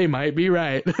they might be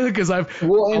right, because I've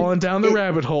fallen down the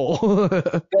rabbit hole.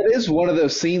 That is one of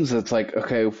those scenes that's like,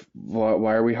 okay,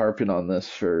 why are we harping on this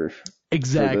for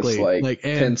exactly for this, like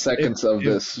 10 seconds of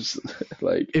this?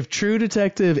 Like, if True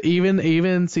Detective,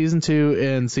 even season 2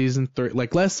 and season 3,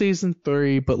 like less season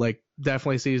 3, but like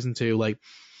definitely season 2, like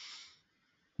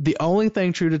the only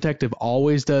thing True Detective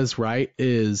always does right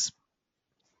is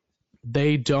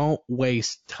they don't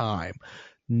waste time.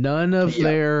 None of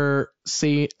their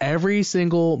every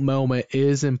single moment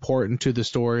is important to the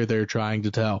story they're trying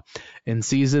to tell. In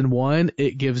season 1,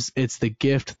 it's the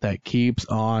gift that keeps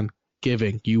on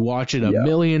giving. You watch it a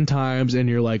million times and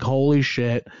you're like, holy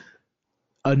shit,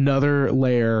 another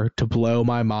layer to blow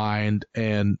my mind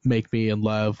and make me in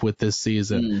love with this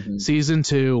season. Season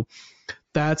 2,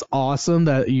 that's awesome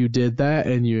that you did that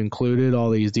and you included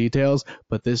all these details,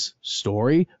 but this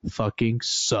story fucking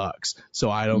sucks, so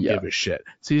I don't give a shit.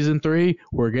 Season 3,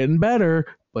 we're getting better,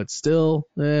 but still,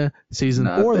 season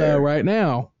 4 though, right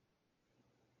now,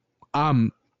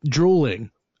 I'm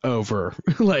drooling over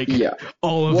like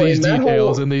all of these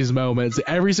details in these moments.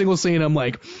 Every single scene, I'm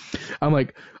like, I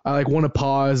like want to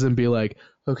pause and be like,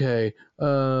 okay,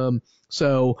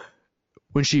 so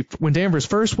when Danvers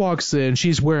first walks in,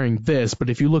 she's wearing this, but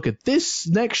if you look at this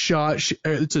next shot,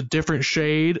 it's a different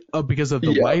shade because of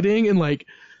the lighting, and like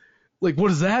what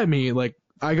does that mean? Like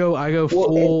I go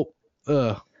full,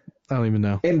 I don't even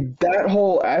know. And that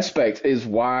whole aspect is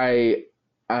why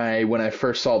when I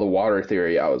first saw the water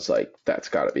theory, I was like, that's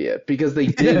got to be it, because they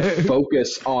did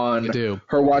focus on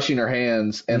her washing her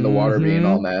hands and the water being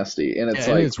all nasty, and it's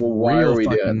like, well, why are we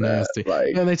doing nasty? That?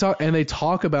 Like, and they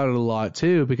talk about it a lot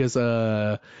too, because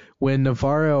when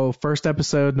Navarro, first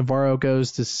episode, Navarro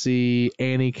goes to see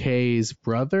Annie K's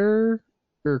brother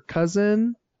or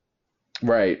cousin,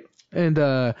 right,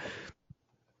 and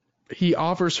he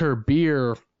offers her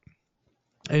beer,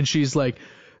 and she's like,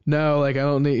 no, like I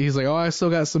don't need. He's like, oh, I still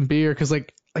got some beer, because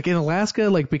like in Alaska,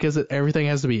 like because everything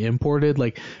has to be imported,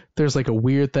 like there's like a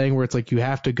weird thing where it's like you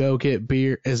have to go get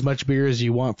beer, as much beer as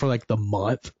you want for like the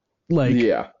month, like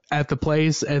at the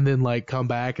place, and then like come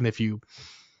back, and if you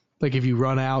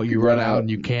run out, you run out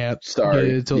and you can't start get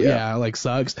it until like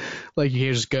sucks, like you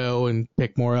can't just go and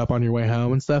pick more up on your way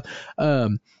home and stuff.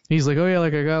 He's like, oh yeah,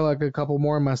 like I got like a couple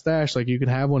more in my stash, like you can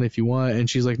have one if you want. And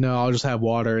she's like, no, I'll just have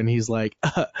water. And he's like,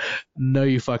 no,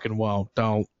 you fucking won't.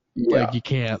 Don't. Like you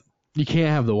can't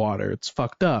have the water. It's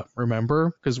fucked up.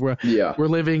 Remember? Because we're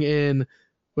living in,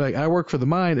 like, I work for the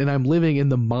mine, and I'm living in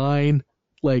the mine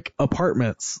like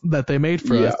apartments that they made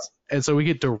for us, and so we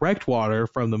get direct water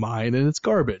from the mine, and it's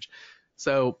garbage.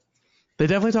 So they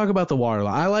definitely talk about the water.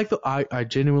 I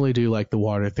genuinely do like the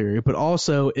water theory, but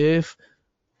also if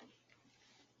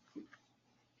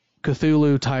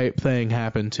Cthulhu type thing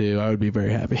happened too, I would be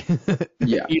very happy.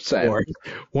 Same.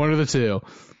 One of the two.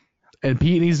 And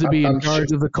Pete needs to be in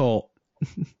charge of the cult.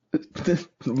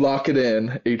 Lock it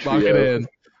in, HBO. Lock it in.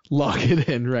 Lock it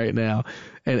in right now.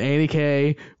 And Annie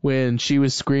K, when she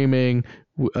was screaming,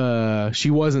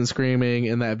 she wasn't screaming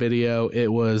in that video. It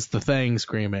was the thing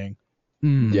screaming.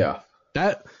 Yeah.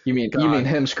 That you mean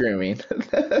him screaming?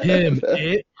 Him,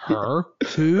 it, her,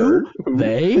 who,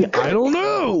 they? I don't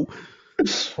know.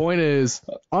 Point is,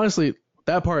 honestly,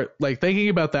 that part, like thinking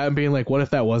about that and being like, what if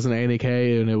that wasn't Annie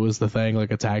K and it was the thing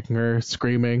like attacking her,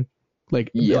 screaming, like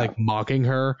mocking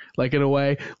her, like in a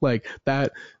way, like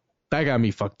that got me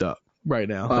fucked up right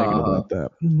now thinking about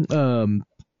that.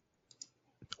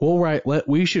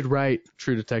 We should write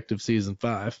True Detective season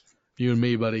 5. You and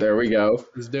me, buddy. There we go.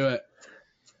 Let's do it.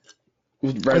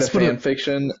 Write a fan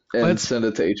fiction and send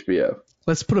it to HBO.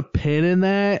 Let's put a pin in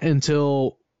that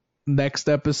until next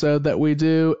episode that we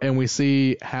do and we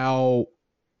see how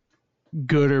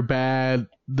good or bad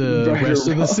the rest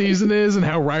of the season is and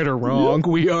how right or wrong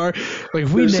we are. Like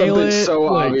if we nail it, so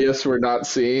obvious we're not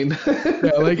seeing.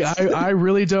 Yeah, like I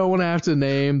really don't want to have to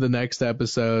name the next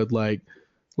episode like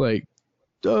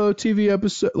TV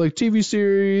episode, like TV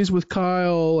series with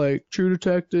Kyle, like True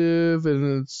Detective,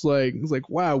 and it's like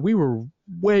wow, we were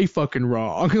way fucking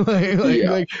wrong.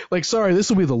 like sorry, this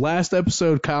will be the last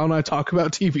episode Kyle and I talk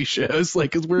about TV shows,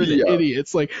 like, cause we're the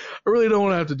idiots. Like I really don't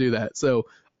want to have to do that. So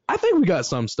I think we got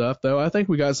some stuff though. I think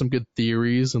we got some good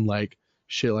theories and like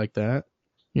shit like that,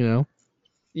 you know.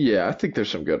 Yeah, I think there's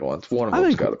some good ones. One of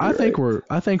them's got to be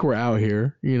I think we're out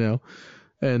here, you know.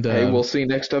 And hey, we'll see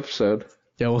next episode.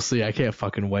 Yeah, we'll see. I can't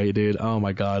fucking wait, dude. Oh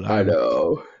my god. I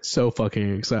know. So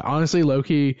fucking excited. Honestly,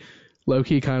 low-key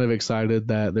kind of excited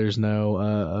that there's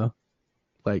no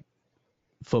like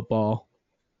football.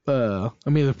 I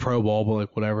mean the Pro Bowl, but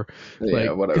like whatever.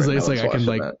 Yeah, like, whatever. Because it's like I can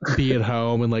like be at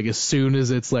home and like as soon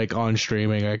as it's like on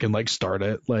streaming, I can like start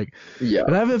it. Like, yeah.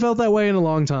 But I haven't felt that way in a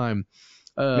long time.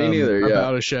 Me neither. Yeah.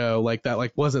 About a show like that.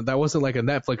 Like wasn't like a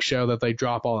Netflix show that they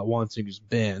drop all at once and you just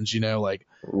binge. You know, like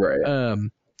right.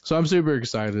 So I'm super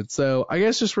excited. So I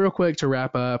guess just real quick to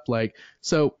wrap up, like,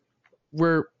 so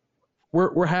we're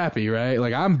happy, right?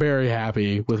 Like I'm very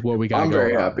happy with what we got. I'm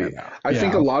very happy. Right, I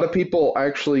think a lot of people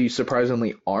actually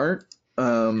surprisingly aren't.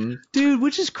 Dude,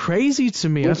 which is crazy to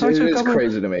me. It is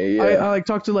crazy to me. Yeah. I like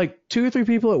talked to like 2 or 3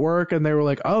 people at work and they were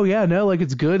like, oh yeah, no, like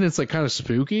it's good and it's like kind of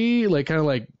spooky, like kind of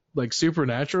like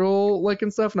supernatural like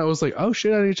and stuff, and I was like, oh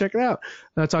shit, I need to check it out.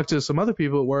 And I talked to some other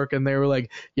people at work and they were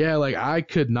like, yeah, like I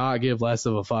could not give less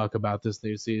of a fuck about this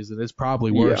new season. It's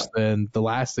probably worse than the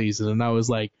last season. And I was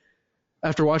like,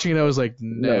 after watching it, I was like,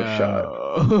 no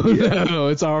shot. No,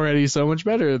 it's already so much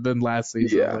better than last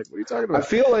season. Yeah. Like, what are you talking about? I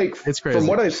feel like it's crazy. From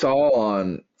what I saw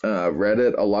on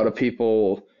Reddit, a lot of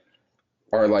people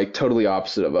are like totally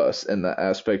opposite of us in the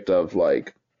aspect of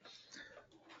like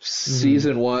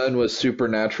season 1 was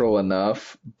supernatural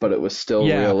enough, but it was still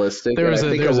realistic. And I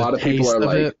think a lot of people are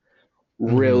like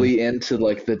really into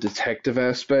like the detective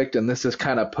aspect, and this is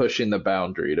kind of pushing the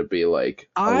boundary to be like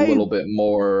a little bit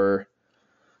more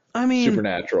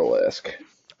supernatural-esque.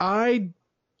 I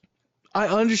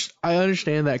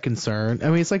understand that concern. I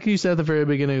mean, it's like you said at the very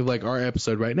beginning of like our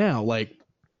episode right now, like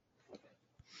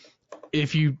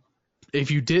if you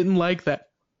didn't like that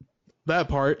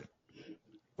part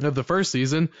of the first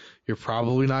season, you're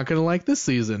probably not going to like this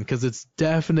season because it's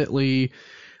definitely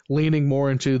leaning more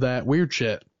into that weird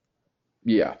shit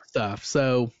stuff.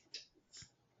 So,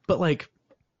 but like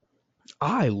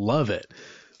I love it.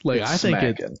 Like I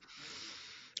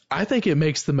think it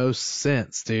makes the most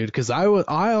sense, dude, because I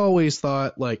always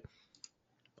thought in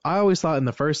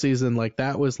the first season, like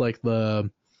that was like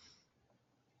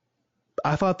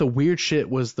I thought the weird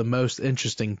shit was the most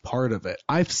interesting part of it.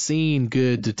 I've seen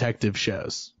good detective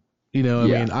shows. You know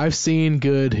what I mean? I've seen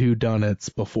good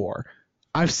whodunits before.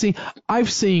 I've seen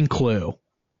Clue.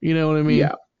 You know what I mean?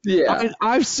 Yeah. Yeah.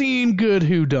 I've seen good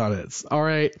whodunits. All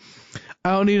right.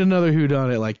 I don't need another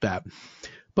whodunit like that.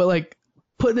 But like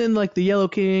putting in like the Yellow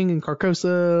King and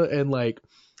Carcosa and like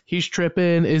he's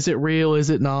tripping. Is it real? Is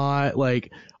it not?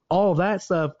 Like all that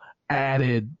stuff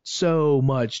added so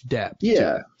much depth.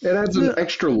 Yeah, it adds an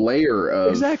extra layer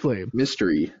of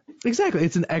mystery. Exactly,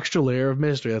 it's an extra layer of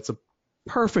mystery. That's a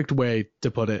perfect way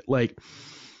to put it. Like,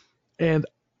 and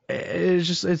it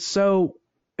just makes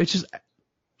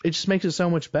it so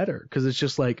much better because it's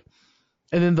just like,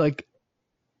 and then like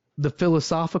the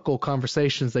philosophical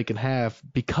conversations they can have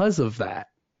because of that.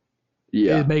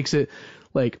 Yeah, it makes it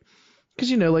like, because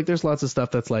you know, like there's lots of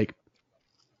stuff that's like,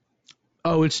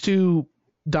 oh, it's too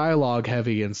dialogue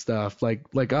heavy and stuff, like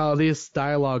oh, this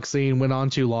dialogue scene went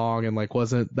on too long and like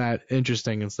wasn't that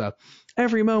interesting and stuff.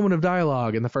 Every moment of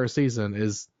dialogue in the first season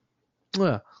is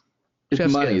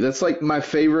it's money. That's like my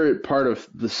favorite part of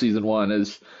the season 1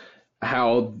 is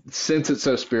how, since it's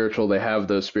so spiritual, they have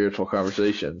those spiritual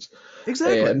conversations.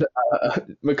 Exactly. And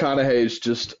McConaughey's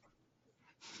just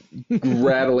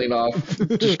rattling off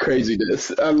just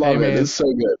craziness. I love it. It's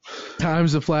so good.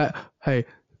 Time's a flat. Hey,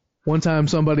 one time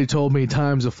somebody told me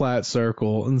time's a flat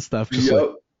circle and stuff. Just like,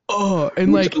 oh,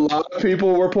 and which like a lot of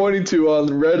people were pointing to on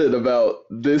Reddit about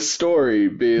this story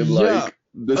being like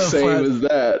the same as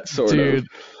that sort of. Dude,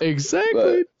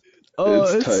 exactly.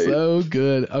 But it's so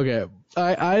good. Okay,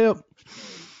 I don't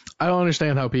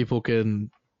understand how people can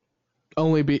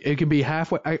only be. It can be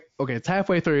halfway. Okay, it's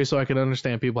halfway through, so I can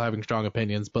understand people having strong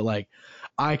opinions. But like,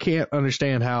 I can't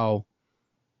understand how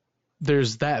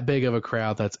there's that big of a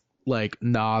crowd that's like,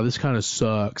 nah, this kind of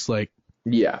sucks. Like,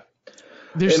 yeah,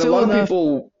 there's and still a lot enough, of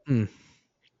people.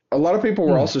 a lot of people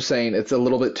were also saying it's a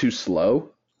little bit too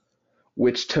slow,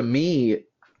 which to me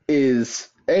is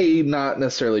not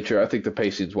necessarily true. I think the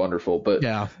pacing's wonderful, but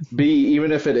B,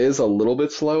 even if it is a little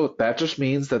bit slow, that just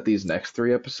means that these next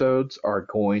 3 episodes are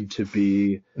going to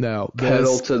be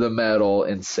pedal to the metal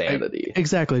insanity.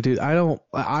 Exactly, dude. I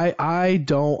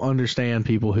don't understand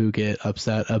people who get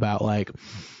upset about like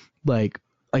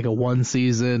a 1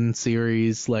 season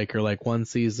series, or like 1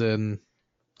 season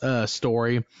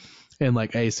story and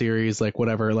like a series, like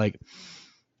whatever, like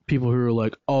people who are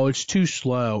like, oh, it's too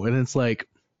slow. And it's like,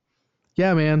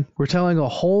 yeah, man, we're telling a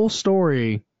whole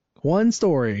story, 1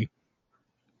 story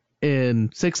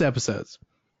in 6 episodes.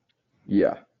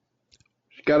 Yeah.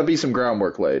 There's got to be some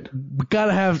groundwork laid. We got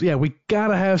to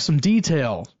have some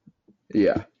detail.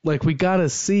 Yeah. Like, we got to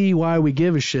see why we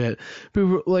give a shit.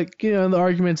 People, like, the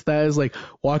arguments that is like,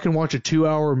 well, I can watch a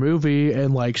 2-hour movie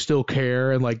and like still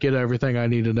care and like get everything I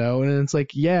need to know. And it's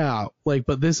like, yeah, like,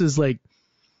 but this is like,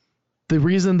 the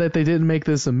reason that they didn't make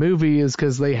this a movie is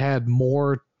because they had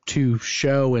more to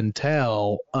show and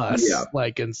tell us,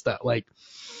 like, and stuff, like,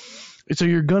 so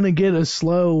you're gonna get a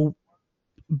slow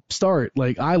start.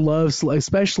 Like, I love,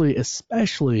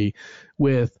 especially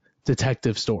with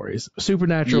detective stories,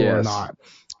 supernatural or not.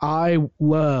 I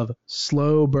love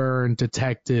slow burn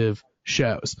detective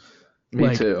shows.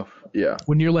 Me too. Yeah.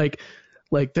 When you're like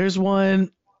there's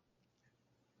one.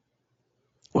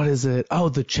 What is it? Oh,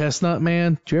 The Chestnut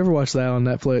Man. Did you ever watch that on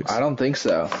Netflix? I don't think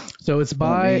so. So it's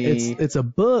it's a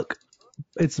book.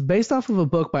 It's based off of a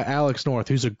book by Alex North,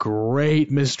 who's a great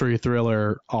mystery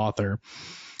thriller author.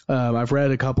 I've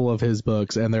read a couple of his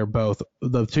books, and they're both,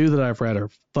 the 2 that I've read are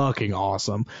fucking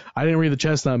awesome. I didn't read The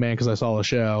Chestnut Man because I saw the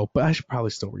show, but I should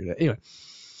probably still read it. Anyway,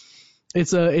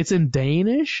 it's in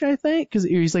Danish, I think, because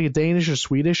he's like a Danish or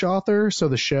Swedish author. So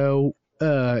the show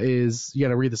is, you got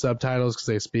to read the subtitles because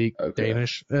they speak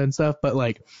Danish and stuff. But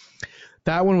like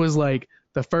that one was like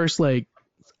the first, like,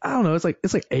 I don't know, it's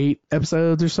like 8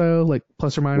 episodes or so, like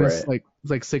plus or minus, like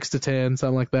it's like 6 to 10,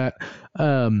 something like that.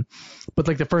 But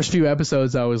like the first few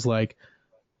episodes, I was like,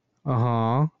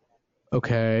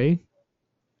 okay,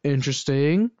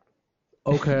 interesting,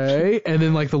 okay. And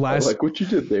then like the last, like what you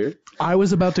did there, I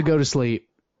was about to go to sleep.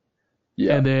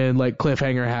 Yeah. And then like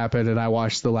cliffhanger happened, and I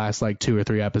watched the last like 2 or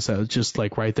 3 episodes just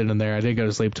like right then and there. I didn't go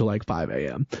to sleep till like 5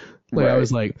 a.m. Like I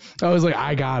was like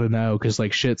I gotta know, because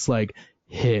like shit's like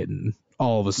hitting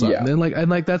all of a sudden.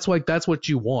 And that's what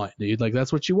you want, dude. Like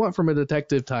that's what you want from a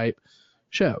detective type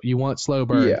show. You want slow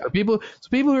burn. Yeah. People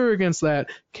who are against that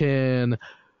can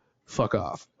fuck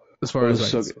off. As far as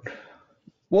so good.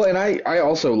 Well, and I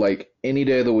also like any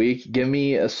day of the week, give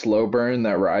me a slow burn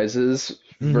that rises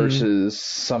versus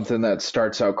something that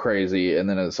starts out crazy and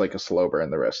then it's like a slow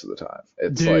burn the rest of the time.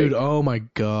 It's dude, like, oh my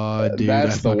god, dude,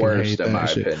 that's the worst in my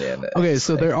opinion. Okay,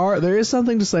 so there is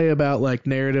something to say about like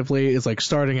narratively, it's like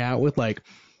starting out with like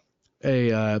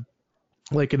a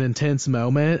like an intense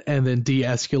moment and then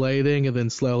de-escalating and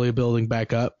then slowly building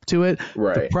back up to it.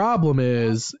 Right. The problem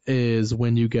is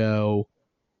when you go,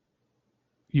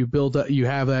 you build up, you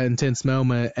have that intense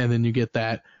moment and then you get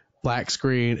that black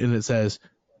screen and it says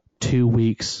 2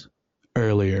 weeks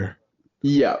earlier.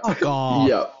 Yeah. Fuck off.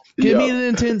 Yep. Give me an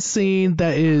intense scene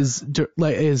that is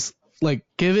like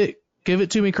give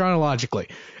it to me chronologically.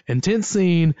 Intense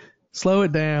scene, slow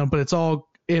it down, but it's all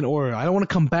in order. I don't want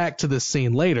to come back to this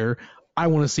scene later. I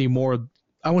want to see more.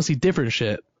 I want to see different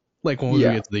shit. Like when we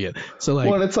get to the end. So like,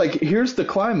 well, it's like, here's the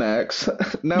climax.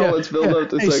 Now let's build up.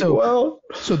 It's so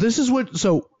this is what.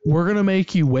 So we're gonna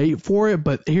make you wait for it,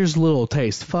 but here's a little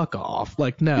taste. Fuck off.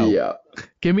 Like no. Yeah.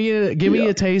 Give me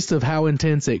a taste of how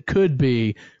intense it could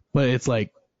be, but it's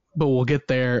like, but we'll get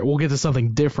there. We'll get to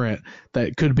something different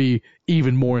that could be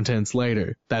even more intense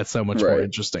later. That's so much more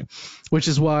interesting. Which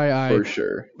is why for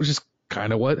sure. Which is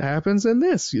kind of what happens in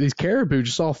this. These caribou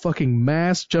just all fucking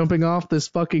mass jumping off this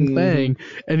fucking thing,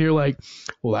 and you're like,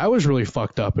 well, that was really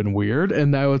fucked up and weird. And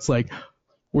now it's like,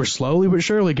 we're slowly but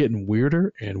surely getting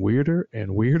weirder and weirder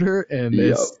and weirder, and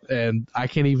and I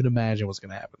can't even imagine what's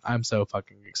gonna happen. I'm so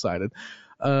fucking excited.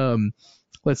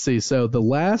 Let's see. So the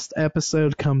last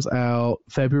episode comes out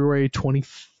February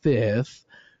 25th.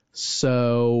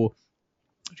 So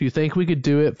do you think we could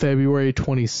do it February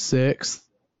 26th?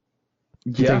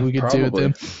 You think we could do it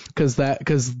then? Because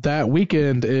that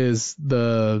weekend is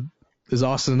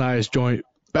Austin and I's joint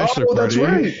bachelor party. That's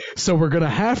right. So we're gonna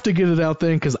have to get it out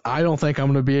then, because I don't think I'm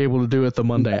gonna be able to do it the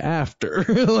Monday after.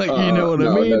 Like, you know what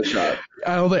I mean? No shot.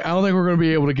 I don't think we're gonna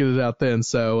be able to get it out then.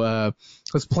 So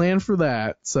let's plan for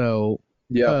that. So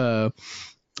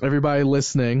everybody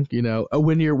listening,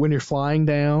 when you're flying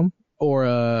down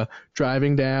or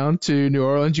driving down to New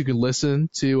Orleans, you can listen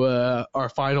to our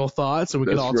final thoughts, and we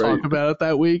can all talk about it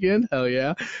that weekend. Hell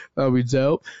yeah, that'll be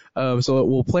dope. So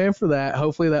we'll plan for that.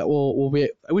 Hopefully that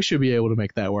we should be able to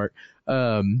make that work.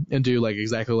 And do like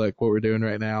exactly like what we're doing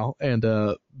right now, and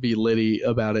be litty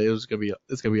about it. It's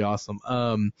gonna be awesome.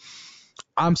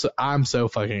 I'm so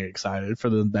fucking excited for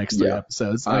the next 3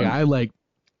 episodes. Like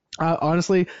I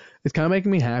honestly, it's kind of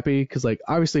making me happy because like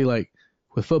obviously like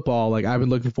with football, like I've been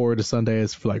looking forward to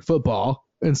Sundays for like football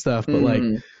and stuff, but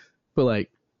like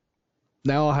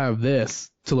now I'll have this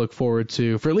to look forward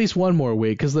to for at least one more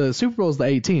week because the Super Bowl is the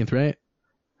 18th, right?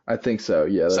 I think so.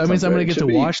 Yeah. So that means I'm gonna get to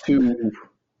watch 2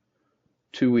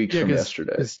 weeks from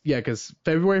yesterday. Because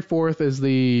February 4th is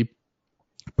the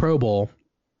Pro Bowl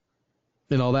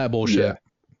and all that bullshit. Yeah.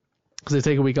 Because they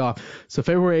take a week off. So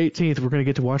February 18th, we're going to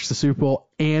get to watch the Super Bowl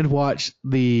and watch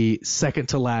the second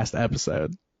to last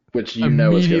episode. Which you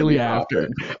know is going to be after.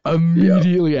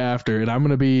 Immediately after. And I'm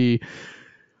going to be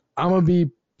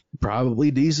probably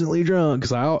decently drunk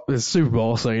because it's Super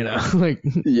Bowl, so, you know, like,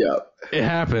 it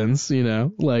happens, you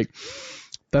know, like,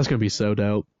 that's going to be so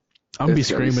dope. I'm gonna be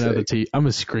screaming at the TV. I'm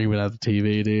gonna screaming at the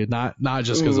TV, dude. Not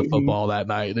just because of football that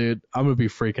night, dude. I'm gonna be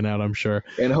freaking out, I'm sure.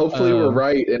 And hopefully we're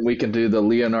right, and we can do the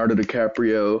Leonardo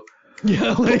DiCaprio.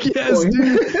 Yeah, like yes,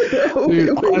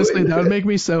 dude. Honestly, that would make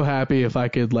me so happy if I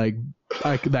could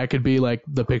that could be like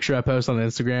the picture I post on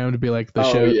Instagram to be like the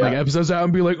show, like episodes out,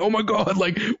 and be like, oh my god,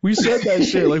 like we said that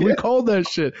shit, like we called that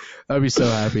shit. I'd be so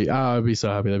happy. I'd be so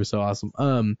happy. That'd be so awesome.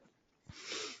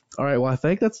 All right, well, I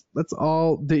think that's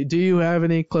all. Do you have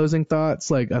any closing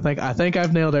thoughts? Like, I think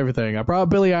I've nailed everything. I brought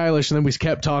Billie Eilish, and then we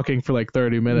kept talking for like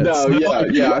 30 minutes. No,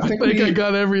 yeah. I think I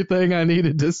got everything I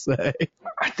needed to say.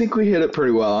 I think we hit it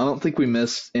pretty well. I don't think we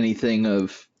missed anything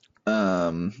of,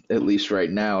 at least right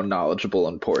now, knowledgeable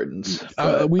importance.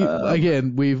 But, we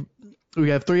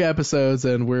have 3 episodes,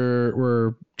 and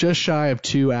we're just shy of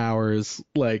 2 hours,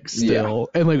 like still,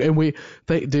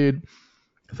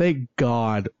 thank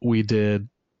God we did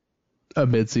a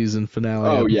mid-season finale.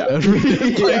 Oh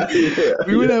episode.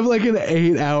 We would have like an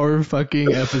 8-hour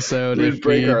fucking episode. We'd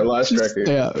break our last record.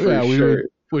 We would,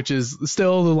 which is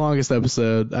still the longest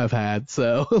episode I've had.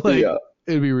 So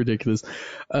it'd be ridiculous.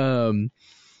 Well,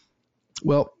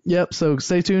 yep. So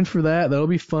stay tuned for that. That'll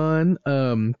be fun.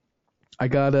 I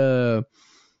got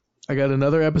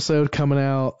another episode coming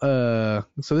out. So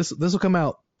this will come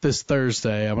out this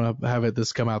Thursday. I'm gonna have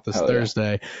this come out this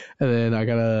Thursday, and then I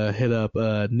gotta hit up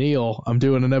Neil. I'm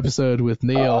doing an episode with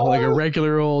Neil, like a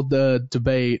regular old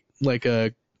debate. Like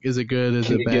is it good?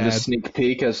 Is it bad? Can you get a sneak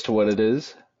peek as to what it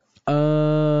is?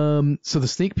 So the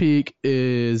sneak peek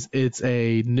is it's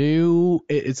a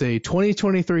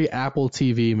 2023 Apple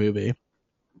TV movie.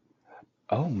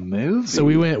 Oh, movie. So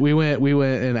we went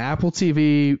an Apple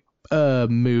TV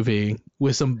movie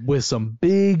with some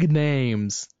big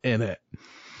names in it.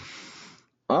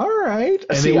 All right.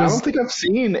 I don't think I've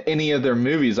seen any of their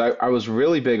movies. I was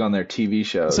really big on their TV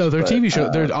shows. So their TV show,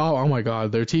 oh my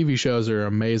god, their TV shows are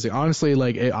amazing. Honestly,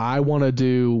 like I want to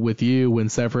do with you when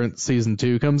Severance season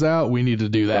 2 comes out. We need to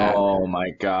do that. Oh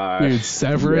my god, dude,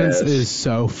 Severance is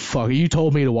so fucking. You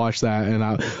told me to watch that, and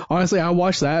I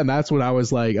watched that, and that's when I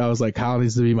was like, Kyle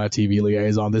needs to be my TV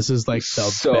liaison. This is like the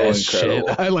best incredible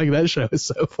shit. I like that show. Is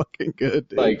so fucking good,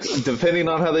 dude. Like depending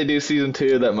on how they do season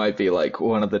 2, that might be like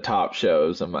one of the top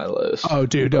shows on my list. Oh,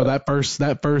 dude, no, that first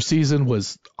season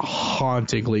was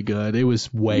hauntingly good. It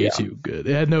was way too good.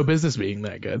 It had no business being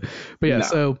that good. But yeah,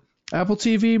 so Apple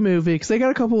TV movie, because they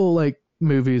got a couple like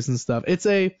movies and stuff.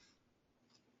 I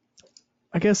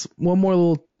guess one more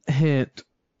little hint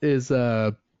is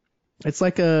it's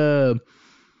like a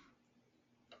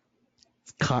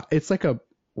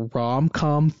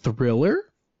rom-com thriller.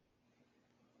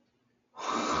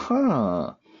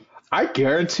 Huh. I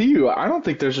guarantee you, I don't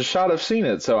think there's a shot I've seen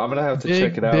it, so I'm gonna have to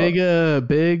check it out.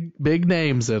 Big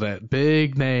names in it.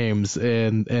 Big names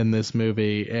in this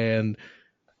movie, and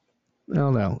I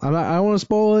don't know. I don't want to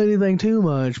spoil anything too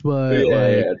much, but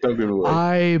don't give it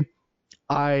away.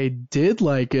 I did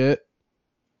like it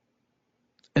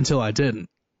until I didn't.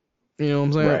 You know what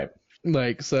I'm saying? Right.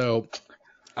 Like, so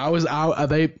I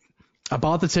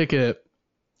bought the ticket,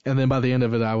 and then by the end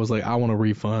of it, I was like, I want a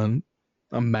refund.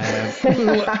 I'm mad.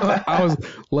 I was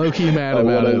low-key mad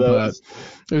about it, but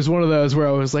it was one of those where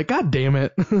I was like, God damn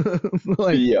it.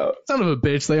 Like, son of a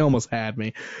bitch, they almost had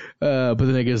me. But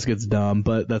then it just gets dumb,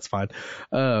 but that's fine.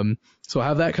 So I'll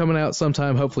have that coming out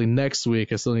sometime, hopefully next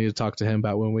week. I still need to talk to him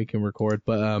about when we can record,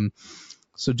 but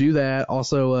so do that.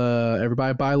 Also,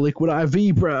 everybody buy Liquid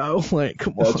IV, bro. Like,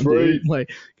 come on, dude.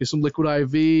 Like, get some Liquid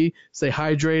IV. Stay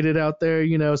hydrated out there.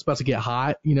 You know, it's about to get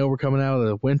hot. You know, we're coming out of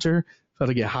the winter. About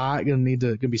to get hot. Gonna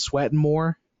be sweating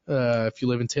more. If you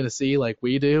live in Tennessee like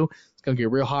we do, it's gonna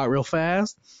get real hot real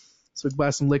fast. So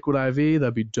buy some Liquid IV.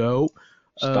 That'd be dope.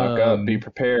 Stock up. Be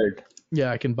prepared.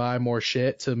 Yeah, I can buy more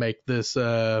shit to make this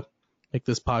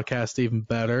podcast even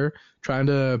better. Trying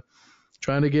to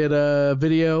get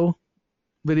video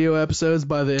episodes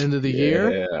by the end of the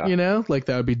year. You know, like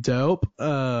that would be dope.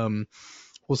 We'll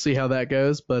see how that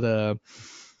goes, but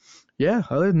yeah,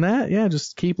 other than that, yeah,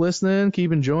 just keep listening,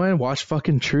 keep enjoying, watch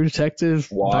fucking True Detective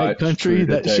Night Country.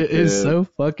 That shit is so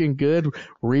fucking good.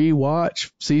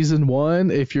 Rewatch season 1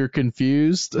 if you're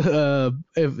confused.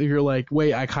 If you're like,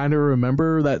 wait, I kind of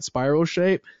remember that spiral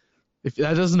shape. If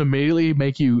that doesn't immediately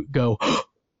make you go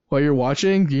while you're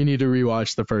watching, you need to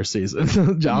rewatch the first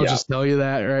season. I'll just tell you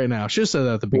that right now. Should have said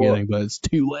that at the beginning, but it's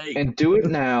too late. And do it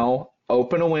now.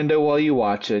 Open a window while you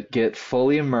watch it. Get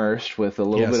fully immersed with a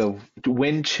little bit of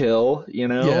wind chill, you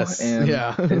know? Yes. And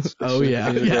it's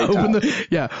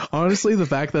honestly, the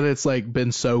fact that it's like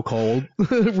been so cold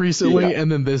recently, and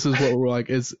then this is what we're like,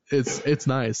 it's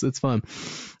nice. It's fun.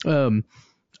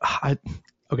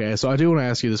 Okay, so I do want to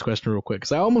ask you this question real quick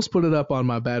because I almost put it up on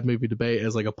my bad movie debate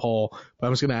as like a poll, but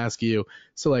I'm just gonna ask you.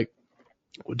 So like,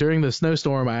 during the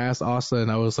snowstorm, I asked Austin,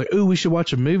 I was like, ooh, we should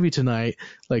watch a movie tonight.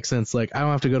 Like, since like I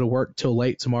don't have to go to work till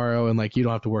late tomorrow and like you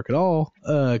don't have to work at all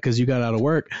because you got out of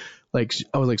work. Like,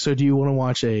 I was like, so do you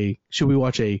want to should we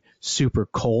watch a super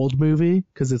cold movie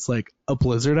because it's like a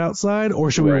blizzard outside,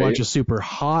 or should we watch a super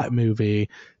hot movie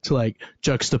to like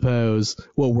juxtapose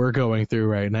what we're going through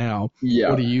right now? Yeah.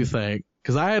 What do you think?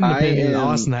 Because I had an opinion,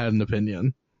 Austin had an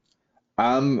opinion.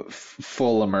 I'm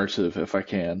full immersive if I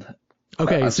can.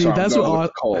 Okay, see, that's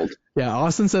what cold. Yeah,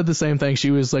 Austin said the same thing.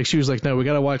 She was like, no, we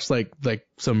gotta watch like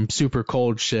some super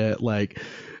cold shit, like,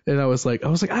 and I was like, I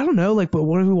don't know, like, but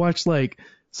what if we watch like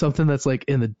something that's like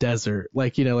in the desert,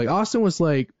 like, you know, like Austin was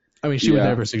like, I mean, she would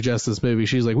never suggest this movie.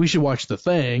 She's like, we should watch The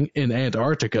Thing in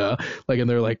Antarctica, like, and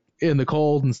they're like in the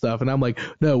cold and stuff, and I'm like,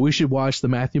 no, we should watch the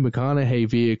Matthew McConaughey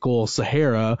vehicle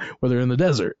Sahara, where they're in the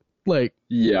desert, like,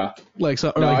 like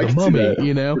so, or like The Mummy,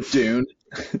 you know,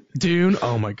 Dune,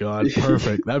 oh my god,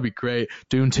 perfect. That'd be great.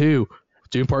 Dune 2,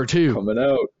 Dune Part 2 coming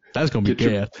out. That's gonna be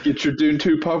good. Get your Dune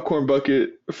 2 popcorn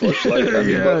bucket. Fleshlight on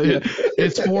your bucket.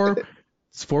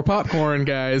 It's for popcorn,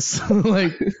 guys.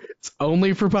 Like, it's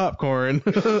only for popcorn.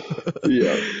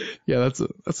 Yeah,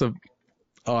 that's a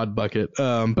odd bucket.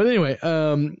 But anyway,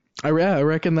 I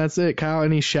reckon that's it. Kyle,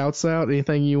 any shouts out?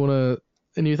 Anything you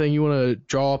wanna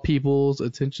draw people's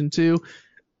attention to?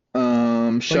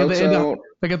 Shouts out.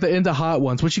 Like at the end of Hot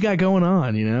Ones, what you got going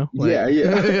on, you know? Like,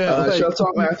 shouts out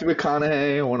Matthew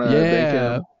McConaughey. I want to thank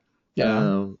him.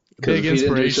 Yeah. Big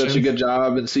inspiration. He didn't do such a good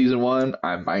job in season 1.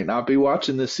 I might not be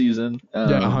watching this season.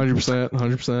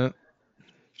 100%.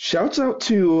 Shouts out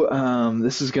to,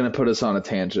 this is going to put us on a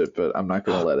tangent, but I'm not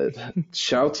going to let it.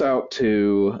 Shouts out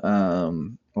to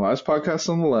Last Podcast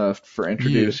on the Left for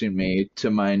introducing me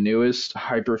to my newest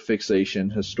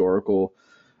hyperfixation historical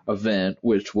event,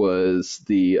 which was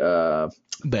the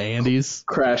Andes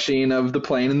crashing of the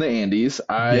plane in the Andes.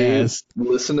 I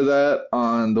listened to that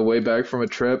on the way back from a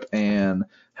trip and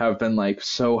have been like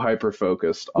so hyper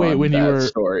focused on that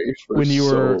story for so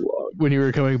long. When you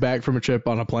were coming back from a trip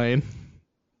on a plane.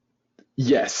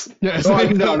 Yes. No. I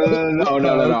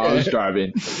was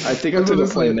driving. I think I took a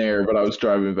plane there, but I was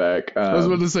driving back. I was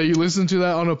about to say, you listened to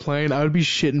that on a plane, I would be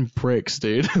shitting bricks,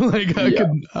 dude. Like I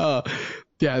could.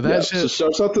 Shit. So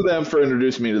shouts out to them for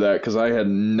introducing me to that because I had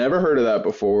never heard of that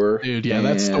before. Dude,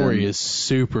 that story is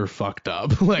super fucked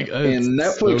up. Like, and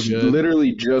Netflix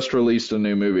literally just released a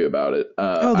new movie about it.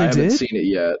 I haven't seen it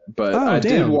yet, but I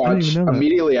did watch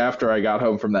immediately after I got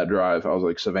home from that drive. I was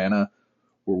like, Savannah,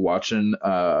 we're watching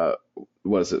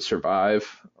what is it, Survive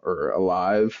or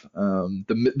Alive?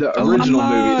 The original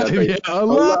movie.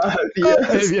 Alive.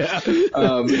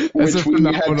 Which we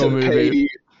had to pay.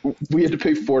 We had to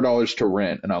pay $4 to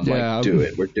rent, and I'm like, do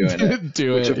it. We're doing it.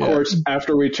 Which, of course,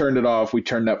 after we turned it off, we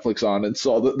turned Netflix on and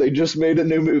saw that they just made a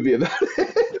new movie about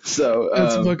it. So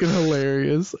that's fucking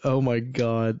hilarious. Oh my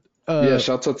god.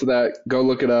 Shouts out to that. Go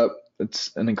look it up.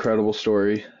 It's an incredible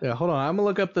story. Yeah, hold on. I'm gonna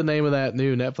look up the name of that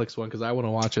new Netflix one because I want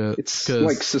to watch it. It's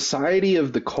like Society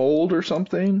of the Cold or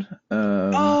something.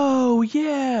 Oh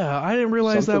yeah, I didn't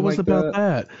realize that was about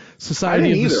that.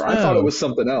 Society of the Snow. I thought it was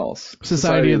something else.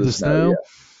 Society of the Snow. Yeah.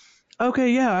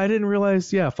 Okay, yeah, I didn't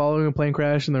realize. Yeah, following a plane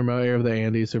crash in the remote area of the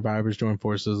Andes, survivors join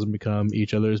forces and become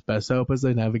each other's best hope as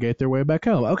they navigate their way back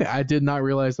home. Okay, I did not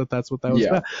realize that that's what that was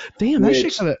about. Damn, that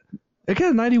shit It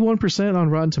got 91% on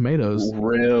Rotten Tomatoes.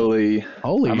 Really?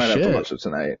 Holy shit! I might have to watch it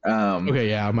tonight. Okay,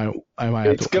 yeah, I might.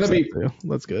 Have it's gonna be. Too.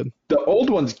 That's good. The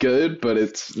old one's good, but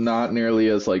it's not nearly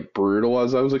as like brutal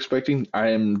as I was expecting.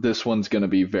 This one's gonna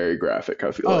be very graphic.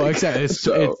 I feel. Oh, exactly. It's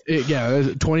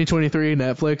 2023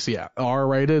 Netflix. Yeah,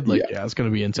 R-rated. Like, yeah, it's gonna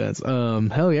be intense.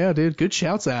 Hell yeah, dude. Good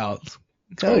shouts out.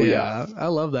 Hell yeah, I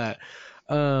love that.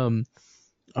 All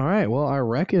right. Well, I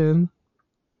reckon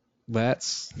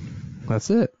that's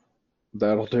it.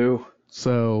 That'll do.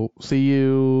 So, see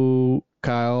you,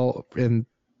 Kyle, in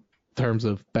terms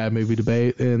of bad movie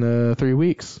debate in 3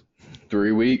 weeks.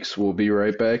 3 weeks. We'll be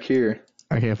right back here.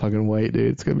 I can't fucking wait,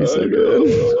 dude. It's gonna be so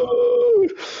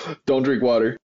good. Don't drink water.